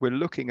 We're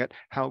looking at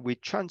how we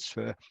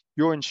transfer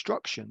your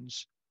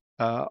instructions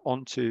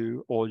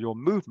onto, or your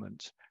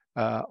movement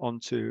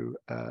onto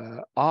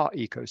our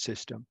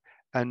ecosystem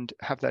and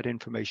have that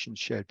information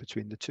shared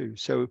between the two.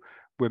 So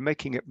we're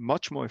making it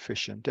much more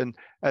efficient.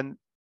 And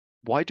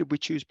why did we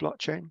choose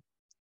blockchain?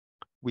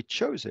 We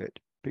chose it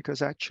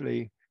because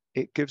actually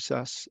it gives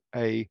us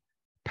a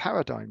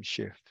paradigm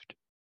shift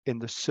in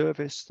the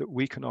service that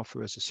we can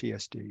offer as a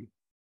CSD.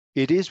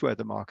 It is where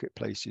the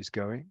marketplace is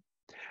going.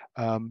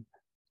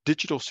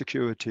 Digital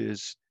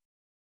securities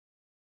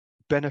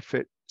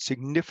benefit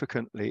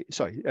significantly,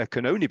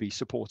 can only be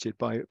supported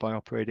by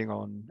operating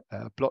on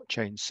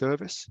blockchain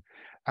service.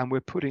 And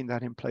we're putting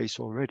that in place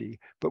already,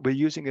 but we're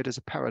using it as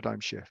a paradigm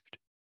shift.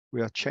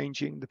 We are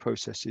changing the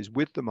processes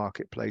with the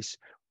marketplace.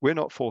 We're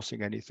not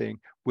forcing anything.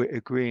 We're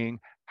agreeing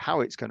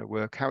how it's going to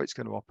work, how it's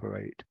going to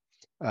operate.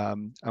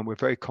 And we're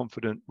very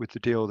confident with the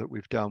deal that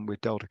we've done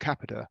with Delta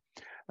Capita,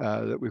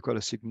 that we've got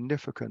a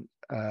significant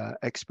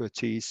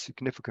expertise,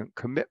 significant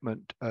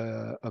commitment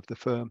of the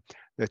firm.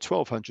 They're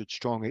 1,200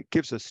 strong. It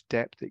gives us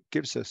depth, it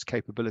gives us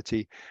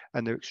capability,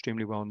 and they're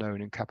extremely well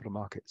known in capital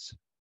markets.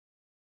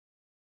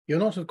 You're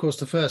not, of course,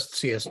 the first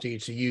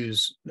CSD to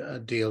use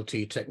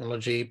DLT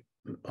technology.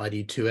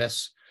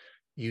 ID2S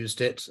used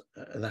it.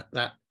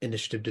 That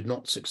initiative did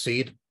not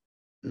succeed.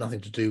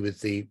 Nothing to do with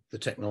the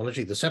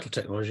technology, the settle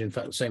technology. In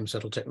fact, the same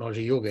settle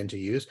technology you're going to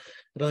use,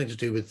 but nothing to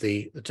do with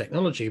the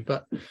technology.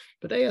 But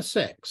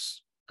ASX,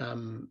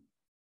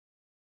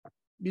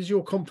 is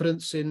your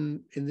confidence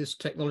in this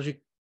technology?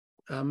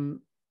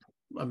 Clearly,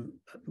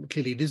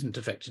 it isn't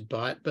affected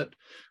by it, but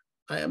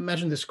I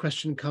imagine this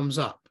question comes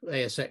up.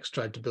 ASX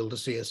tried to build a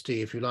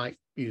CSD, if you like,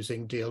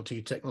 using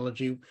DLT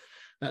technology.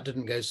 That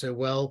didn't go so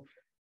well.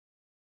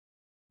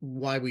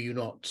 Why were you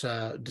not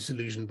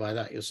disillusioned by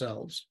that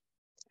yourselves?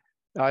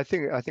 I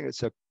think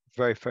it's a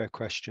very fair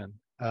question.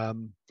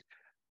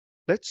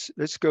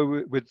 Let's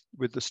go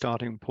with the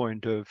starting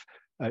point of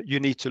you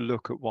need to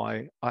look at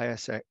why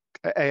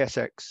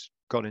ASX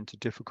got into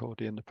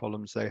difficulty and the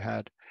problems they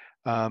had.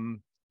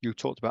 You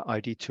talked about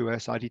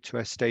ID2S.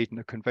 ID2S stayed in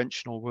a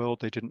conventional world.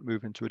 They didn't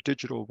move into a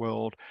digital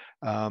world,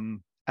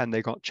 and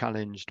they got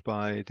challenged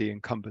by the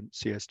incumbent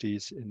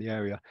CSDs in the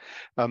area.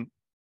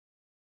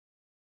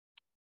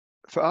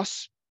 For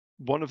us,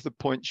 one of the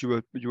points you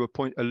were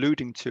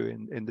alluding to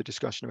in the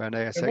discussion around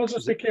ASX. Well,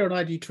 just to be clear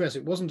on ID2S,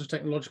 it wasn't a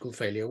technological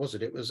failure, was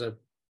it? It was a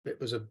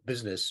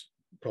business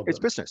problem. It's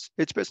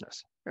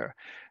business.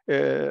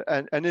 Yeah.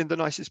 And in the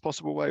nicest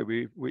possible way,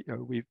 we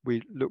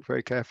looked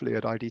very carefully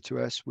at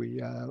ID2S.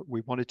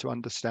 We wanted to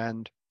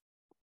understand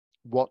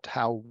what,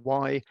 how,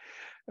 why.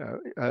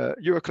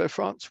 Euroclear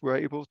France were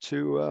able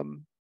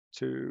to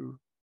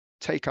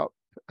take up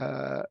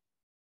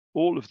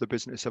all of the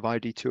business of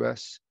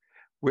ID2S,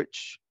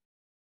 which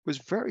was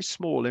very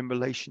small in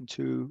relation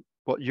to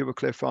what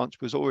Euroclear France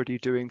was already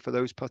doing for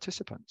those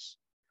participants.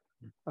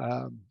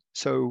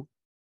 So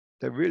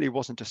there really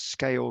wasn't a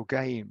scale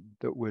game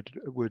that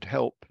would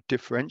help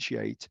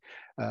differentiate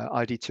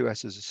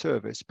ID2S as a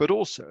service, but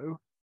also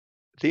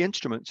the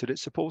instruments that it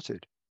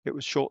supported. It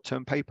was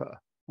short-term paper,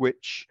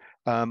 which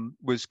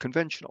was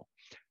conventional.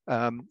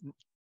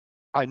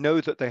 I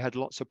know that they had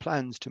lots of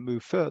plans to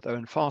move further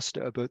and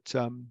faster, but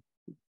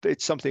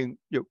it's something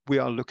we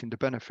are looking to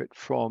benefit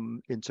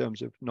from in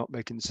terms of not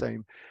making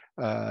the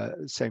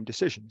same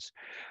decisions.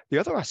 The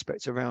other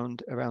aspects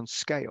around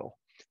scale.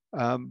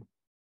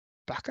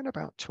 Back in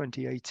about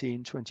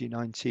 2018,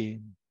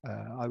 2019,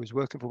 I was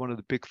working for one of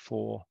the big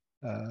four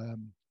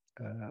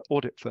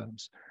audit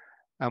firms,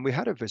 and we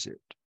had a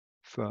visit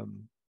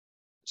from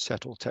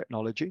Settle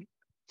Technology,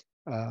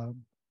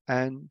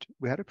 and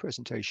we had a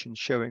presentation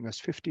showing us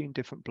 15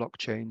 different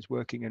blockchains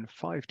working in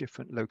 5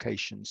 different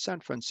locations: San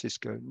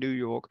Francisco, New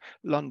York,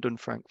 London,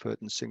 Frankfurt,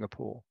 and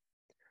Singapore.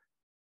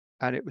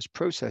 And it was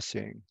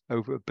processing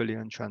over 1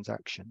 billion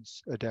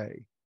transactions a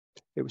day.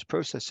 It was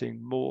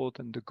processing more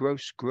than the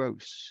gross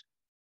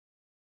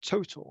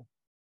total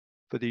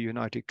for the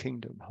United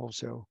Kingdom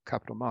wholesale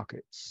capital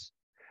markets.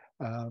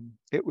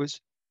 It was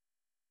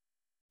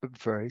a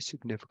very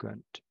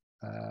significant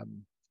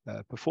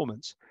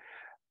performance.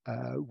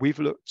 We've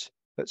looked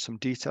at some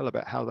detail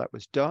about how that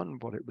was done,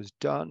 what it was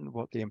done,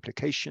 what the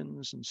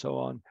implications and so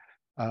on.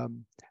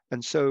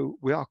 And so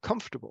we are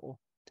comfortable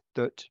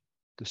that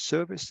the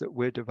service that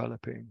we're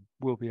developing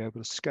will be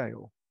able to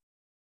scale.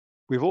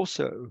 We've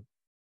also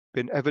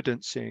been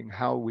evidencing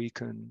how we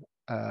can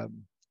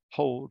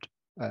hold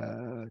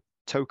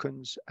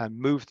tokens and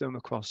move them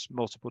across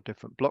multiple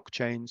different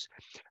blockchains.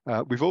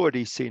 We've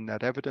already seen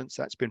that evidence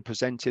that's been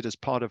presented as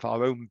part of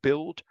our own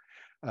build,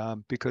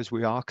 because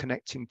we are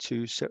connecting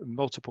to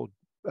multiple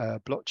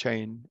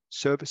blockchain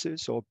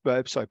services, or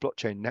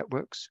blockchain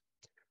networks.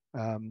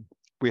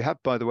 We have,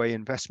 by the way,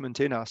 investment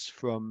in us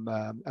from,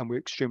 and we're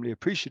extremely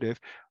appreciative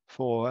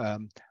for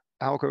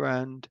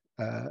Algorand,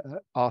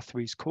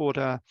 R3's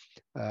Corda,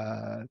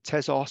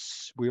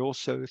 Tezos. We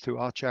also, through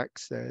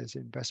Archax, there's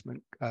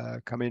investment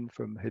come in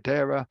from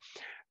Hedera.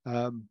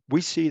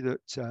 We see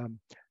that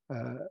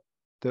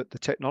that the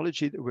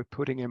technology that we're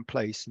putting in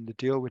place and the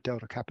deal with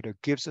Delta Capital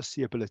gives us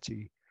the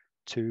ability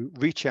to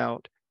reach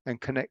out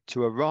and connect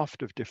to a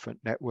raft of different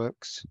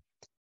networks.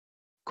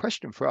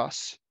 Question for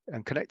us,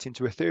 and connecting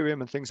to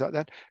Ethereum and things like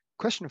that,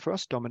 question for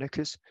us, Dominic,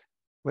 is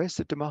where's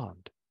the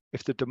demand?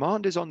 If the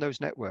demand is on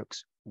those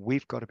networks,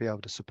 we've got to be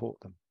able to support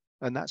them.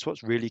 And that's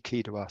what's really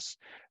key to us.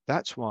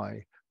 That's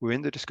why we're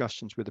in the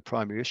discussions with the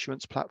primary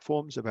issuance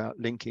platforms about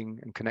linking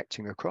and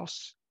connecting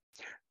across,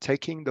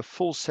 taking the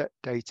full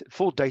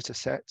data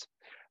set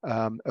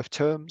of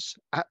terms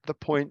at the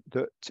point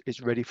that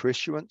it's ready for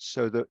issuance,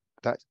 so that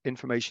that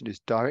information is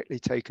directly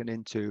taken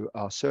into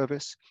our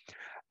service,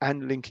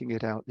 and linking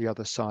it out the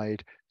other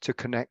side to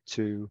connect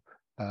to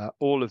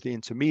all of the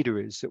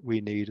intermediaries that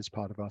we need as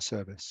part of our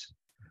service.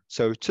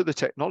 So to the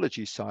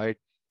technology side,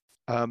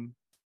 I'm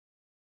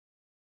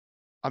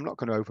not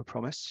going to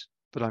overpromise,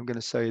 but I'm going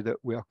to say that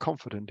we are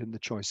confident in the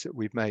choice that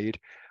we've made.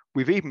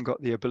 We've even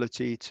got the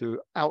ability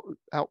to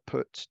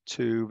output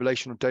to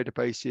relational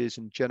databases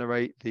and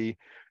generate the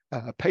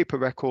paper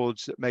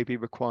records that may be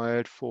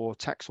required for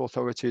tax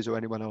authorities or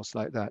anyone else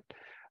like that.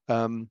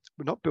 We're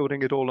not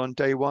building it all on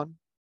day one,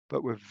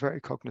 but we're very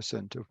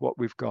cognizant of what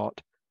we've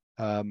got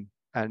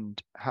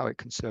and how it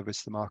can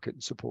service the market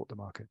and support the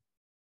market.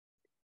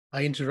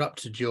 I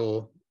interrupted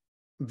your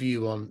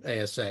view on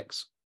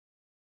ASX.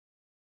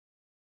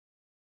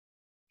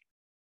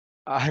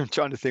 I'm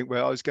trying to think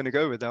where I was going to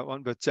go with that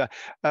one, but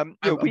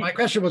my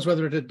question was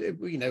whether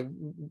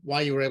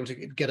why you were able to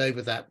get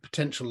over that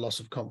potential loss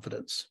of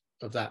confidence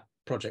of that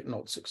project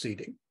not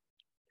succeeding.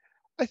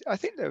 I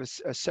think there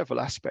was several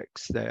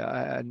aspects there,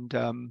 and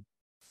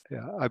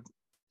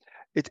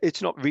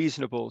it's not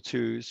reasonable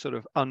to sort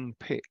of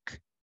unpick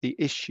the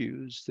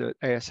issues that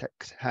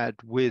ASX had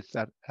with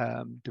that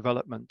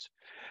development.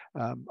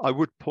 I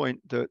would point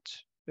that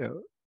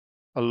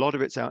a lot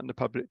of it's out in the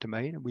public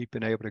domain, and we've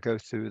been able to go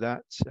through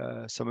that.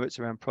 Some of it's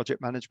around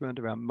project management,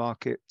 around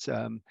market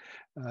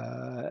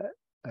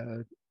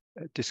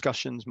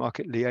discussions,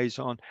 market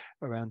liaison,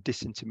 around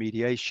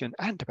disintermediation,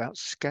 and about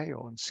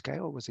scale. And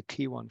scale was a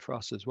key one for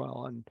us as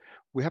well. And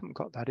we haven't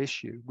got that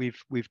issue.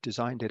 We've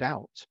designed it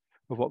out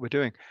of what we're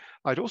doing.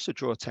 I'd also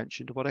draw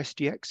attention to what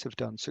SDX have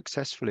done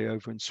successfully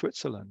over in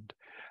Switzerland.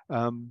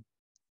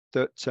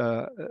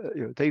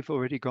 That they've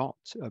already got,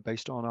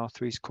 based on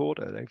R3's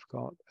Corda, they've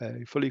got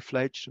a fully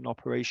fledged and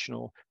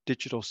operational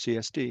digital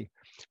CSD.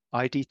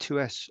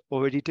 ID2S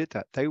already did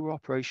that. They were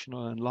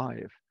operational and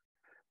live.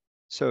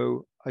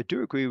 So I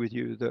do agree with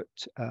you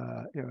that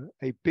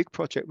a big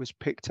project was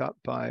picked up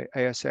by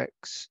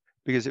ASX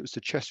because it was the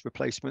chest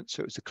replacement,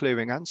 so it was the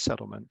clearing and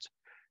settlement,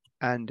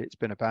 and it's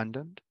been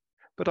abandoned.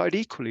 But I'd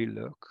equally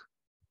look,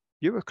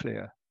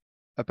 Euroclear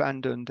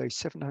abandoned a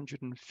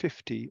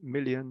 750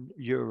 million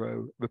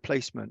euro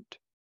replacement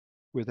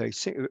with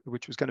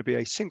which was going to be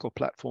a single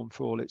platform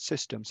for all its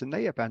systems, and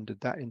they abandoned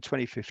that in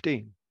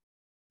 2015.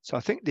 So I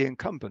think the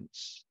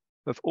incumbents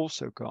have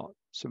also got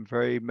some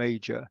very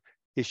major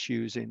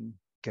issues in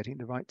getting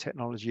the right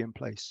technology in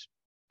place.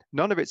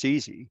 None of it's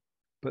easy,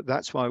 but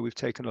that's why we've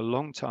taken a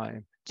long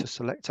time to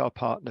select our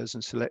partners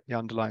and select the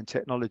underlying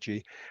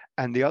technology.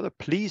 And the other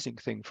pleasing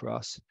thing for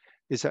us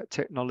is that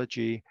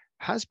technology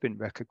has been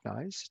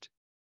recognized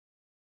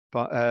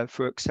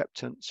for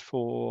acceptance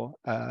for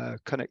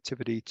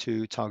connectivity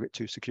to Target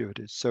 2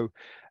 securities. So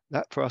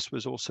that for us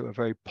was also a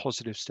very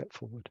positive step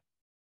forward.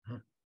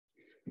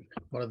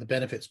 One of the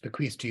benefits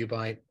bequeathed to you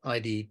by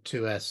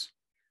ID2S.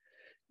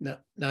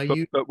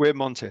 But we're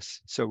Montis,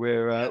 so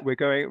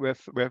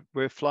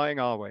we're flying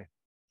our way.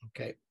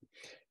 Okay,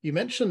 you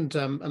mentioned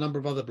a number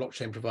of other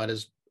blockchain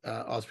providers,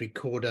 R3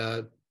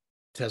 Corda,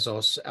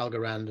 Tezos,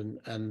 Algorand,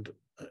 and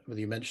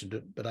whether you mentioned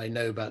it, but I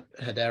know about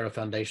Hedera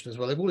Foundation as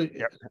well. They've all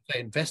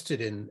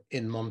invested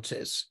in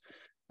Montis.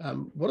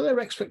 What are their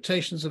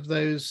expectations of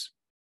those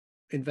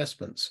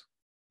investments?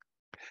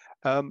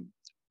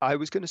 I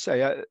was going to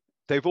say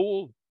they've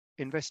all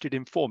invested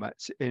in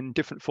formats in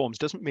different forms.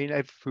 Doesn't mean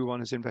everyone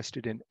has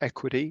invested in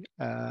equity,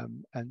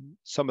 and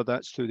some of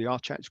that's through the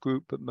Archats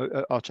group, but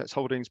Archats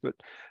Holdings, but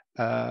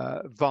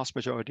vast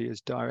majority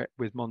is direct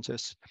with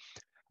Montis.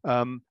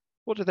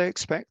 What do they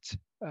expect?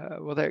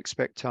 Well, they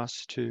expect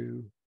us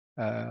to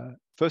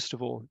first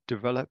of all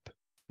develop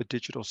a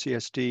digital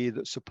CSD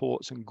that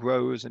supports and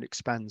grows and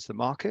expands the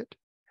market.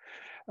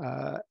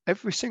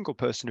 Every single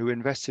person who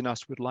invests in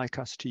us would like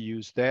us to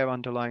use their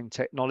underlying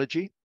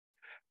technology.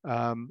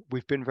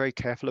 We've been very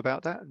careful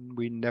about that, and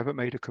we never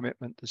made a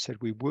commitment that said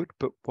we would,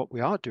 but what we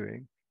are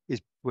doing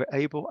is we're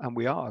able and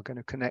we are going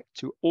to connect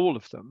to all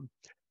of them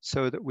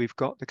so that we've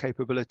got the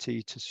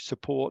capability to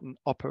support and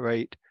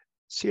operate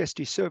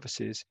CSD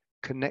services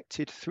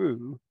connected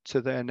through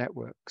to their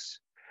networks.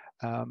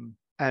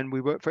 And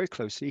we work very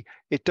closely.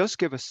 It does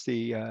give us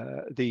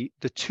the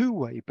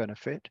two-way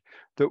benefit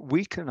that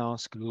we can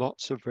ask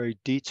lots of very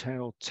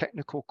detailed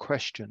technical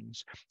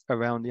questions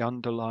around the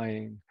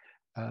underlying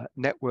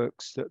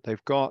networks that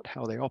they've got,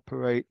 how they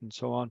operate, and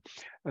so on.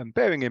 And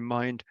bearing in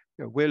mind,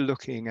 we're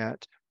looking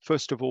at,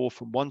 first of all,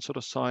 from one sort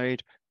of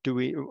side,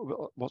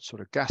 what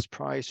sort of gas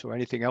price or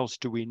anything else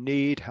do we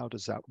need? How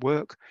does that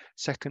work?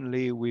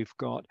 Secondly, we've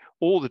got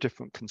all the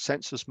different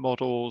consensus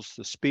models,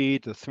 the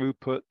speed, the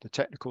throughput, the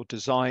technical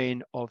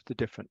design of the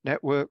different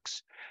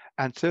networks.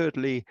 And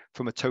thirdly,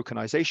 from a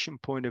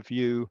tokenization point of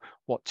view,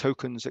 what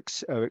tokens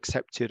are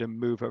accepted and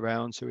move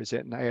around. So is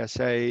it an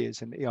ASA,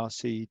 is it an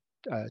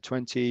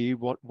ERC20,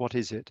 what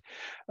is it?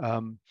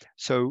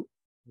 So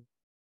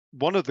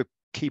one of the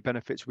key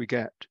benefits we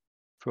get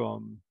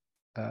from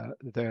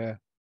their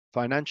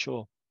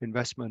financial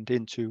investment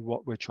into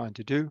what we're trying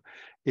to do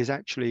is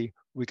actually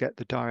we get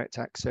the direct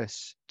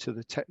access to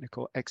the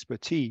technical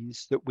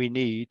expertise that we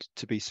need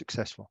to be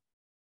successful.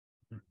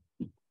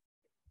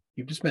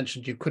 You've just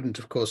mentioned you couldn't,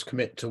 of course,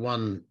 commit to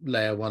one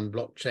layer, one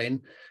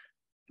blockchain.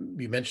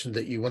 You mentioned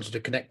that you wanted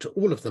to connect to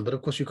all of them, but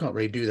of course you can't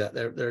really do that.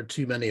 There are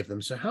too many of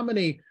them. So how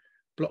many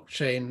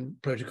blockchain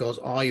protocols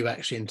are you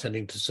actually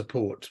intending to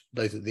support,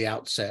 both at the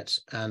outset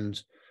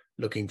and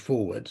looking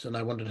forward? And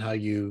I wondered how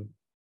you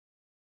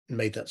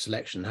made that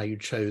selection, how you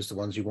chose the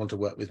ones you want to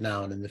work with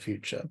now and in the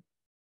future.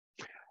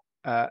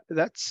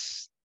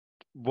 That's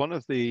one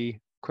of the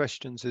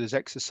questions that has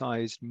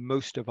exercised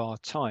most of our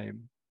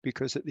time,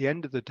 because at the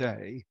end of the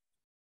day,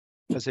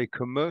 as a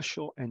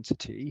commercial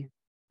entity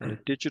and a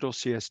digital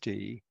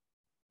CSD,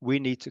 we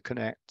need to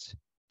connect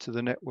to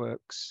the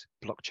networks,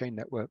 blockchain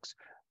networks,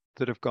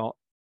 that have got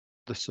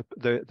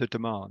the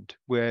demand,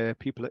 where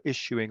people are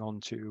issuing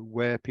onto,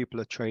 where people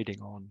are trading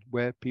on,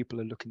 where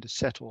people are looking to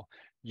settle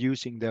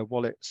using their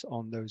wallets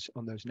on those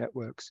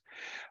networks.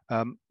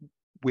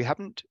 We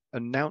haven't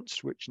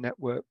announced which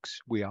networks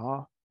we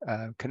are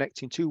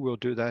connecting to. We'll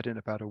do that in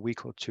about a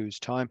week or two's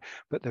time.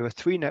 But there are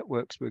 3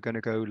 networks we're going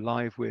to go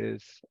live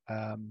with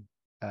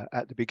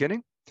at the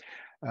beginning.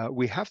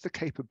 We have the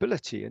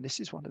capability, and this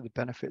is one of the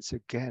benefits,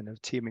 again,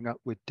 of teaming up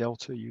with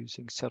Delta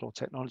using Settle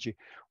technology.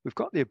 We've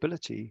got the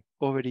ability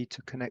already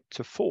to connect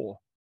to 4,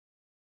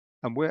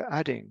 and we're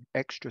adding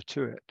extra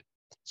to it.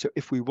 So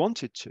if we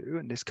wanted to,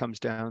 and this comes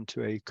down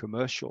to a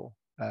commercial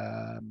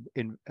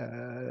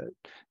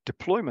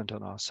deployment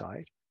on our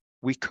side,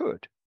 we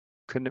could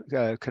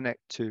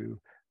connect to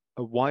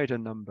a wider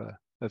number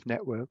of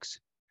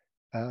networks.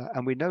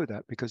 And we know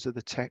that because of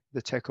the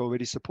tech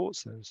already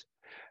supports those.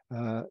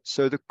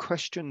 So the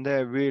question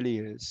there really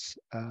is,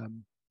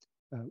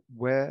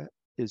 where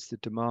is the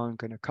demand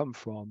going to come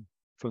from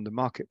the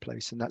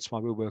marketplace? And that's why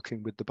we're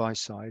working with the buy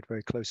side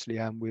very closely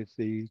and with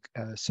the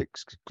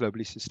 6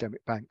 globally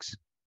systemic banks,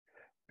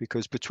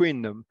 because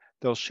between them,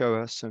 they'll show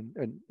us,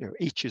 and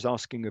each is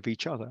asking of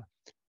each other,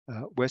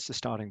 where's the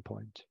starting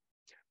point?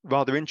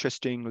 Rather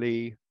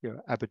interestingly,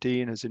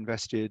 Aberdeen has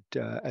invested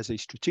as a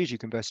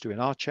strategic investor in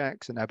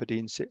Archax, and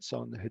Aberdeen sits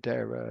on the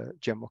Hedera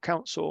General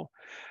Council.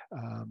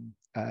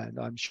 And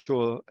I'm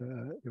sure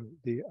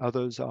the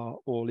others are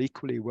all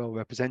equally well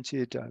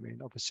represented. I mean,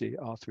 obviously,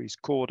 R3's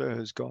Corda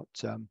has got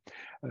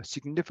a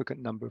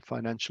significant number of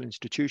financial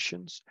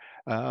institutions,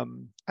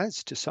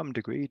 as to some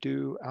degree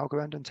do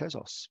Algorand and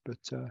Tezos.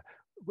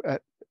 But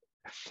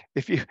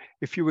if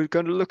you were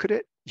going to look at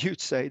it,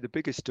 you'd say the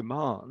biggest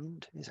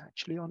demand is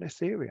actually on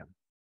Ethereum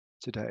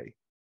today.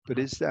 But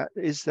is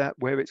that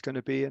where it's going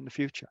to be in the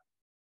future?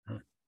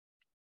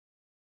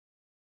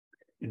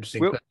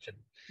 Interesting question.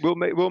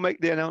 We'll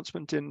make the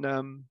announcement in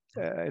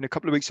a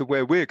couple of weeks of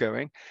where we're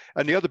going,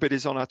 and the other bit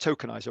is on our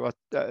tokenizer.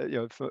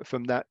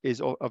 From that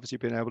is obviously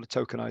being able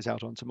to tokenize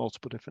out onto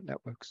multiple different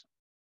networks.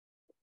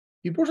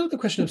 You brought up the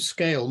question of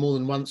scale more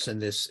than once in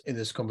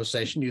this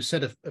conversation. You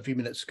said a few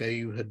minutes ago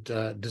you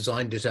had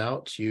designed it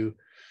out. You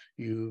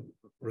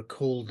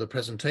recalled the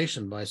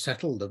presentation by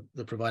Settle,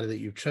 the provider that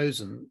you've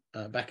chosen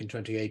back in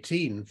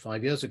 2018,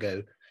 5 years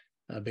ago,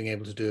 being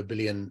able to do 1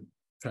 billion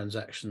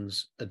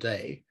transactions a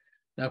day.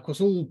 Now, of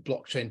course, all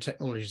blockchain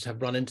technologies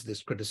have run into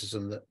this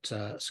criticism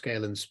that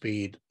scale and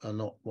speed are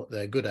not what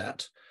they're good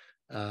at,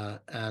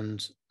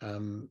 and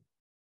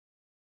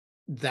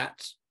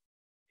that,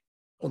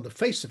 on the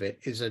face of it,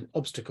 is an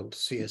obstacle to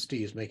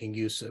CSDs making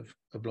use of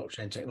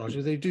blockchain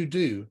technology. They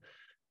do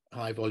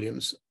high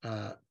volumes.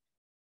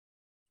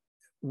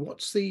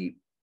 What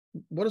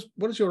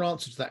is your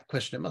answer to that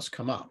question? It must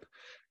come up.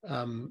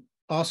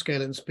 Are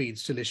scale and speed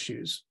still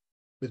issues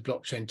with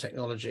blockchain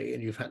technology,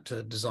 and you've had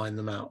to design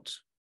them out?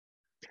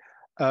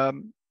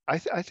 I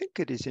think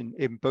it is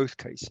in both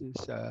cases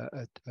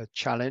a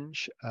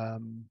challenge.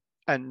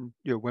 And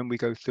when we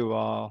go through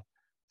our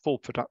full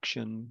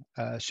production,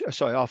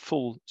 our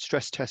full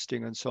stress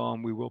testing and so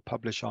on, we will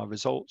publish our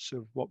results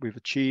of what we've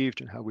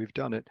achieved and how we've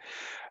done it.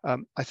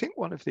 I think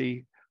one of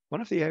the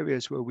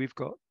areas where we've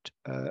got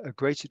a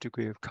greater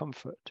degree of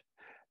comfort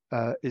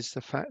is the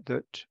fact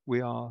that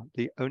we are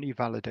the only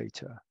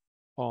validator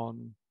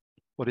on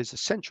what is a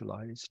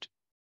centralized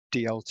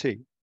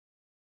DLT.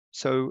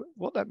 So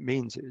what that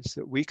means is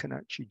that we can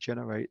actually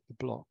generate the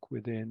block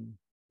within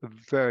a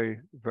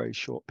very, very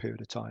short period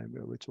of time.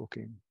 We're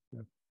talking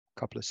a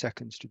couple of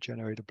seconds to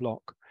generate a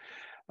block.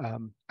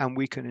 And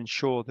we can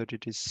ensure that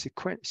it is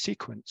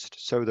sequenced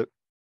so that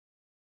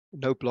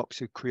no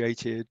blocks are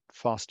created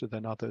faster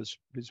than others,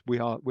 because we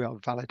are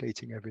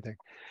validating everything.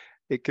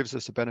 It gives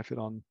us a benefit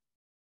on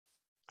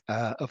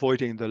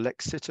avoiding the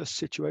lex situs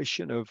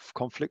situation of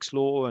conflicts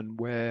law and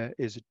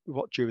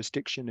what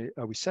jurisdiction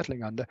are we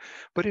settling under,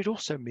 but it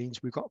also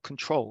means we've got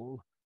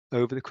control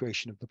over the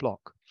creation of the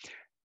block.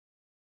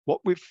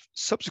 What we've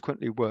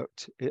subsequently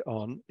worked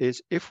on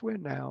is if we're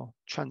now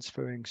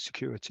transferring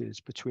securities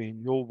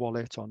between your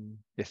wallet on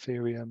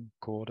Ethereum,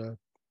 Corda,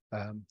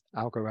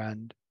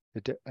 Algorand,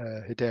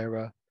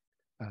 Hedera,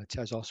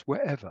 Tezos,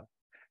 wherever,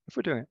 if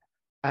we're doing it,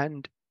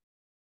 and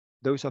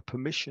those are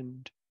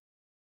permissioned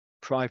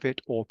private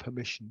or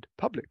permissioned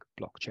public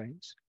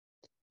blockchains,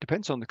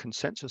 depends on the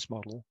consensus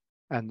model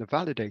and the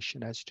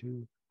validation as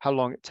to how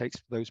long it takes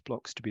for those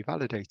blocks to be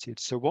validated.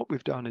 So what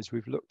we've done is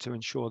we've looked to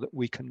ensure that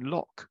we can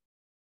lock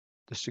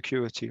the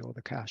security or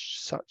the cash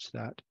such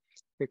that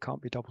it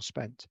can't be double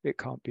spent, it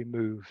can't be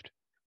moved.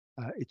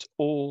 It's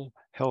all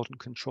held and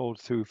controlled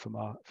through from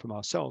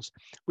ourselves,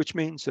 which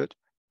means that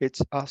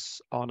it's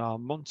us on our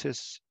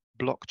Montis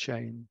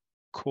blockchain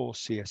core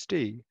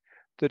CSD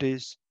that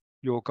is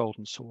your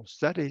golden source.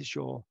 That is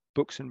your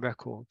books and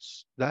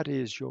records. That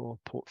is your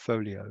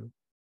portfolio.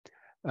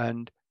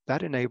 And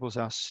that enables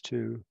us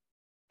to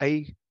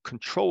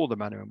control the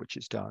manner in which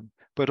it's done,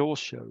 but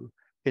also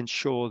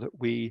ensure that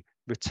we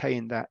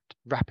retain that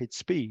rapid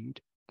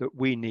speed that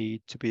we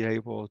need to be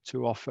able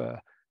to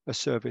offer a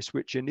service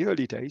which in the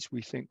early days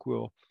we think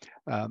will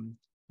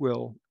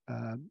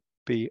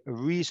be a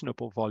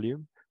reasonable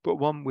volume, but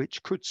one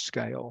which could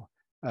scale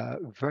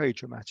very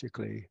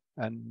dramatically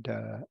and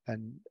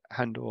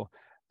handle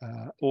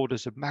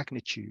orders of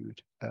magnitude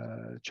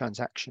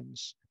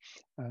transactions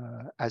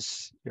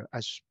as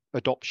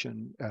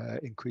adoption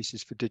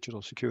increases for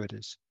digital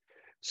securities.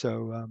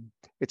 So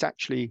it's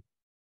actually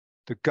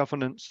the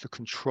governance, the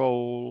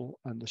control,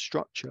 and the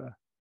structure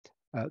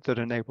that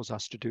enables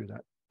us to do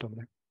that,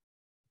 Dominic.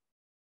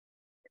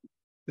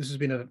 This has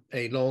been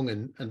a long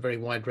and very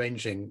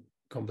wide-ranging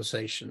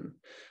conversation.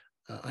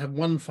 I have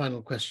one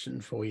final question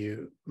for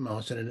you,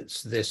 Martin, and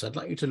it's this. I'd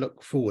like you to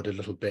look forward a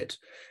little bit.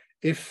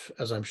 If,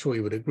 as I'm sure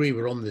you would agree,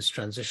 we're on this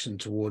transition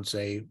towards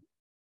a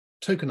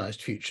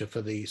tokenized future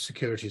for the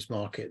securities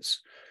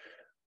markets,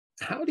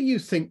 how do you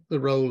think the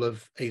role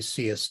of a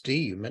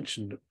CSD, you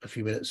mentioned a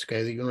few minutes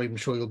ago that you're not even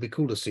sure you'll be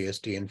called a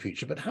CSD in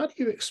future, but how do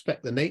you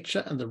expect the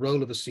nature and the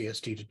role of a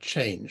CSD to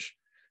change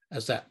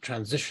as that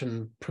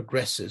transition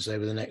progresses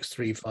over the next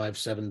 3, 5,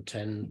 7,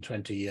 10,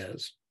 20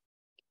 years?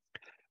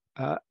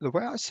 The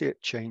way I see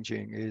it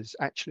changing is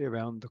actually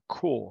around the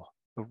core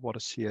of what a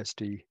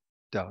CSD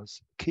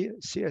does.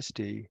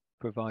 CSD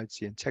provides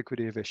the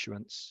integrity of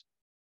issuance,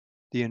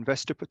 the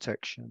investor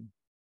protection,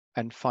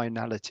 and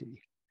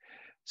finality.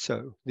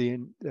 So the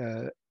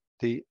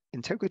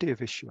integrity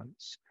of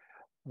issuance,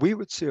 we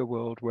would see a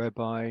world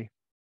whereby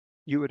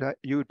you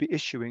would be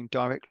issuing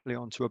directly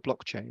onto a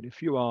blockchain.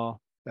 If you are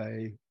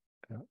a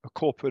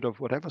corporate of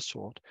whatever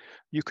sort,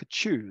 you could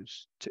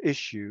choose to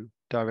issue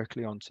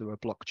directly onto a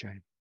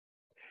blockchain.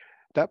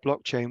 That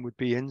blockchain would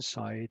be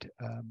inside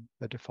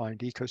a defined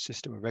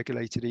ecosystem, a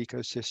regulated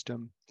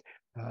ecosystem.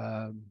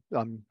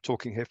 I'm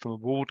talking here from a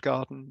walled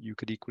garden. You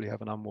could equally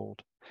have an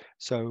unwalled.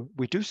 So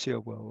we do see a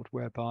world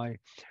whereby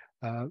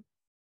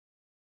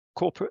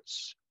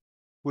corporates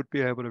would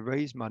be able to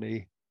raise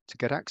money to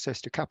get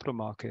access to capital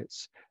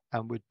markets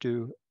and would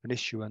do an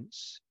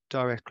issuance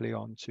directly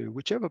onto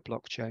whichever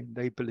blockchain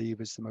they believe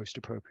is the most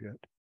appropriate.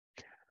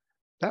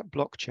 That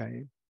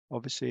blockchain,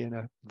 obviously in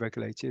a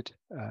regulated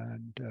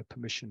and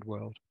permissioned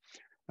world,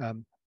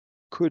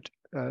 could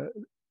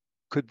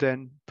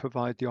then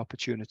provide the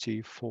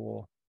opportunity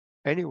for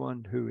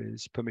anyone who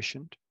is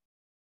permissioned,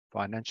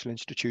 financial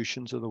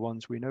institutions are the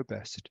ones we know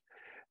best,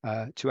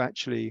 to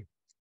actually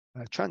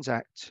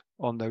transact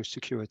on those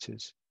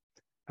securities.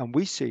 And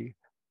we see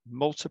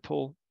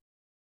multiple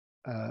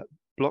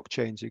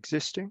blockchains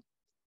existing,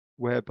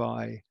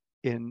 whereby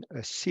in a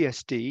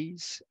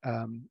CSDs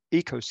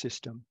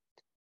ecosystem,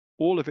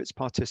 all of its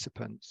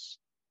participants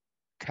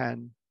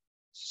can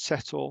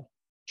settle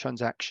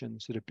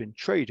transactions that have been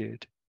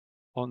traded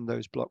on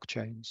those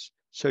blockchains.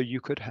 So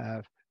you could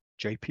have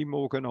JP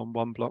Morgan on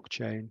one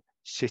blockchain,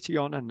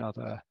 Citi on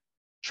another,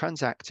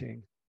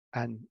 transacting.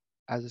 And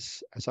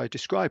as I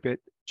describe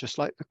it, just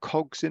like the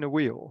cogs in a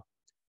wheel,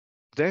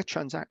 their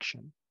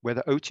transaction,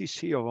 whether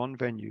OTC or on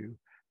venue,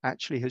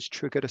 actually has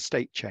triggered a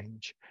state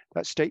change.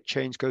 That state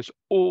change goes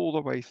all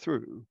the way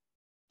through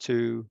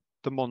to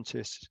the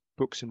Montis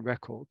books and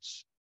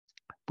records,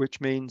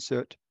 which means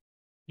that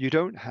you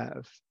don't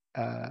have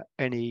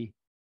any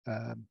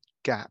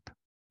gap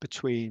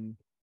between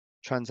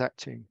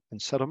transacting and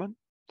settlement,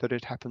 that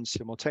it happens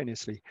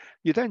simultaneously.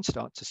 You then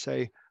start to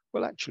say,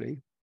 well,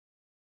 actually,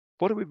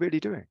 what are we really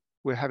doing?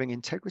 We're having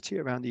integrity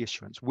around the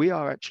issuance. We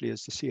are actually,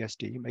 as the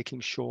CSD,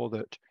 making sure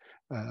that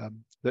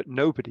that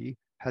nobody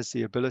has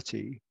the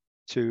ability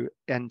to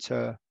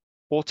enter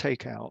or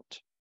take out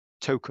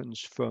tokens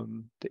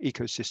from the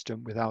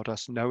ecosystem without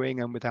us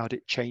knowing and without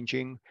it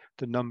changing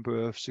the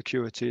number of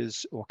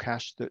securities or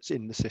cash that's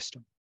in the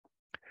system.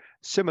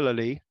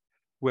 Similarly,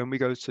 when we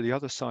go to the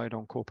other side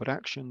on corporate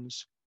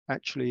actions,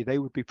 actually they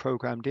would be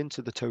programmed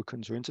into the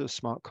tokens or into the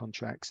smart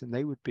contracts, and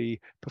they would be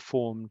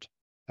performed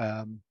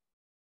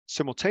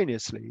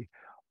simultaneously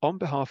on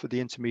behalf of the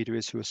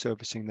intermediaries who are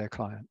servicing their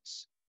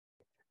clients.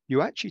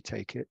 You actually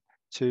take it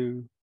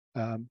to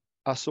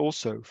us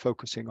also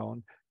focusing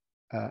on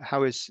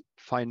how is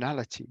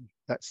finality,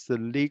 that's the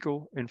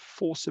legal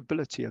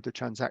enforceability of the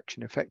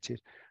transaction, affected.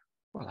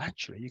 Well,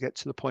 actually, you get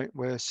to the point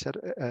where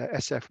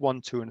SF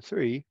 1, 2, and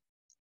 3,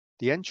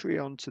 the entry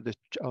onto the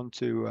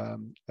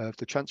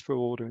transfer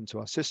order into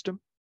our system,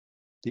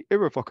 the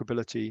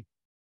irrevocability,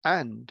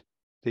 and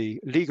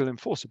the legal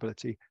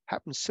enforceability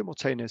happens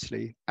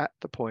simultaneously at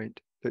the point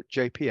that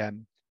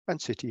JPM and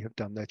Citi have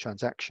done their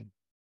transaction.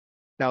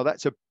 Now,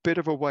 that's a bit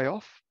of a way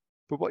off,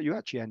 but what you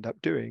actually end up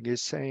doing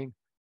is saying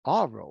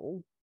our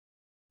role,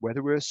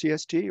 whether we're a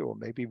CSD or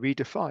maybe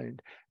redefined,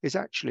 is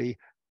actually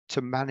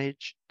to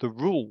manage the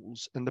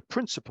rules and the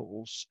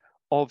principles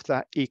of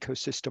that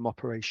ecosystem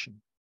operation,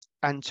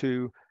 and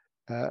to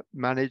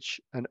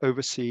manage and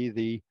oversee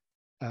the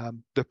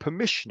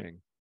permissioning.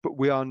 But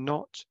we are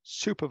not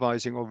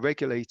supervising or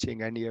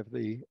regulating any of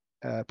the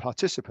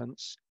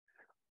participants.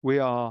 We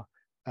are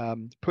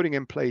putting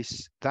in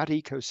place that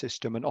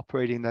ecosystem and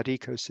operating that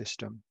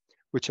ecosystem,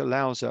 which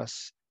allows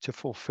us to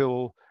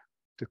fulfill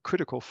the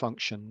critical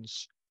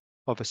functions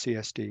of a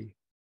CSD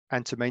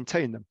and to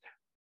maintain them.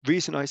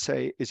 Reason I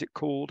say, is it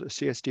called a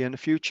CSD in the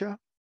future?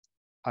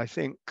 I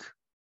think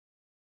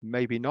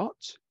maybe not,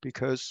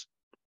 because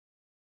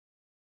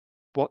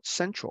what's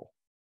central?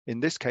 In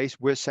this case,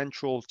 we're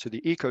central to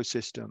the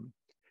ecosystem,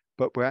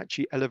 but we're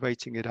actually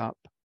elevating it up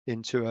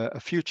into a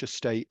future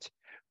state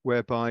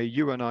whereby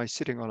you and I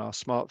sitting on our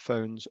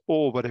smartphones,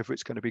 or whatever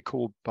it's going to be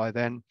called by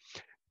then,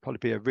 probably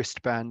be a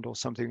wristband or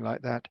something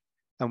like that,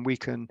 and we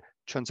can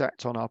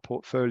transact on our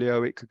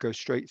portfolio. It could go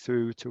straight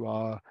through to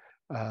our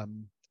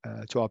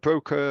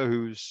broker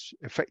who's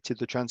effected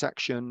the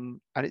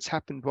transaction, and it's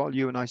happened while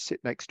you and I sit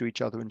next to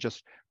each other and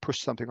just push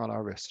something on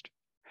our wrist.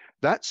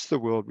 That's the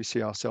world we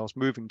see ourselves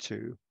moving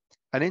to.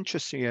 And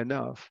interestingly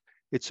enough,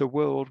 it's a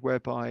world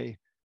whereby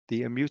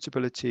the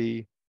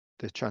immutability,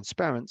 the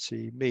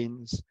transparency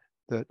means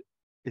that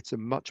it's a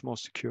much more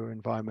secure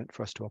environment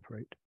for us to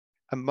operate,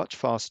 and much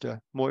faster,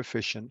 more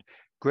efficient,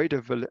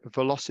 greater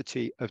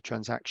velocity of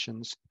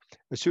transactions.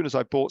 As soon as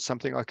I bought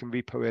something, I can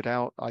repo it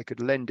out. I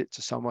could lend it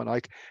to someone.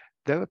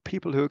 There are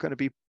people who are going to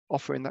be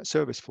offering that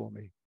service for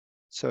me.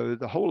 So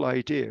the whole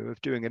idea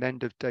of doing an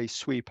end of day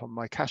sweep on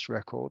my cash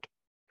record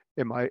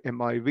in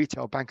my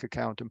retail bank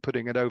account and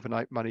putting it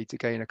overnight money to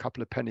gain a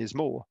couple of pennies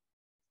more,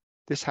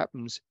 this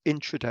happens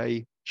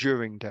intraday,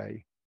 during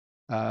day.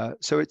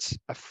 So it's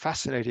a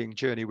fascinating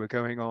journey we're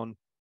going on.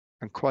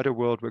 and quite a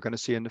world we're going to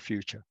see in the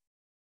future.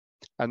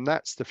 And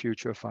that's the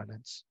future of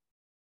finance.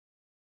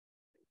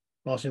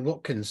 Martin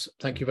Watkins,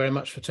 thank you very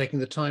much for taking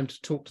the time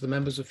to talk to the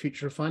members of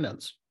Future of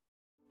Finance.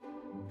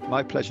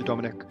 My pleasure,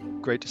 Dominic.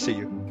 Great to see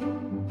you.